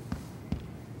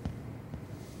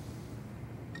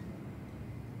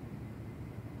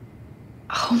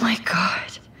 Oh my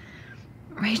God.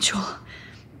 Rachel,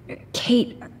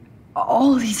 Kate,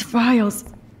 all these files.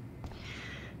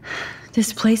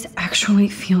 This place actually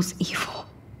feels evil.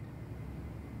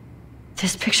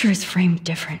 This picture is framed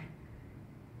different.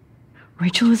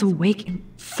 Rachel is awake and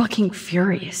fucking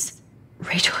furious.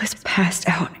 Rachel is passed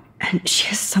out and she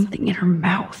has something in her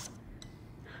mouth.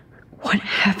 What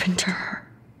happened to her?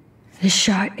 This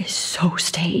shot is so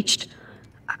staged.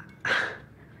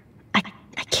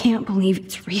 I can't believe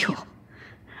it's real.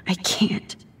 I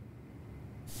can't.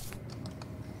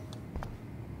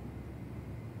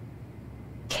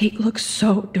 Kate looks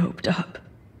so doped up.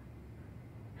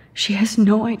 She has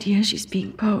no idea she's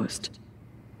being posed.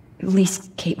 At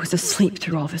least Kate was asleep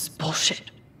through all this bullshit.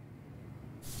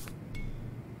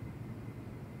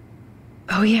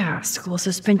 Oh yeah, school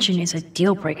suspension is a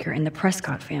deal breaker in the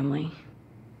Prescott family.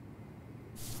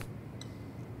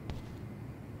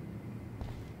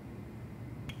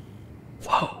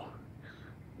 Whoa.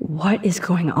 What is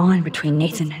going on between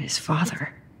Nathan and his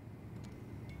father?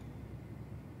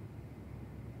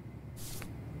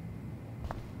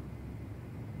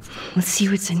 Let's see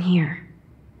what's in here.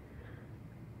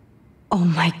 Oh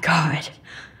my God.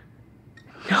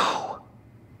 No.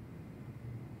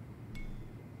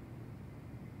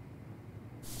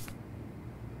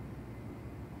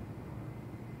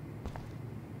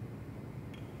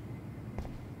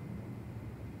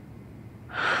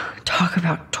 Talk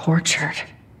about tortured.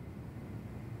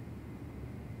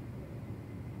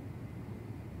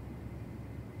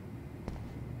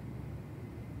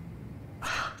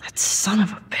 That son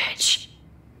of a bitch.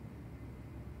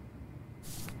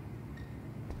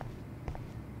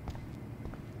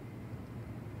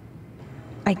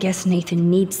 I guess Nathan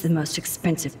needs the most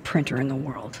expensive printer in the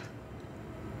world.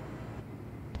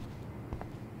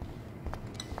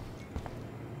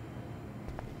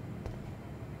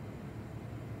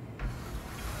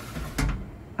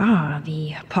 Ah,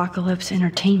 the Apocalypse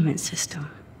Entertainment system.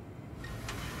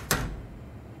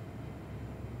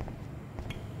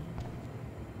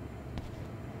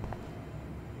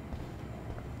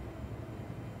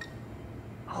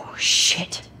 Oh,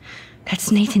 shit.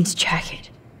 That's Nathan's jacket.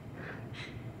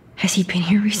 Has he been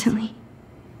here recently?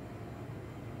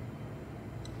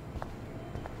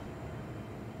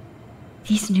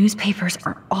 These newspapers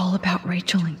are all about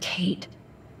Rachel and Kate.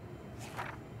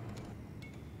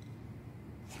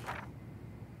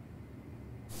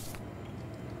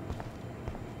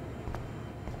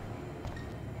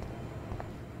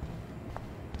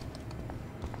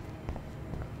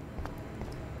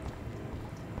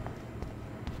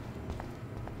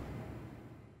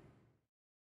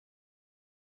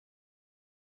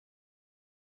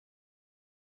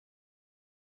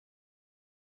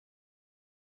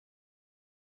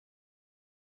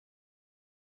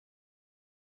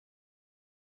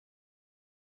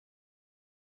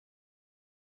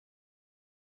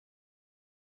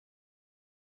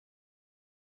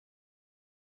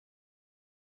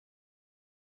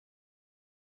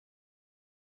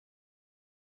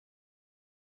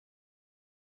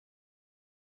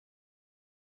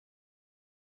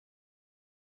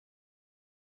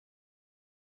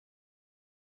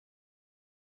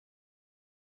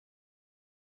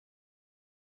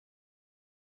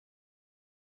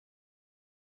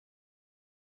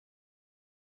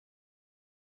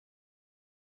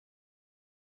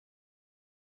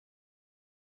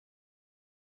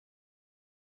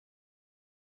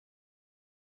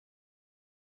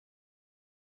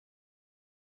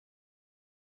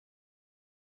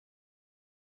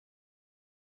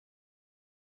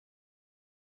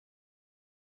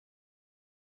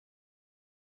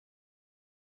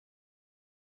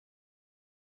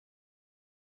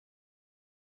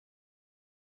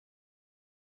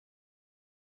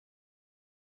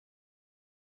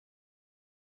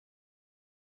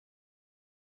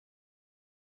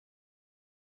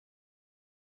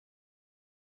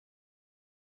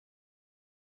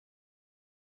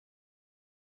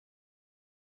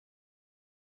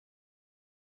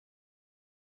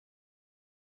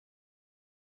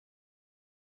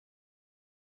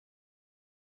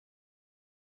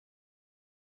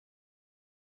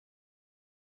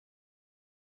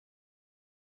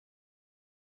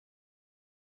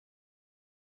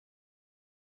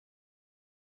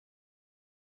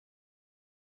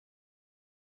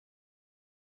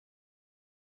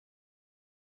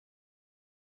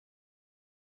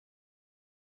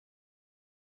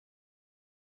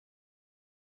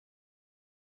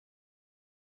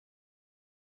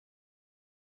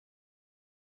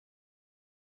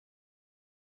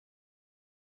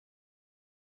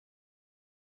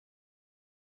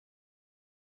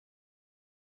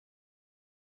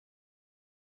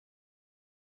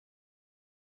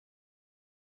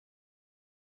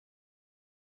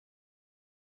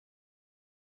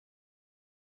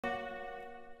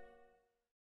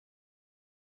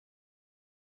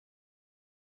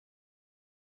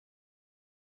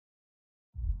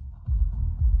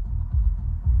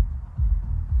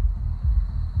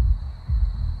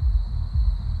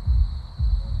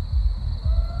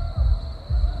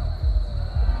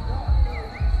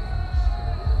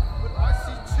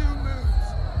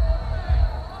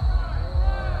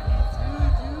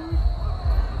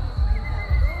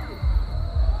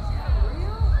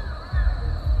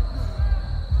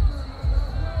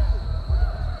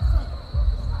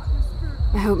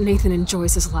 I hope Nathan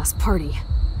enjoys his last party.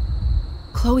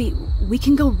 Chloe, we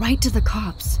can go right to the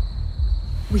cops.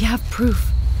 We have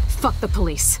proof. Fuck the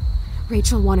police.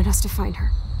 Rachel wanted us to find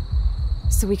her,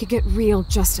 so we could get real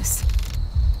justice.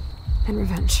 And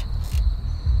revenge.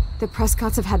 The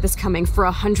Prescotts have had this coming for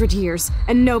 100 years,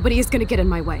 and nobody is gonna get in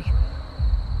my way.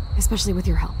 Especially with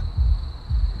your help.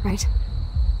 Right?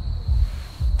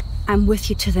 I'm with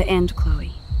you to the end,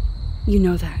 Chloe. You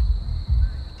know that.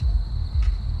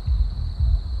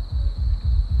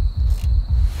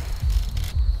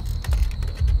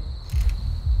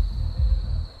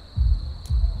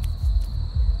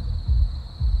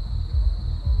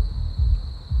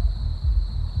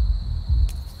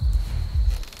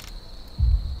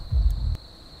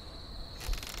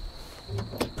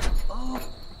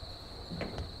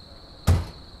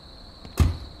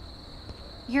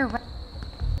 You're right.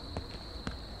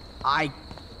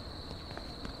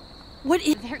 What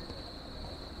is...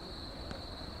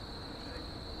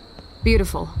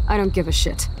 Beautiful. I don't give a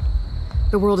shit.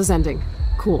 The world is ending.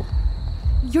 Cool.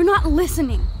 You're not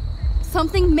listening.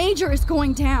 Something major is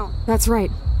going down. That's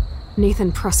right.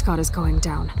 Nathan Prescott is going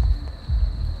down.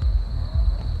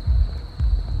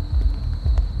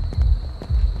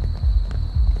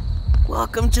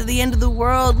 Welcome to the end of the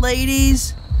world,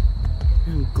 ladies.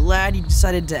 I'm glad you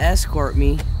decided to escort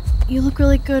me. You look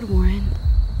really good, Warren.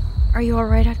 Are you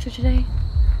alright after today?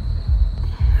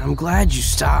 I'm glad you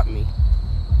stopped me.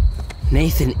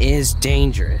 Nathan is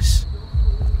dangerous.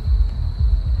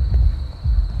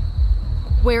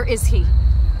 Where is he?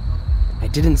 I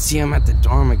didn't see him at the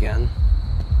dorm again.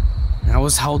 I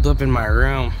was held up in my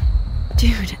room.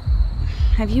 Dude,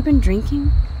 have you been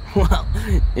drinking? Well,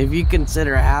 if you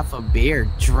consider half a beer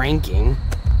drinking.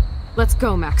 Let's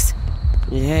go, Max.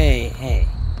 Hey.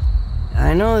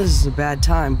 I know this is a bad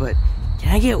time, but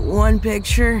can I get one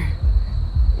picture?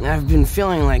 I've been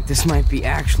feeling like this might be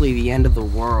actually the end of the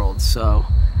world, so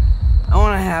I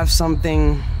want to have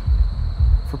something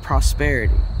for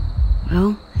prosperity.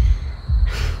 Well,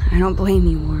 I don't blame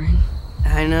you, Warren.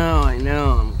 I know, I'm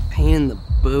a pain in the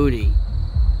booty.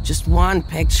 Just one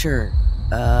picture.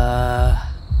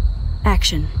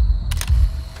 Action.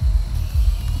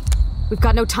 We've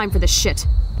got no time for this shit.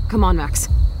 Come on, Max.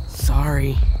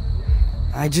 Sorry.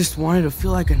 I just wanted to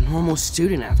feel like a normal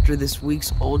student after this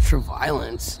week's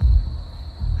ultra-violence.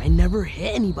 I never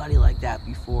hit anybody like that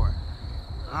before.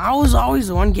 I was always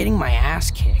the one getting my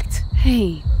ass kicked.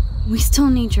 Hey, we still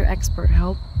need your expert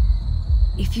help.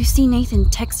 If you see Nathan,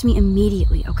 text me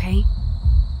immediately, okay?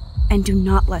 And do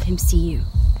not let him see you.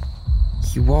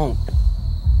 He won't.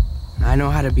 I know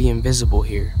how to be invisible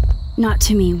here. Not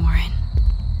to me, Warren.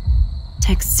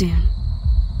 Text soon.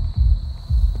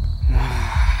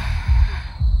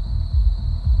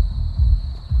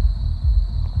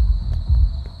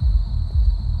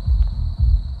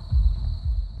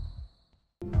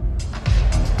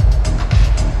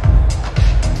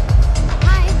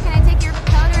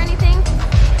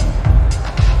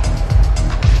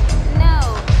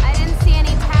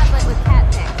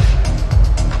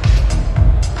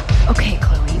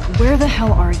 Where the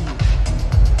hell are you?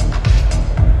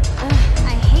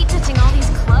 I hate touching all these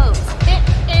clothes. It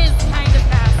is kind of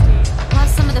nasty.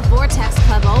 Plus, some of the Vortex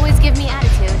Club always give me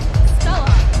attitude. Stella,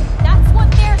 that's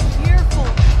what they're here for.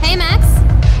 Hey, Max.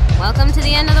 Welcome to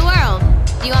the end of the world.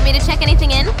 Do you want me to check anything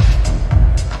in?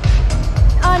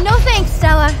 No thanks,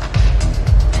 Stella.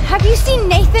 Have you seen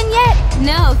Nathan yet?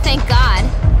 No, thank God.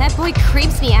 That boy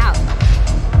creeps me out.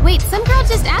 Wait, some girl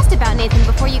just asked about Nathan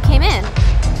before you came in.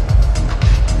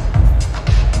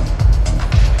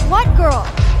 What girl?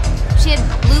 She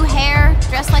had blue hair,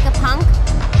 dressed like a punk.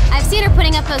 I've seen her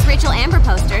putting up those Rachel Amber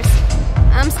posters.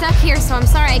 I'm stuck here, so I'm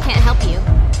sorry I can't help you.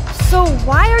 So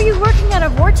why are you working at a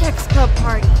Vortex Club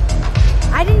party?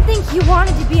 I didn't think you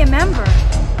wanted to be a member.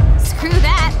 Screw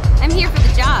that. I'm here for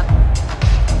the job.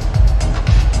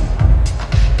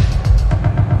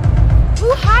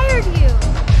 Who hired you?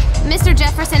 Mr.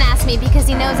 Jefferson asked me because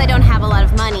he knows I don't have a lot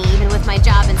of money, even with my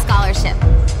job and scholarship.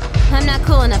 I'm not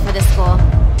cool enough for this school.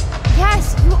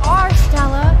 Yes, you are,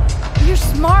 Stella. You're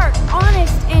smart,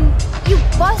 honest, and you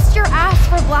bust your ass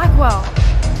for Blackwell.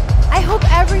 I hope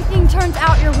everything turns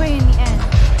out your way in the end.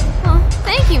 Well,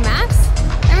 thank you, Max.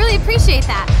 I really appreciate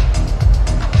that.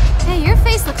 Hey, your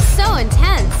face looks so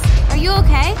intense. Are you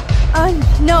okay?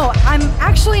 No, I'm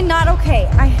actually not okay.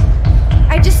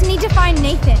 I just need to find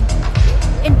Nathan.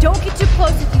 And don't get too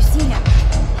close if you see him.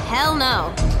 Hell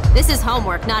no. This is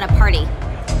homework, not a party.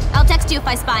 I'll text you if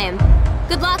I spy him.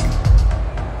 Good luck.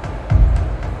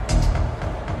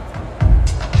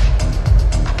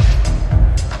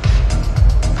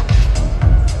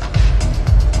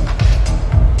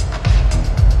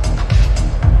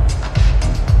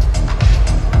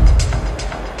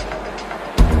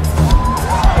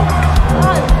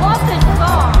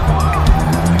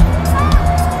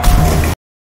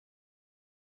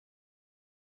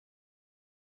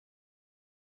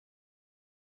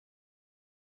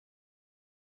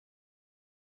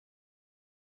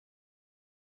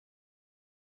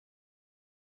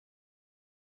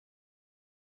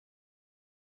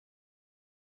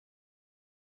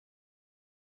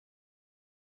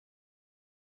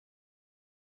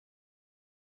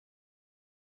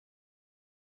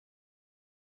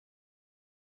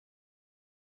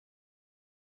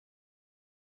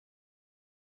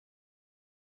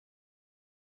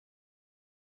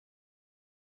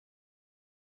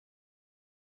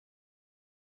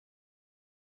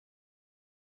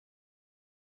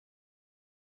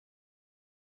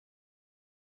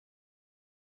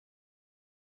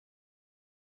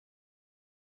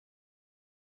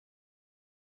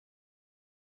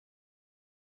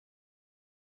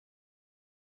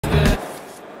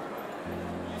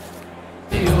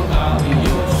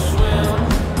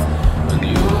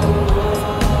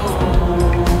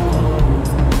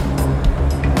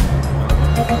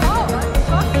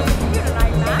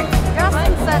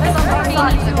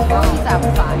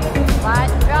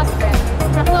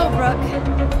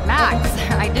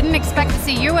 didn't expect to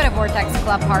see you at a Vortex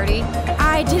Club party.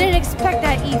 I didn't expect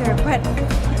that either, but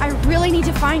I really need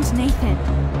to find Nathan.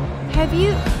 Have you?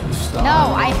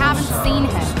 No, I haven't seen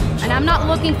him. And I'm not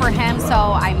looking for him, so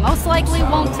I most likely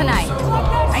won't tonight.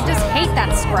 I just hate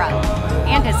that scrub.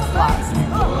 And his claws.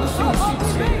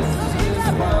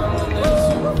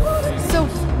 So,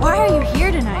 why are you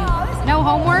here tonight? No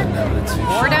homework?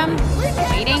 Boredom?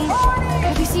 Waiting?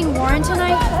 Have you seen Warren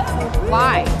tonight?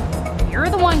 Why? You're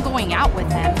the one going out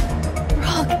with him.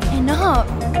 Brooke, enough.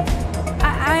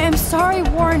 I am sorry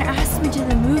Warren asked me to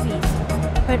the movies,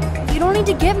 but you don't need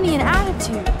to give me an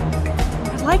attitude.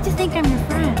 I'd like to think I'm your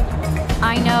friend.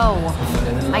 I know.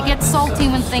 I get salty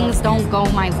when things don't go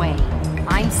my way.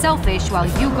 I'm selfish while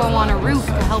you go on a roof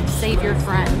to help save your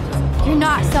friend. You're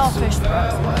not selfish,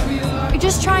 Brooke. You're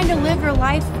just trying to live your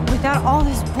life without all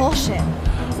this bullshit.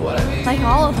 Like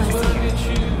all of us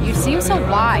here. You seem so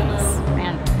wise,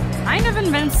 and kind of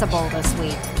invincible this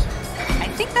week. I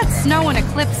think that snow and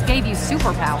eclipse gave you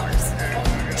superpowers.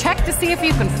 Check to see if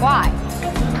you can fly.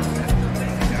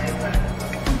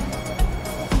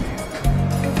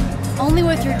 Only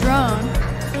with your drone.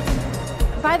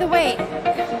 By the way,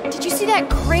 did you see that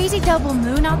crazy double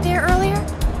moon out there earlier?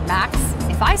 Max,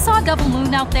 if I saw a double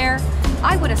moon out there,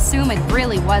 I would assume it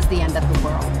really was the end of the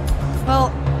world. Well,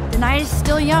 the night is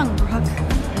still young, Brooke.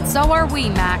 And so are we,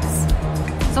 Max.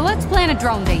 So let's plan a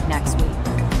drone date next week.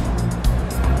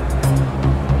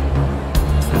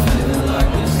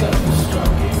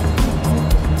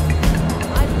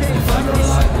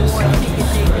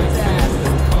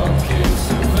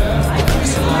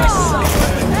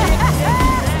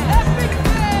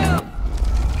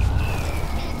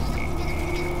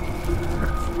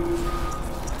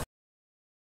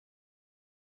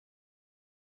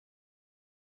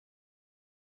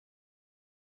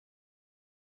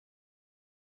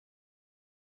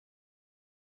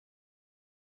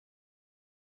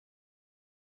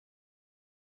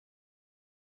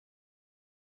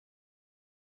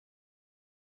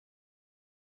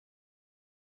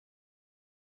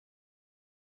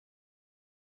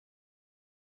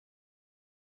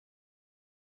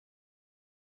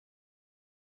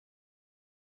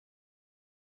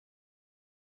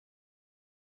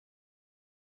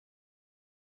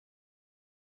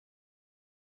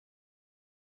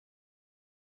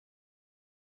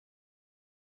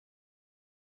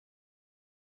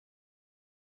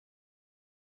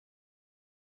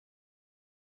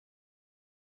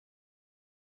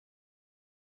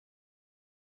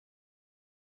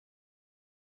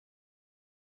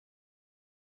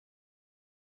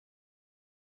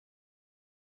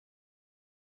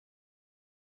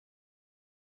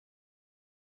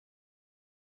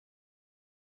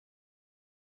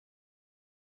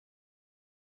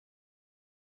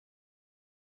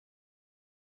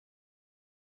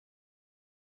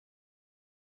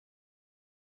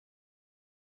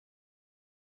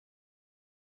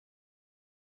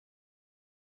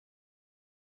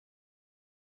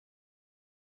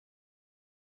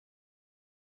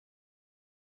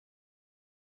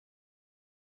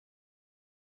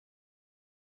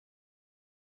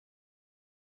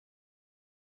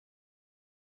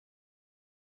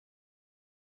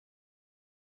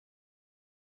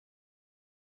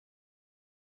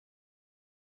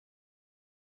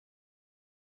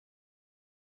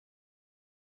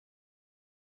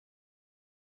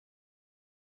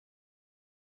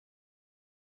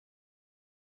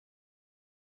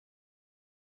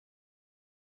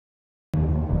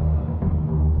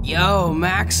 Yo,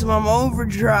 Maximum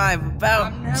Overdrive,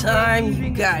 about time you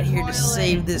got here to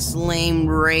save this lame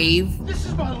rave. This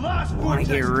is my last one. Wanna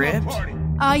get ripped?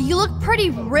 You look pretty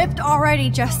ripped already,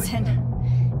 Justin.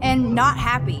 And not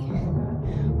happy.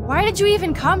 Why did you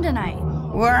even come tonight?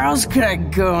 Where else could I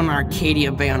go in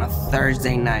Arcadia Bay on a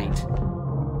Thursday night?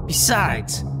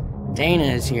 Besides, Dana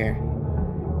is here.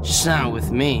 Just not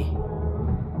with me.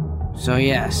 So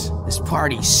yes, this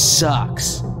party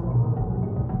sucks.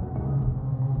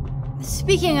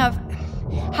 Speaking of,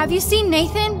 have you seen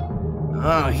Nathan?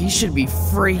 Oh, he should be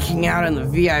freaking out in the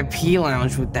VIP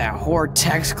lounge with that whore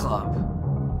Tex Club.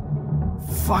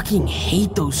 Fucking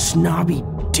hate those snobby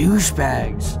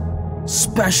douchebags.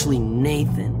 Especially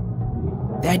Nathan.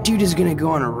 That dude is gonna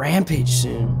go on a rampage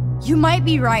soon. You might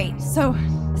be right, so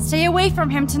stay away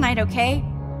from him tonight, okay?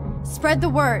 Spread the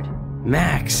word.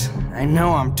 Max, I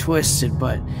know I'm twisted,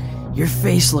 but your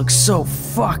face looks so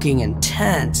fucking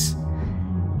intense.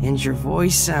 And your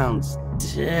voice sounds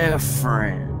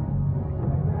different.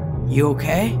 You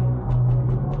okay?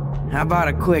 How about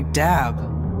a quick dab?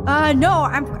 No,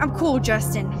 I'm cool,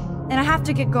 Justin. And I have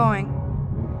to get going.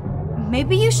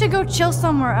 Maybe you should go chill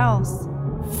somewhere else.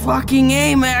 Fucking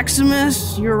A,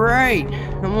 Maximus! You're right.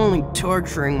 I'm only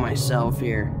torturing myself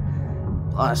here.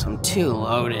 Plus, I'm too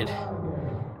loaded.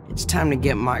 It's time to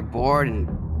get my board and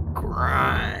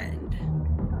grind.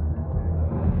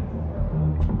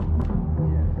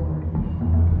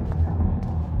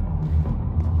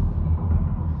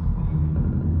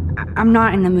 I'm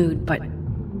not in the mood, but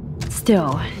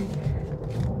still,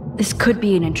 this could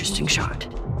be an interesting shot.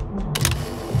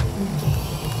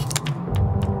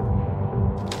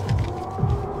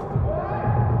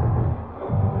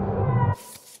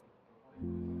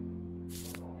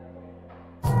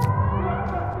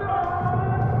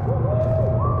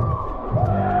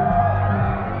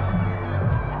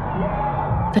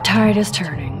 The tide is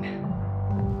turning.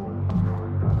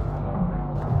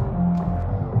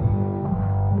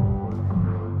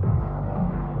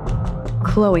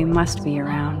 Chloe must be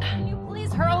around. Can you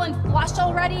please hurl and flush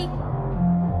already?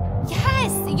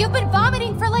 Yes! You've been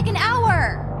vomiting for like an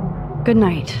hour! Good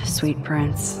night, sweet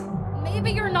prince.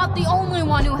 Maybe you're not the only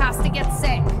one who has to get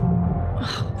sick.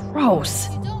 Ugh, gross.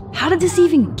 How did this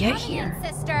even get here?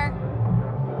 Sister.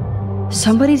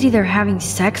 Somebody's either having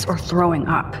sex or throwing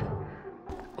up.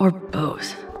 Or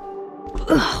both.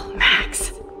 Ugh,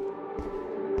 Max.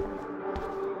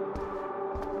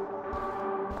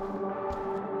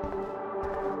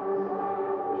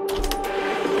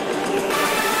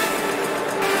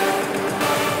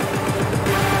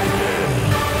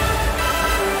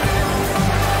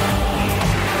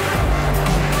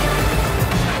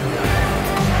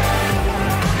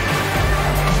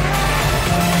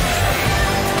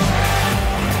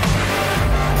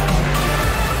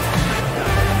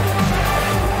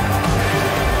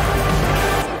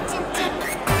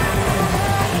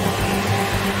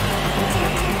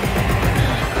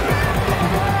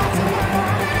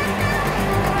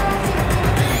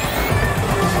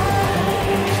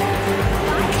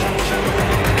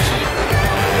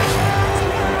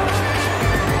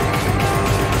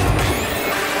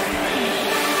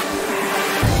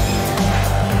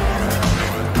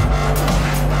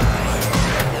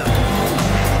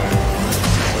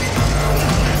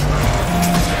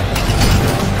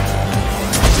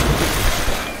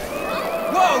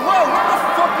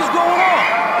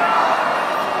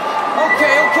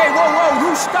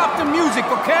 Stop the music,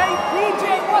 okay?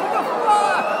 DJ, what the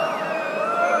fuck?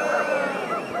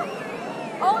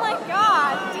 Oh my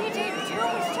god, DJ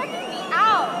Doom is checking me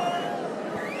out.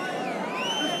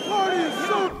 The party is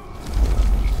so...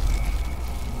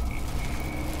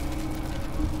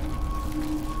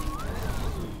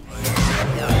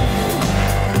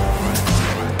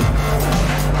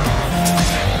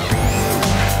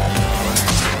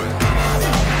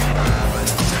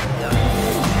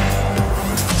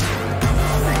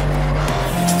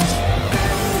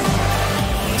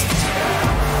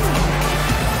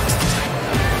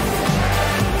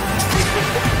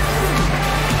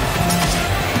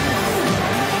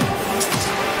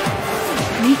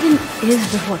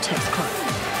 Is the Vortex Club.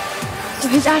 So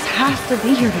his ass has to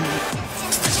be here tonight.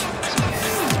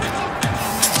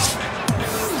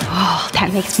 Oh,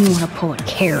 that makes me want to pull a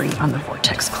carry on the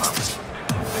Vortex Club.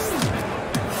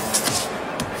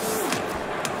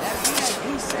 That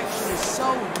VIP section is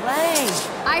so lame.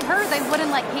 I heard they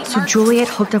wouldn't let Kate So Marsh- Juliet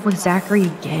hooked up with Zachary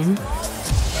again?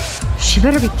 She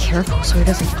better be careful so he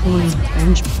doesn't pull any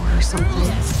revenge porn or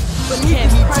something.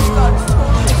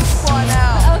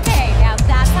 Okay, now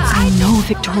that's how I know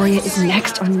Victoria is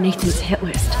next on Nathan's hit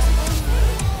list.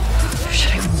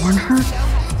 Should I warn her?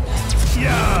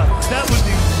 Yeah, that would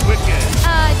be wicked.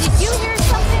 Did you hear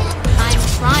something? I'm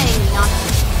trying not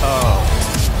to. Oh,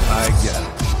 I get it.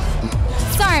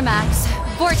 Sorry, Max.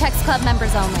 Vortex Club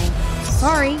members only.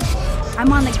 Sorry,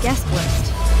 I'm on the guest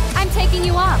list. I'm taking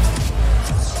you off.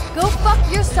 Go fuck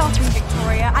yourself,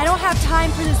 Victoria. I don't have time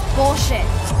for this bullshit.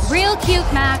 Real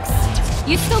cute, Max.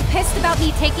 You still pissed about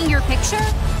me taking your picture?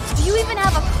 Do you even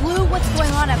have a clue what's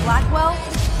going on at Blackwell?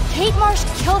 Kate Marsh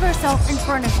killed herself in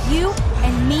front of you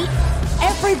and me,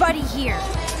 everybody here.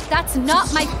 That's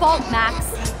not my fault,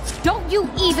 Max. Don't you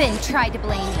even try to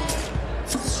blame me.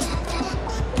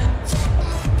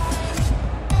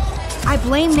 I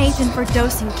blame Nathan for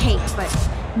dosing Kate, but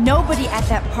nobody at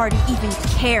that party even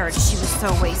cared she was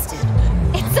so wasted.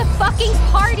 It's a fucking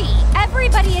party!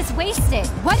 Everybody is wasted.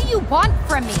 What do you want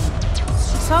from me?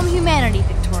 Some humanity,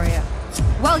 Victoria.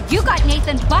 Well, you got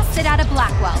Nathan busted out of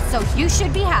Blackwell, so you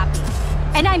should be happy.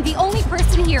 And I'm the only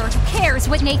person here who cares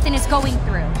what Nathan is going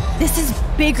through. This is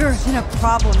bigger than a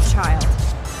problem child.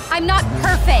 I'm not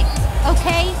perfect,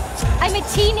 okay? I'm a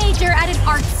teenager at an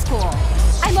art school.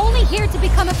 I'm only here to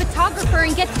become a photographer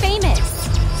and get famous.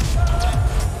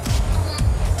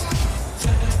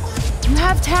 You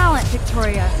have talent,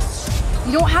 Victoria.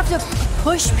 You don't have to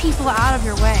push people out of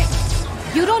your way.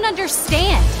 You don't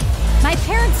understand. My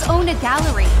parents own a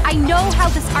gallery. I know how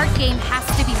this art game has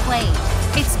to be played.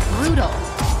 It's brutal.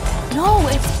 No,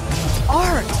 it's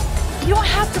art. You don't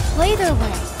have to play their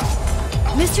way.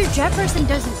 Mr. Jefferson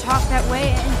doesn't talk that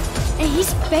way, and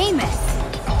he's famous.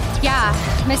 Yeah,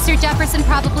 Mr. Jefferson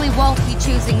probably won't be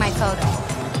choosing my photo.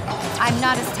 I'm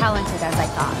not as talented as I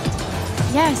thought.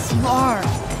 Yes, you are.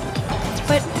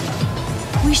 But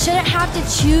we shouldn't have to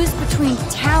choose between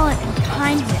talent and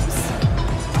kindness.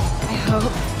 I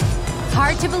hope.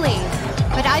 Hard to believe,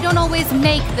 but I don't always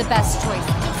make the best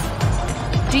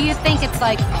choices. Do you think it's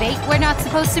like fate we're not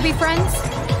supposed to be friends?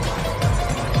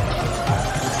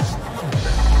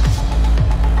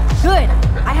 Good.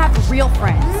 I have real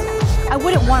friends. I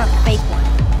wouldn't want a fake one.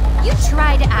 You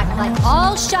try to act like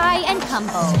all shy and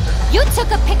humble. You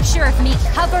took a picture of me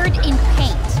covered in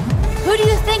paint. Who do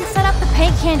you think set up the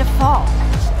paint can to fall?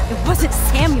 It wasn't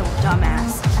Samuel,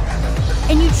 dumbass.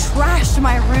 And you trashed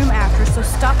my room after, so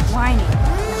stop whining.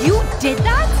 You did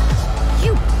that?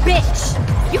 You bitch!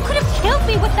 You could have killed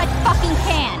me with that fucking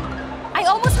can! I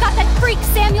almost got that freak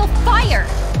Samuel fired!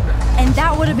 And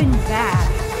that would have been bad.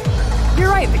 You're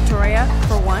right, Victoria,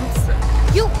 for once.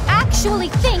 You actually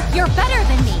think you're better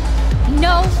than me?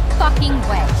 No fucking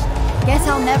way. Guess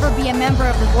I'll never be a member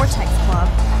of the Vortex Club.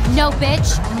 No,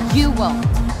 bitch, you won't.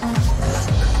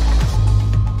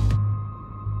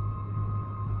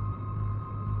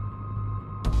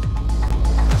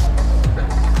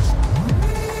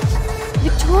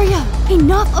 Victoria,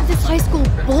 enough of this high school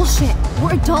bullshit.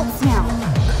 We're adults now.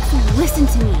 So listen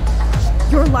to me.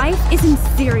 Your life is in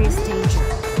serious danger.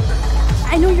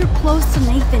 I know you're close to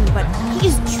Nathan, but he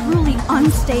is truly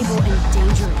unstable and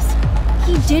dangerous.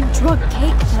 He did drug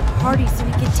Kate at that party so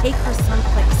he could take her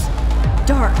someplace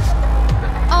dark.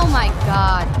 Oh my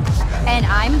god. And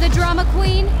I'm the drama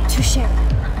queen? Touché.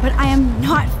 But I am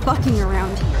not fucking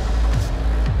around here.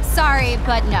 Sorry,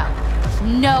 but no.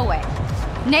 No way.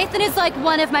 Nathan is like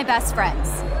one of my best friends.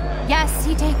 Yes,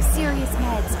 he takes serious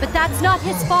meds, but that's not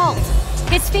his fault.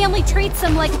 His family treats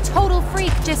him like a total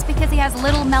freak just because he has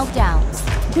little meltdowns.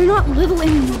 They're not little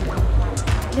anymore.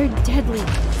 They're deadly.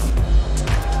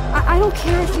 I don't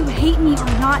care if you hate me or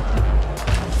not.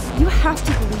 You have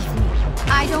to believe me.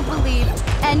 I don't believe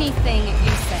anything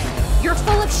you say. You're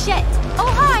full of shit. Oh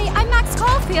hi, I'm Max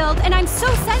Caulfield, and I'm so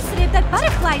sensitive that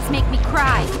butterflies make me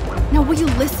cry. Now will you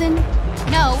listen?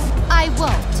 No, I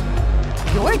won't.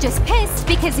 You're just pissed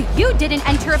because you didn't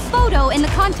enter a photo in the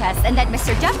contest and that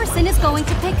Mr. Jefferson is going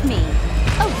to pick me.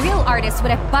 A real artist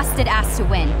would have busted ass to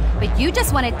win, but you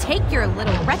just want to take your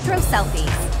little retro selfies.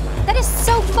 That is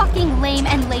so fucking lame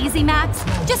and lazy, Max.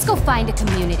 Just go find a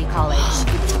community college.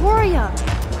 Victoria,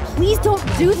 please don't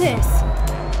do this.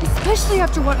 Especially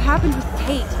after what happened with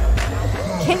Kate.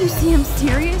 Can't you see I'm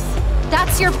serious?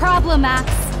 That's your problem, Max.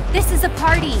 This is a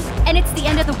party, and it's the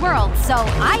end of the world, so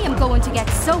I am going to get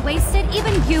so wasted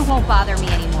even you won't bother me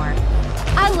anymore.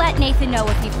 I'll let Nathan know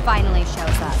if he finally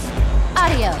shows up.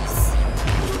 Adios.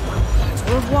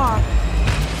 Au revoir.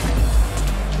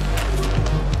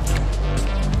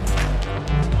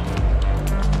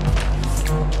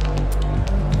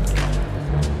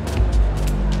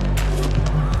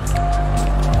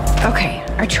 Okay,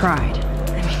 I tried.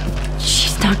 I mean,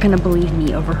 she's not gonna believe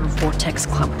me over her Vortex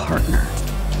Club partner.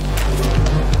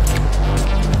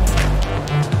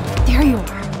 There you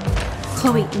are.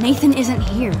 Chloe, Nathan isn't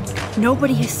here.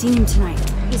 Nobody has seen him tonight.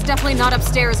 He's definitely not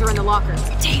upstairs or in the locker.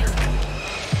 Damn.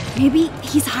 Maybe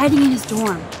he's hiding in his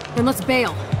dorm. Then let's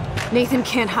bail. Nathan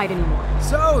can't hide anymore.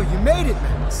 So, you made it,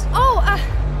 Max. Oh,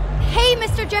 hey,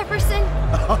 Mr. Jefferson.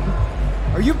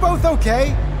 Are you both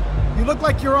okay? You look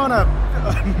like you're on a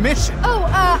mission. Oh,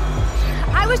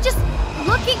 I was just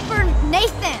looking for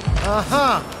Nathan.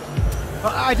 Uh-huh.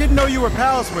 I didn't know you were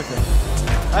pals with him.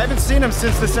 I haven't seen him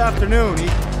since this afternoon.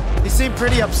 He seemed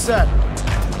pretty upset.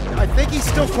 I think he's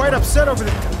still quite upset over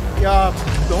the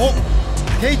whole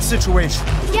Kate situation.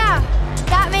 Yeah,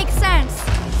 that makes sense.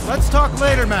 Let's talk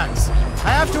later, Max.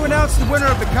 I have to announce the winner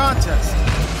of the contest.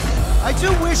 I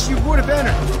do wish you would have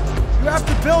entered. You have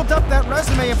to build up that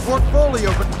resume and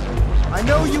portfolio, but I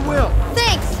know you will.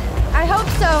 Thanks. I hope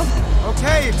so.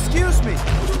 Okay, excuse me.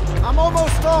 I'm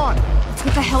almost on. Let's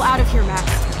get the hell out of here, Max.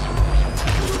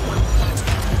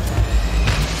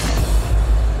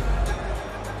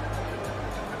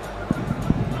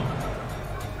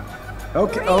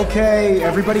 Okay,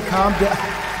 everybody calm down.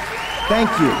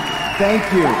 Thank you.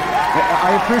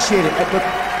 I appreciate it. Look,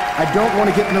 I don't want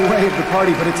to get in the way of the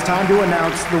party, but it's time to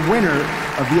announce the winner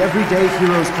of the Everyday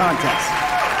Heroes contest.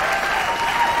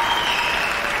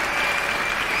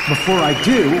 Before I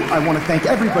do, I want to thank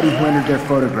everybody who entered their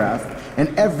photograph and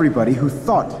everybody who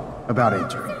thought about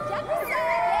entering.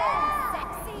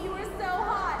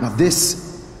 Now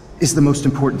this is the most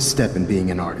important step in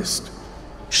being an artist.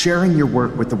 Sharing your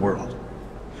work with the world.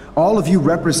 All of you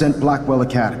represent Blackwell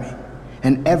Academy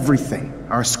and everything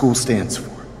our school stands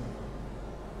for.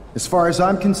 As far as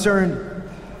I'm concerned,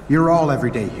 you're all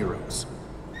everyday heroes.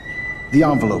 The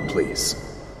envelope, please.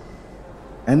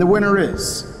 And the winner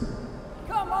is...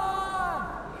 Come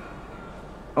on!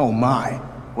 Oh my,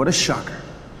 what a shocker.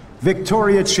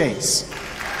 Victoria Chase.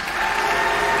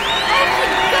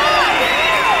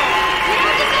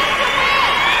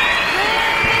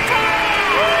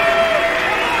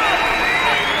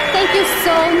 Thank you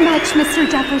so much, Mr.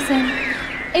 Jefferson.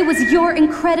 It was your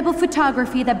incredible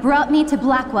photography that brought me to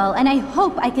Blackwell, and I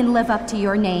hope I can live up to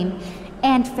your name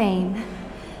and fame.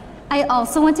 I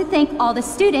also want to thank all the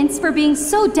students for being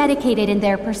so dedicated in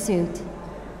their pursuit.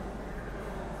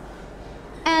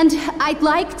 And I'd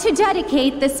like to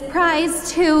dedicate this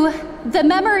prize to the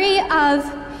memory of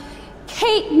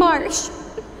Kate Marsh.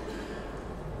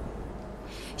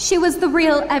 She was the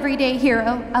real everyday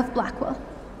hero of Blackwell.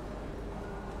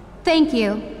 Thank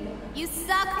you. You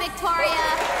suck, Victoria!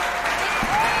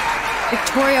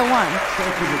 Victoria won.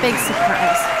 Big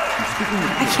surprise.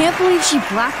 I can't believe she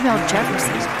blackmailed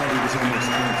Jefferson.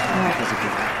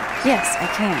 Yes, I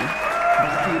can.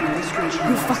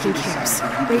 Who fucking cares?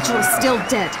 Rachel is still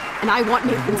dead, and I want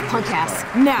Nathan's punk ass,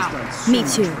 now! Me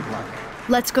too.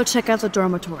 Let's go check out the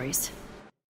dormitories.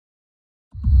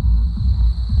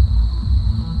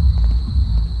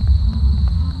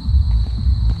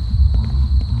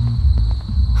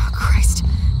 Oh, Christ.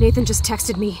 Nathan just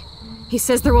texted me. He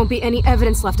says there won't be any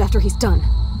evidence left after he's done.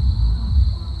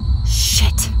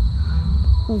 Shit.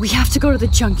 We have to go to the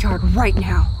junkyard right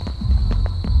now.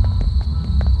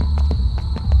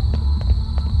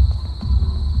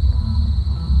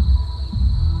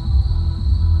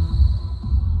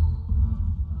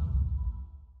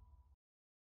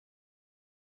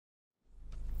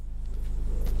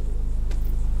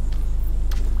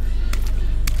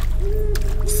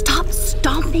 Stop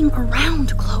stomping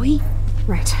around, Chloe.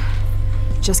 Right.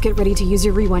 Just get ready to use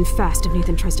your rewind fast if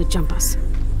Nathan tries to jump us.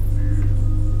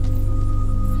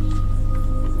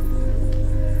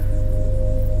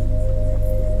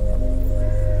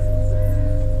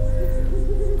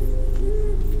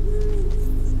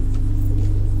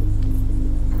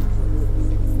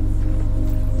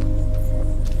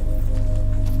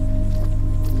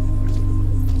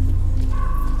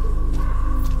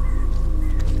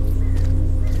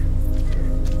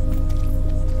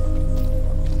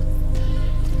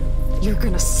 You're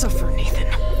gonna suffer, Nathan.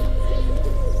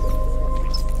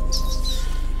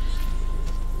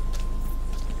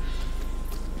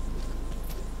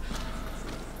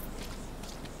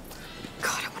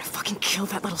 God, I wanna fucking kill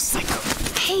that little psycho.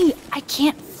 Hey, I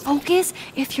can't focus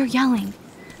if you're yelling.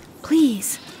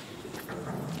 Please.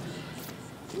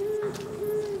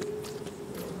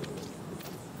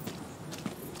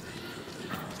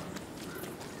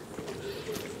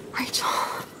 Rachel.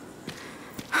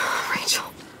 Rachel.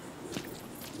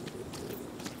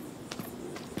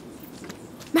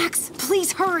 Max,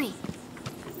 please hurry.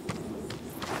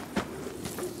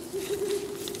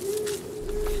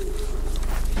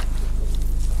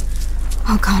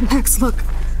 Oh God, Max, look.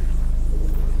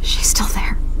 She's still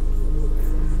there.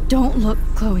 Don't look,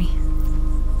 Chloe.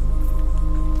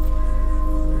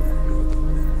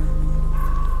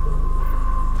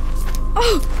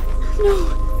 Oh, no.